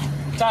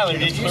 Tyler,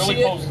 did you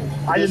see it?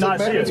 I did not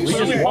see it. We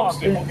just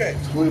walked in. Okay.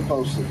 Clearly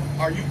posted.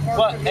 Are you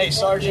parked? Hey,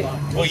 Sergeant,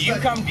 will you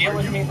come deal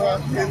with me, bro?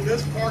 In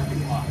this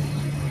parking lot.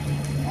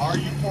 Are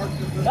you parked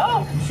in this?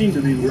 No. You seem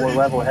to be the more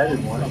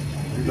level-headed one.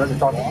 We'd rather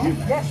talk to you.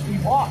 Yes, we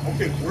walked.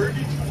 Okay, where did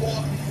you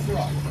walk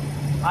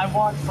from? I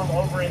walked from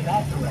over in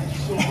that direction.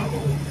 So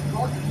we're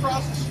parked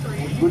across the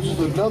street. Which is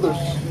another.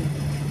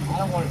 I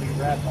don't want to be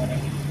grabbed by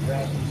any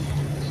grab.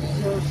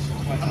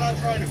 I'm not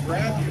trying to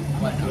grab you.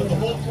 The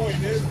whole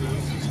point is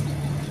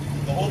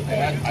the whole point.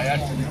 I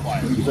asked you to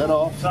quiet. Is that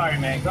off? Sorry,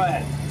 man. Go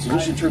ahead. So you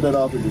should turn that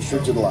off and just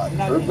switch to the light.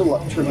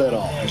 Turn that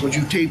off. What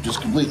you taped is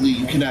completely.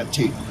 You cannot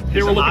tape.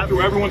 They were looking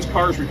through everyone's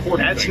cars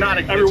recording. That's not a,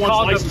 it's everyone's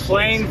called the license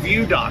plain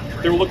view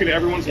doctrine. They were looking at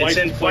everyone's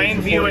license in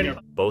plain view. And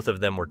both of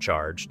them were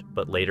charged,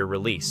 but later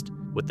released,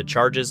 with the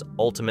charges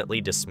ultimately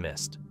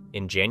dismissed.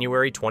 In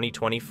January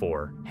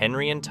 2024,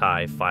 Henry and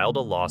Ty filed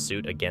a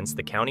lawsuit against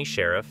the county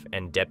sheriff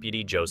and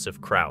Deputy Joseph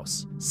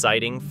Kraus,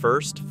 citing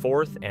First,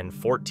 Fourth, and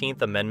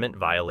 14th Amendment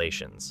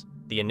violations.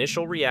 The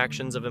initial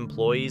reactions of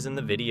employees in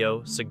the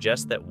video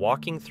suggest that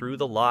walking through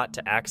the lot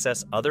to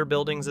access other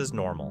buildings is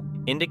normal,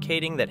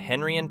 indicating that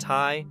Henry and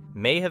Ty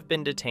may have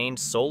been detained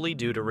solely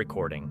due to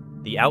recording.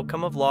 The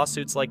outcome of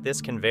lawsuits like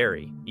this can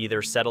vary,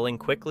 either settling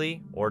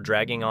quickly or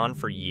dragging on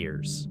for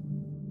years.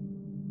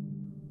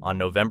 On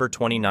November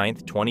 29,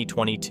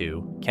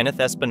 2022, Kenneth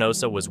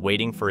Espinosa was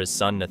waiting for his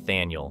son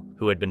Nathaniel,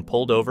 who had been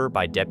pulled over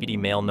by Deputy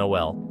Male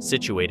Noel,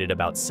 situated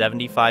about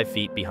 75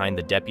 feet behind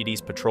the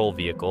deputy's patrol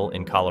vehicle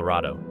in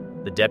Colorado.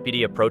 The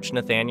deputy approached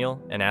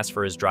Nathaniel and asked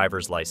for his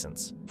driver's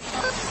license.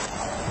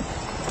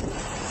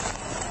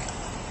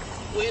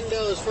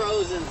 Windows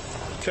frozen.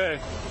 Okay,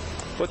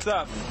 what's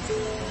up?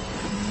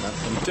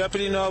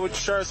 Deputy Noel with the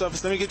sheriff's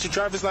office. Let me get your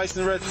driver's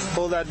license ready.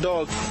 Hold that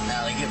dog.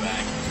 Allie, get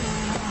back.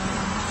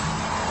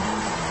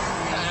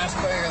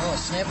 For your little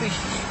snippy.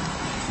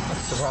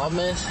 What's the problem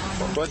is?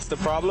 What's the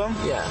problem?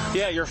 Yeah.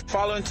 Yeah, you're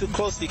following too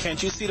closely.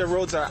 Can't you see the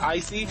roads are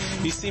icy?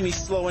 You see me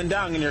slowing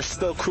down and you're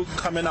still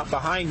coming up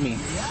behind me.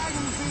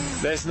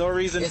 There's no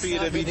reason for you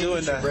to be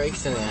doing that.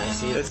 Brakes in the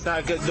ice either. It's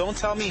not good. Don't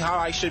tell me how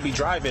I should be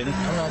driving.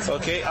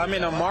 Okay, I'm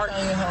in a marked.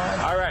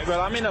 All right,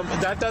 well,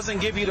 that doesn't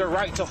give you the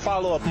right to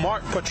follow a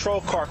marked patrol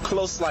car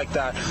close like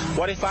that.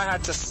 What if I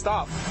had to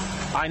stop?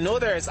 I know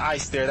there is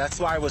ice there. That's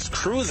why I was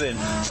cruising,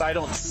 so I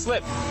don't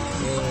slip.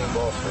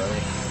 Both,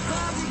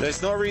 really.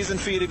 There's no reason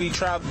for you to be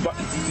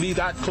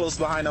that close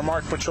behind a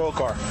marked patrol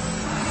car.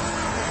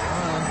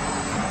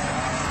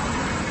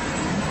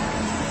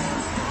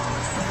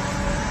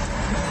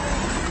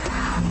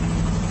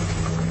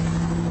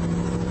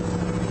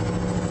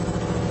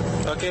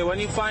 Okay, when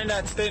you find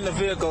that, stay in the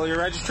vehicle, your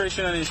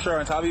registration and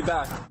insurance. I'll be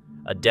back.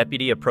 A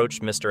deputy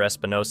approached Mr.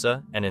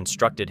 Espinosa and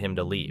instructed him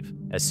to leave.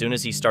 As soon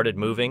as he started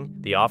moving,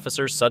 the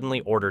officer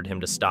suddenly ordered him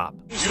to stop.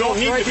 You don't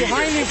need to be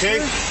here, okay?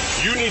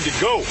 You need to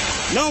go.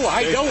 No,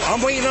 I don't.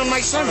 I'm waiting on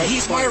my son.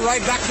 He's my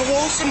ride back to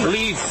Wilson.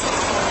 Leave.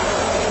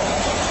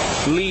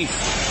 Leave.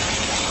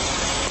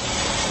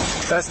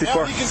 That's the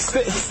car.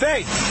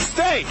 Stay.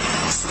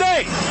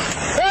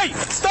 Hey,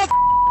 stop.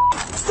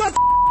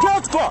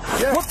 Stop.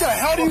 Yeah. What the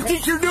hell do you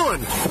think you're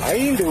doing? I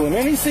ain't doing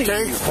anything.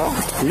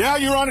 Okay. Now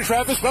you're on a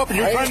traffic stop and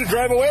you're trying to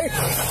drive away? Get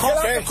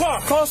out the car.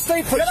 Call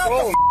state patrol. Get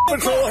out the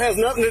patrol has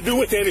nothing to do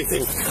with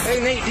anything. Hey,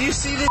 Nate, do you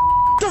see the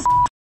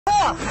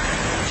car?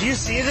 Do you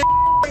see the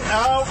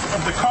out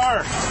of the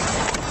car?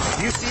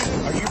 Do you see?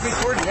 Are you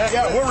recording?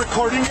 Yeah, we're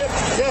recording it.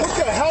 Yes. What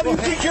the hell do you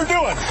think you're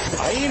doing?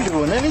 I ain't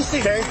doing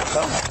anything. Okay.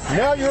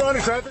 Now you're on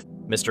a traffic.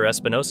 Mr.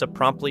 Espinosa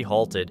promptly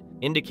halted,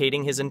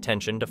 indicating his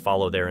intention to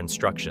follow their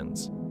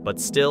instructions. But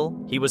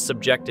still, he was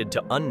subjected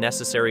to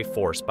unnecessary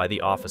force by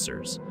the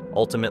officers,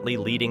 ultimately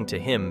leading to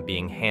him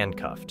being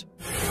handcuffed.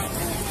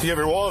 Do you have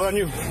your wallet on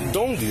you?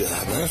 Don't do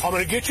that, man. I'm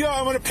gonna get you.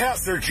 I'm gonna pat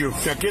search you.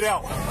 Now get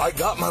out. I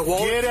got my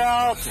wallet. Get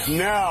out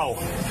now.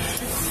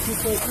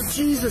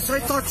 Jesus, I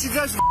thought you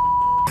guys were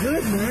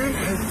good, man.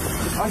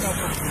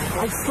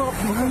 I stopped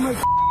behind my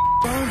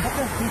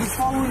man. He was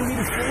following me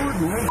to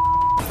Ford, man.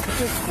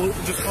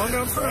 Just calm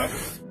down, sir.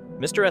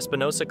 Mr.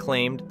 Espinosa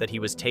claimed that he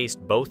was tased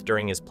both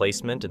during his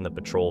placement in the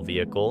patrol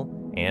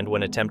vehicle and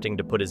when attempting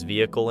to put his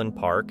vehicle in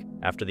park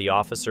after the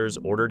officers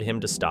ordered him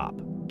to stop.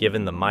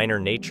 Given the minor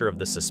nature of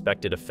the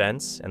suspected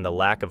offense and the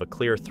lack of a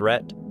clear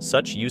threat,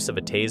 such use of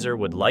a taser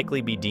would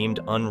likely be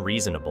deemed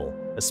unreasonable,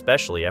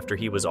 especially after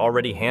he was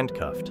already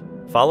handcuffed.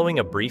 Following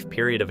a brief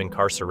period of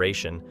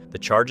incarceration, the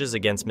charges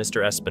against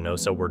Mr.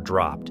 Espinosa were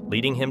dropped,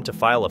 leading him to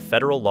file a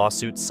federal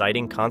lawsuit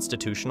citing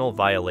constitutional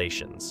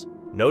violations.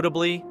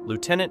 Notably,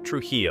 Lieutenant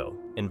Trujillo,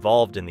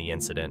 involved in the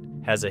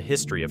incident, has a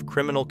history of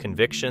criminal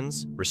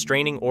convictions,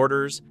 restraining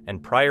orders,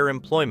 and prior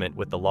employment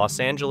with the Los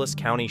Angeles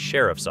County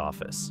Sheriff's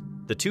Office.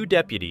 The two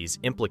deputies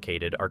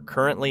implicated are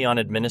currently on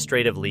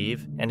administrative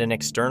leave, and an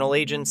external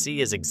agency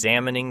is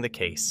examining the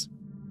case.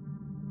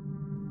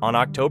 On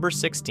October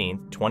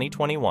 16,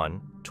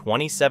 2021,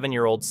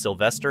 27-year-old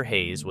Sylvester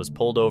Hayes was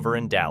pulled over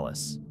in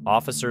Dallas.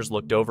 Officers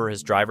looked over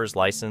his driver's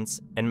license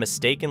and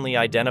mistakenly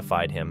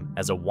identified him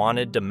as a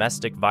wanted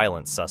domestic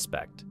violence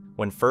suspect.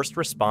 When first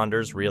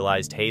responders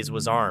realized Hayes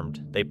was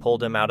armed, they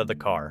pulled him out of the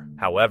car.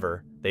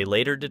 However, they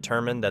later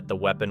determined that the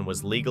weapon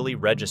was legally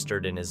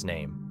registered in his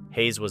name.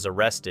 Hayes was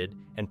arrested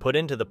and put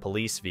into the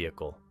police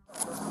vehicle.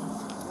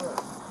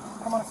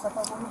 Come on, step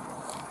up with me.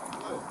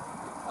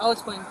 I'll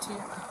explain it to you.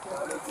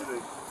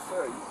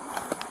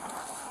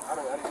 I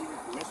didn't give you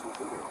permission to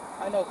do that.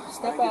 I know.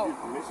 Step out.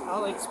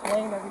 I'll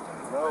explain everything.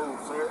 No,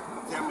 sir.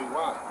 Tell me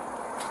why.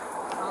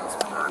 I'll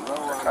explain everything.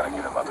 No, I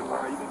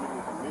didn't give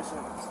you permission.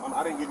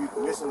 I didn't give you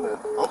permission to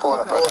open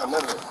the door or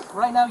none of it.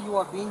 Right now, you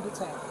are being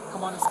detained.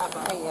 Come on and step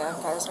out. Hey, yeah,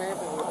 guys, we're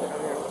being detained.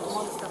 Come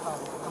on and step out.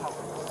 Come on.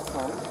 Come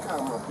on,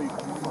 calm my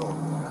people. Come on.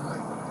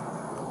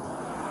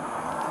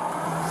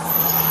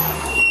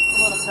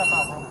 step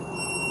out, bro.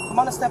 Come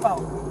on and step out.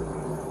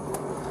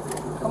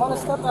 Come on and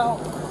step out.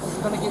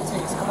 You're gonna get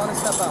tased. Come on and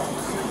step out.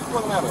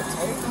 Come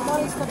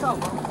on and step out,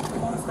 bro. Come on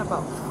and step out.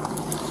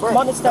 Come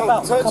on and step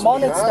out. Come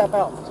on and step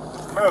out.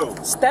 Bro.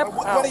 Step out.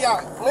 What are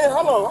y'all? Man,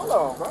 hold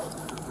on, bro.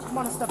 Come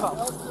on and step out.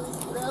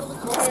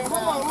 Come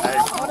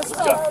on and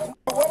step out.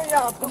 What are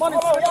y'all? Come on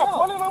and step Y'all out.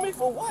 pulling on me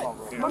for what?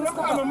 Come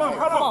on,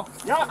 hold on.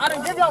 Y'all, I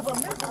didn't give y'all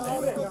permission.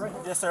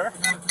 Yes, sir.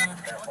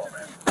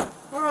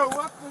 Bro,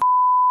 what the?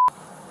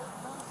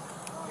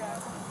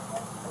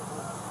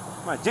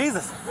 My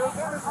Jesus. Yo, this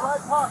is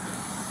right part. You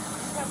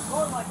kept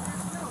going like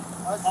this too.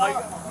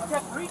 You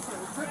kept reaching.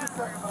 It took a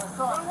second, but I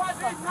saw it. What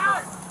is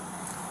not?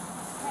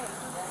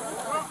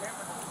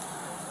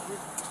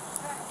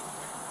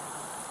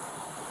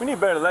 We need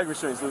better leg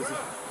restraints, Lucy.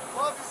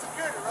 Well, it's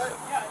security, right?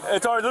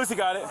 It's already Lucy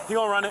got it. He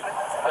gonna run it.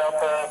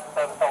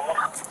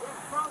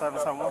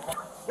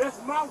 That's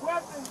my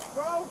weapon,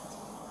 bro.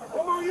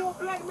 Come on, you a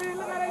black man.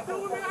 Look how they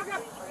doing me.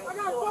 I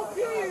got 4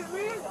 kids,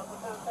 man.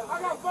 I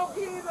got 4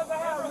 kids at the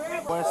house,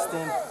 man.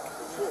 Weston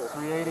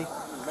 380.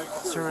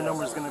 Serial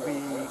number is going to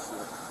be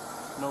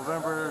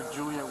November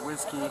Juliet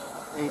Whiskey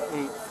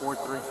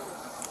 8843.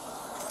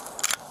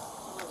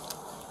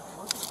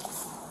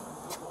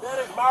 That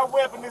is my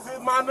weapon. This is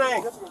my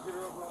name.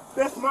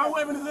 That's my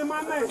weapon. This is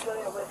my name.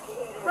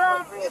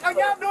 Bro,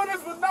 y'all doing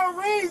this for no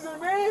reason,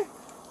 man.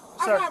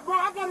 I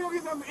gotta go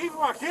get something to eat for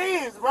my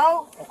kids,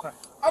 bro. Okay.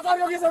 I gotta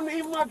go get something to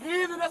eat for my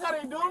kids, and that's how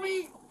they do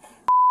me.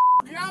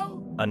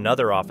 Yo.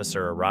 Another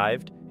officer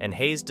arrived, and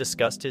Hayes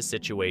discussed his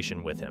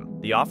situation with him.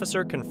 The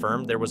officer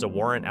confirmed there was a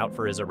warrant out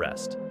for his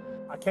arrest.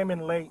 I came in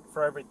late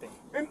for everything.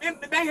 And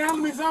they handled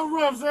me so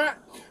rough, sir.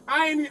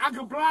 I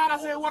complied. I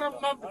said, what am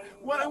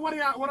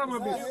I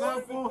being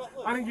stopped for?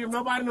 I didn't give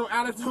nobody no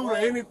attitude or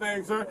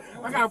anything, sir.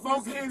 I got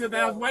 4 kids that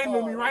was waiting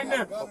on me right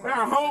now.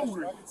 They're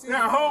hungry.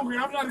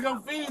 I'm trying to go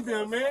feed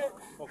them, man.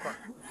 Okay.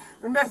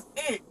 And that's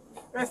it.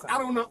 I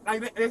don't know.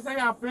 Like they say,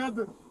 I failed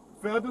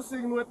the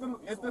signal at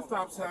the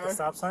stop sign. The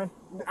stop sign?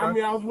 Okay. I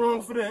mean, I was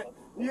wrong for that.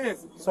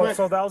 Yes. So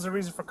that was the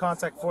reason for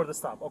contact for the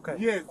stop. Okay.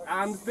 Yes,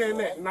 I understand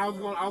that. And I was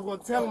gonna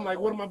tell them, like,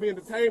 what am I being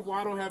detained for?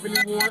 I don't have any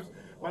warrants.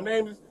 My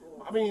name is,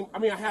 I mean,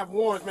 I have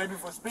warrants maybe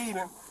for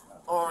speeding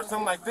or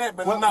something like that.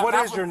 But what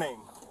is your name?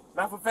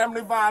 Not for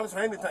family violence or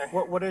anything.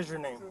 What is your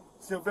name?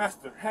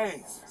 Sylvester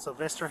Hayes.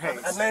 Sylvester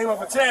Hayes. A name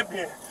of a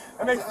champion.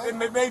 And they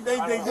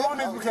doing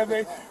this because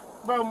they.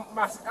 Bro,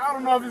 I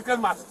don't know if it's because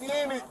my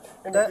skin is...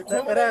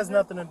 It has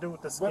nothing to do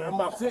with the skin.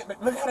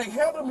 Look how they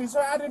handled me,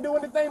 sir. I didn't do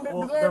anything to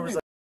deserve it.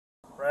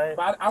 Right.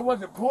 But I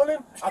wasn't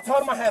pulling. I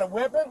told him I had a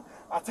weapon.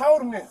 I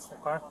told him this.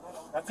 Okay.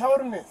 I told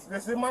him this.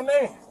 This is my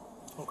name.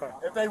 Okay.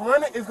 If they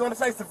run it, it's going to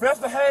say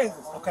Sylvester Hayes.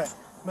 Okay.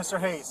 Mr.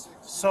 Hayes.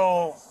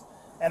 So,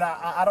 and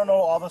I don't know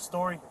all the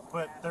story,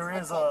 but there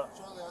is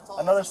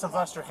another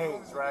Sylvester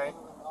Hayes, right?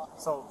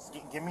 So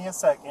give me a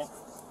second,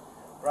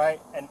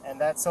 right? And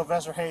that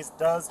Sylvester Hayes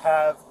does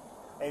have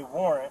a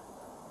warrant.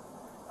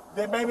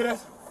 Then maybe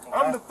that's... Okay.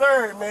 I'm the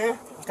third, man.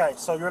 Okay,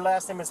 so your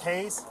last name is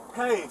Hayes?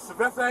 Hayes.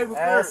 Sylvester Hayes the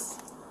third.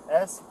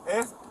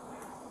 S-I-L-V-E-S-T-E-R.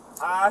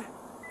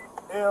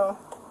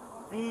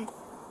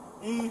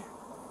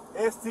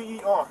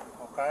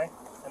 Okay.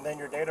 And then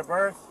your date of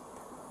birth?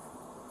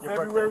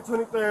 February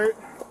 23rd,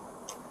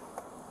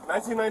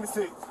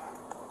 1996.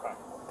 Okay.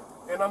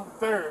 And I'm the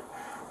third.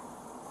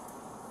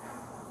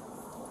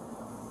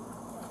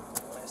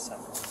 Wait a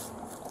second.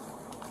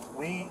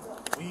 We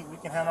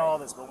can handle all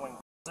this, but when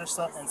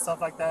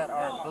stuff like that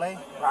are in play.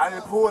 I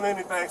didn't pull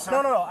anything, sir.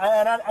 No.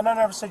 I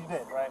never said you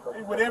did, right?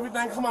 With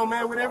everything, come on,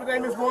 man. With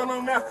everything that's going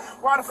on now,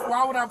 why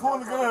would I pull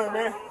the gun,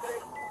 man?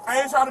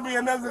 I ain't trying to be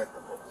another.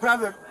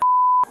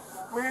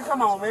 Man,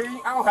 come on, man.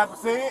 I don't have to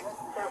say it.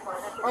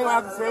 I don't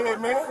have to say it,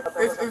 man.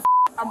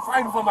 I'm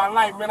fighting for my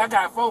life, man. I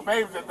got 4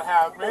 babies at the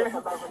house, man.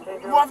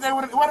 What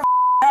if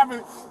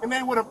happened and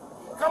they would have?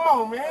 Come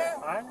on, man.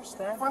 I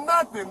understand. For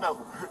nothing, though.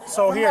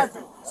 So for here,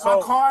 nothing. My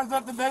car's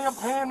up today. I'm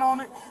paying on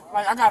it.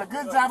 Like, I got a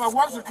good job. I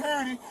work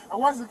security.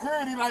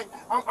 Like,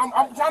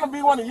 I'm trying to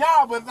be one of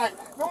y'all, but like,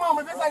 come on,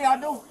 man. This how y'all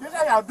do. This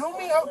how y'all do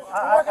me.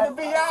 I'm working to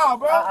be y'all,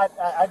 bro.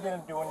 I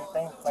didn't do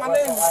anything. My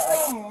name is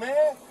Sting,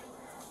 man.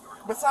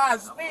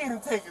 Besides speeding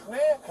tickets,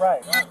 man.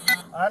 Right.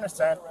 I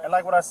understand. And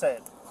like what I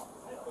said,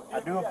 I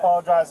do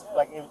apologize.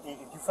 Like, if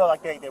you feel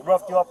like they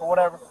roughed you up or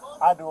whatever,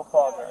 I do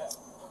apologize.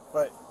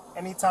 But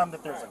anytime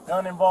that there's a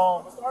gun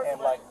involved and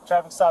like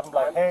traffic stop, I'm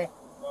like, hey,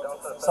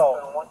 so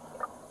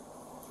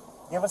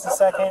give us a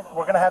second.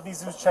 We're gonna have these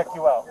dudes check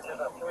you out.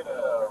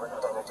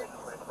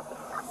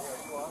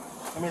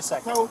 Give me a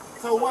second.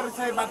 So what did it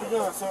say about the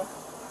gun, sir?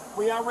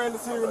 When y'all ran the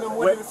serial number,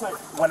 what did it say?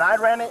 When I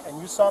ran it and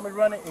you saw me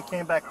run it, it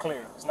came back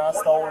clear. It's not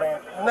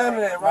stolen. None of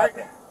that, right?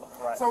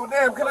 Right. So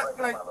damn, can I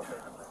like?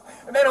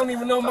 And they don't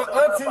even know my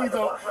aunties.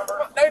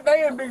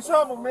 They in big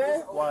trouble,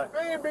 man. Why?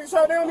 They in big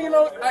trouble. They don't even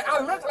know. Like,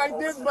 I look like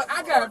this, but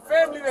I got a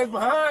family that's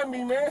behind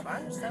me, man. I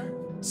understand.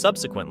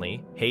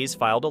 Subsequently, Hayes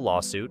filed a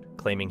lawsuit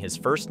claiming his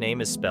first name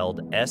is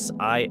spelled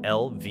S-I-L-V-E-S-T-E-R,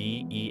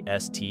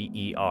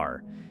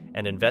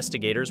 and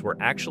investigators were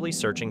actually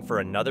searching for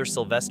another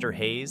Sylvester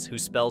Hayes who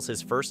spells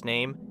his first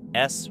name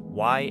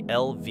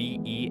Sylvester.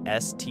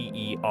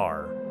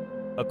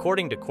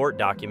 According to court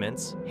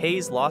documents,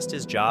 Hayes lost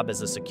his job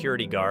as a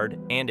security guard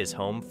and his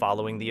home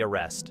following the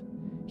arrest.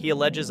 He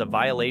alleges a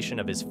violation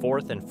of his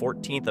 4th and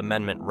 14th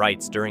Amendment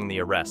rights during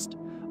the arrest,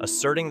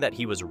 asserting that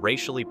he was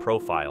racially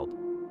profiled.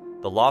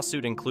 The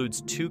lawsuit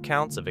includes 2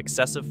 counts of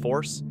excessive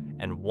force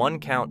and 1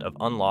 count of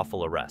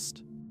unlawful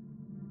arrest.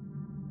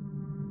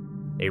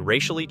 A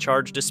racially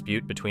charged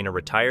dispute between a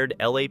retired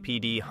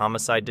LAPD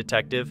homicide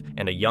detective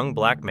and a young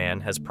black man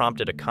has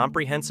prompted a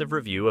comprehensive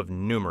review of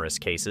numerous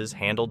cases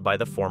handled by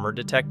the former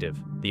detective.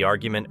 The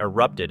argument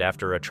erupted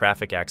after a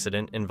traffic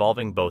accident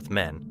involving both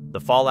men.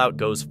 The fallout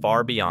goes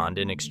far beyond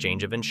an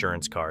exchange of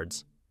insurance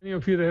cards. Many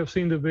of you that have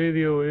seen the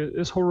video,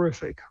 it's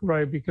horrific,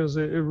 right? Because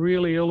it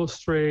really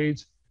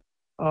illustrates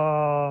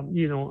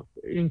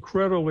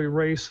incredibly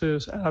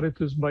racist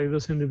attitudes by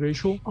this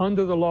individual.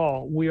 Under the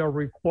law, we are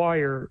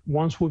required,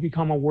 once we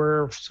become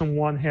aware of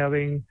someone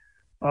having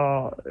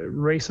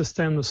racist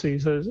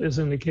tendencies, as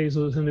in the case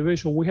of this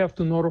individual, we have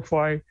to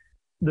notify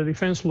the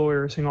defense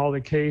lawyers in all the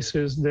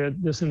cases that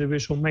this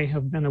individual may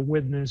have been a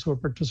witness or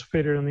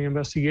participated in the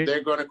investigation.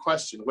 They're going to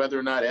question whether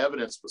or not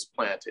evidence was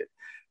planted.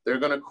 They're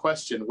going to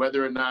question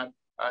whether or not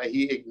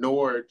he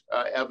ignored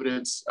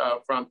evidence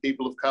from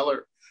people of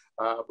color.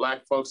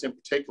 Black folks in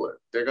particular.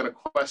 They're going to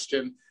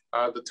question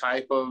the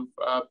type of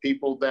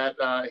people that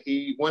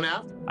he went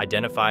after.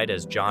 Identified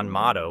as John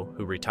Motto,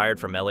 who retired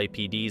from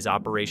LAPD's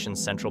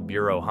Operations Central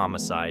Bureau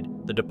homicide,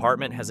 the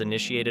department has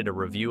initiated a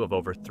review of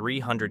over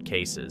 300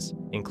 cases,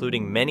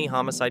 including many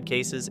homicide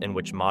cases in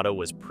which Motto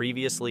was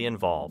previously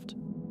involved.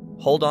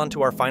 Hold on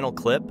to our final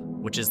clip,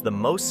 which is the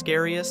most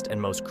scariest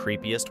and most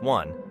creepiest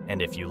one.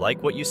 And if you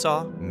like what you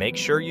saw, make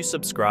sure you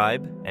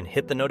subscribe and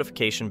hit the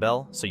notification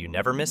bell so you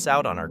never miss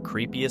out on our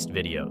creepiest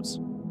videos.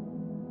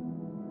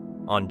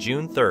 On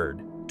June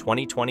 3rd,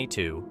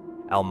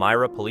 2022,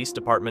 Elmira Police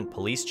Department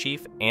Police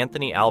Chief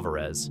Anthony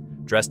Alvarez,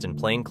 dressed in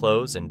plain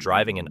clothes and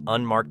driving an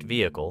unmarked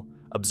vehicle,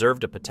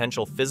 observed a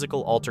potential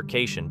physical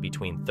altercation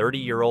between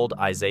 30-year-old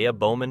Isaiah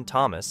Bowman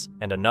Thomas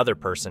and another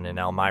person in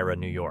Elmira,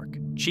 New York.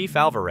 Chief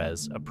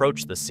Alvarez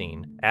approached the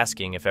scene,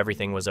 asking if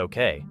everything was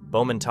okay.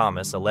 Bowman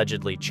Thomas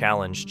allegedly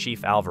challenged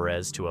Chief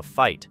Alvarez to a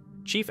fight.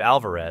 Chief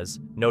Alvarez,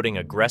 noting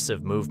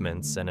aggressive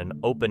movements and an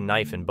open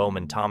knife in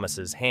Bowman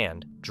Thomas's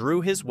hand,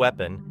 drew his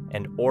weapon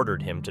and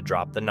ordered him to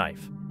drop the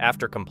knife.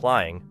 After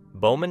complying,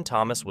 Bowman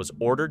Thomas was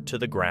ordered to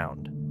the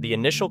ground. The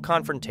initial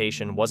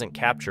confrontation wasn't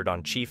captured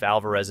on Chief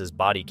Alvarez's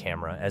body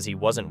camera as he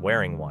wasn't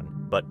wearing one,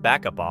 but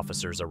backup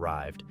officers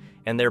arrived,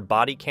 and their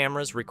body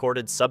cameras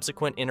recorded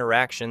subsequent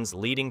interactions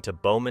leading to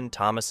Bowman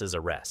Thomas's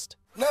arrest.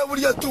 Now what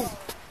do y'all do?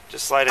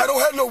 Just slide in. I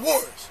don't have no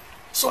warrants.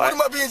 So what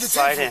am I being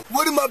detained for?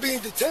 What am I being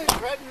detained? He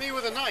threatened me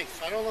with a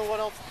knife. I don't know what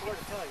else more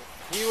to tell you.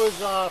 He was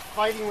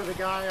fighting with a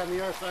guy on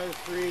the other side of the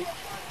street,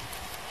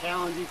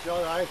 challenged each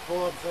other. I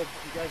pulled up and said,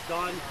 "You guys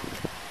done?"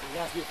 He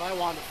asked me if I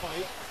wanted to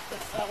fight.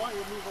 I want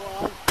you to move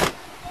along.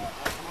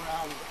 Come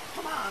around.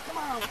 Come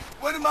on.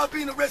 What am I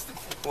being arrested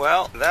for?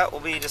 Well, that will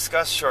be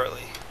discussed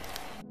shortly.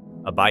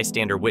 A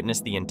bystander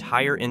witnessed the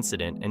entire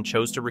incident and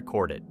chose to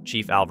record it.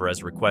 Chief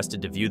Alvarez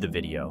requested to view the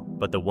video,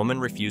 but the woman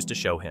refused to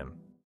show him.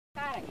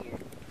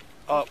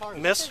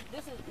 Miss?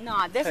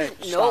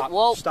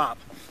 Stop.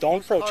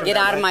 Don't approach her. Get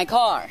out of my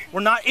car. We're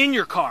not in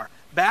your car.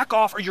 Back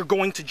off or you're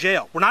going to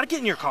jail. We're not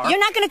getting your car. You're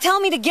not going to tell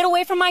me to get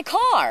away from my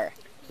car.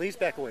 Please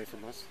back away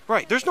from us.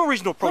 Right, there's no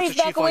reason to approach the chief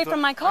like that. Please back away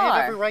from my car. I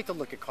have every right to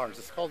look at cars.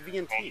 It's called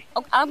VNT.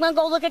 Okay, I'm going to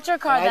go look at your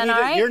car then,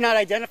 all right? You're not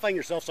identifying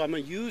yourself, so I'm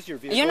going to use your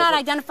vehicle. You're not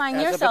identifying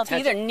yourself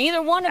either.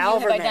 Neither one of you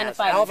have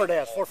identified.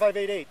 Alvarez,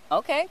 4588.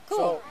 Okay, cool.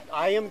 So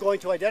I am going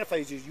to identify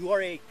you. You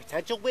are a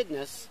potential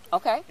witness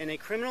in a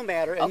criminal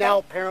matter, and Okay. now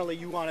apparently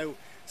you want to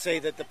say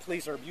that the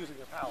police are abusing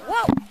their power.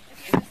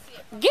 Whoa.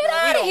 Get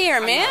out of here,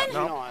 man.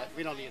 No,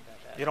 we don't need that.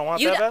 You don't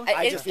want that,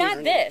 bad? It's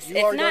not this.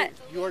 It's not.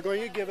 You are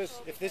going to give us,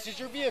 if this is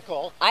your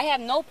vehicle. I have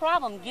no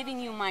problem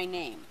giving you my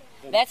name.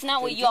 That's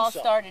not what you all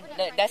started.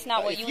 That's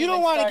not what you. If you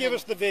don't want to give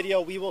us the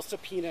video, we will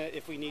subpoena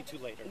if we need to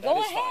later. Go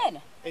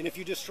ahead. And if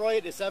you destroy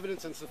it, it's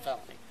evidence and it's a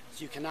felony.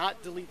 So you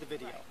cannot delete the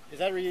video. Is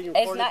that reading It's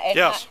recorded? not.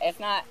 Yes. It's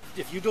not.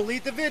 If you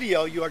delete the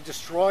video, you are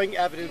destroying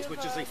evidence,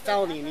 which is a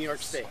felony in New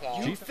York State.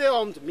 You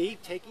filmed me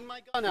taking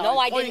my gun out. No,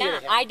 I and did pointing it not.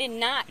 at him. I did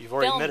not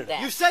film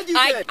that. You said you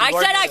did. I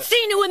said I've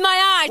seen it with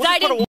my eyes. I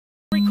didn't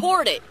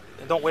record it.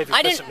 And don't wave your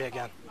fist at me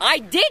again. I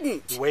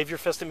didn't. You wave your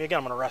fist at me again,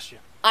 I'm going to arrest you.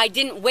 I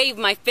didn't wave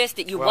my fist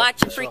at you. Well, Watch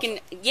freaking.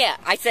 Yeah,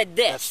 I said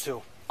this. That's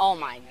two. Oh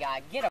my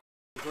God, get a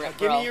grip,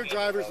 Give bro. me your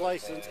driver's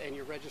license and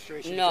your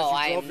registration No, because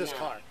I you am drove this not.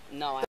 car.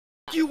 No, I.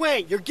 You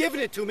ain't. You're giving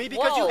it to me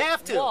because you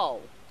have to.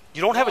 Whoa. You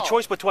don't have a Whoa.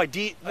 choice but to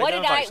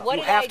identify yourself.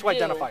 You have to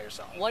identify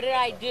yourself. What did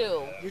I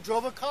do? You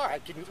drove a car.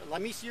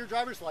 Let me see your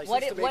driver's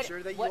license to make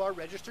sure that you are a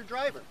registered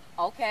driver.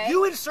 Okay.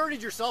 You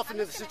inserted yourself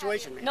into the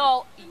situation, man.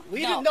 No. We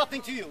did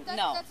nothing to you.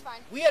 No. That's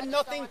fine. We had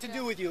nothing to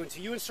do with you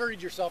until you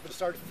inserted yourself and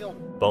started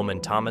filming.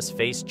 Bowman Thomas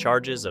faced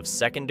charges of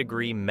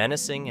second-degree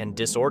menacing and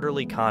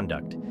disorderly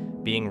conduct,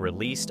 being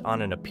released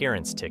on an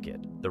appearance ticket.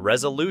 The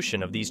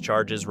resolution of these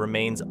charges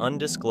remains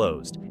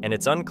undisclosed, and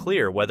it's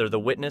unclear whether the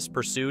witness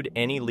pursued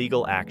any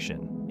legal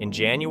action. In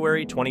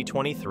January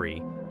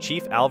 2023,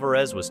 Chief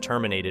Alvarez was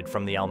terminated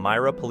from the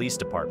Elmira Police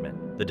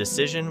Department. The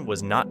decision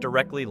was not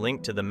directly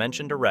linked to the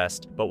mentioned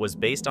arrest, but was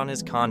based on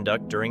his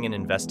conduct during an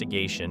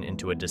investigation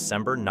into a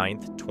December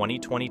 9,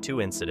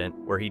 2022 incident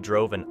where he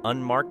drove an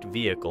unmarked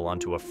vehicle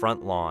onto a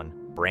front lawn,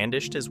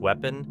 brandished his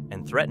weapon,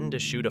 and threatened to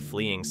shoot a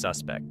fleeing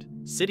suspect.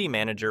 City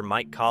Manager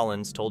Mike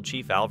Collins told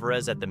Chief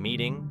Alvarez at the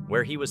meeting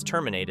where he was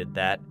terminated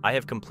that, "I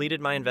have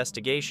completed my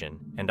investigation,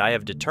 and I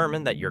have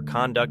determined that your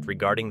conduct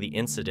regarding the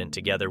incident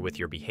together with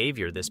your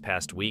behavior this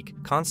past week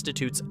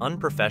constitutes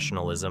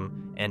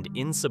unprofessionalism and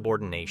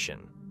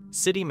insubordination."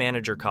 City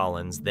Manager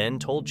Collins then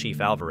told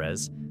Chief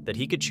Alvarez that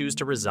he could choose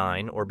to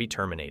resign or be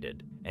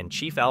terminated, and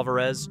Chief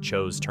Alvarez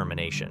chose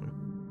termination.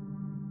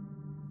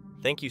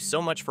 Thank you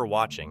so much for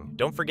watching.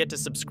 Don't forget to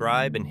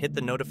subscribe and hit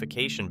the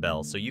notification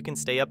bell so you can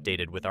stay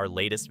updated with our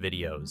latest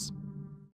videos.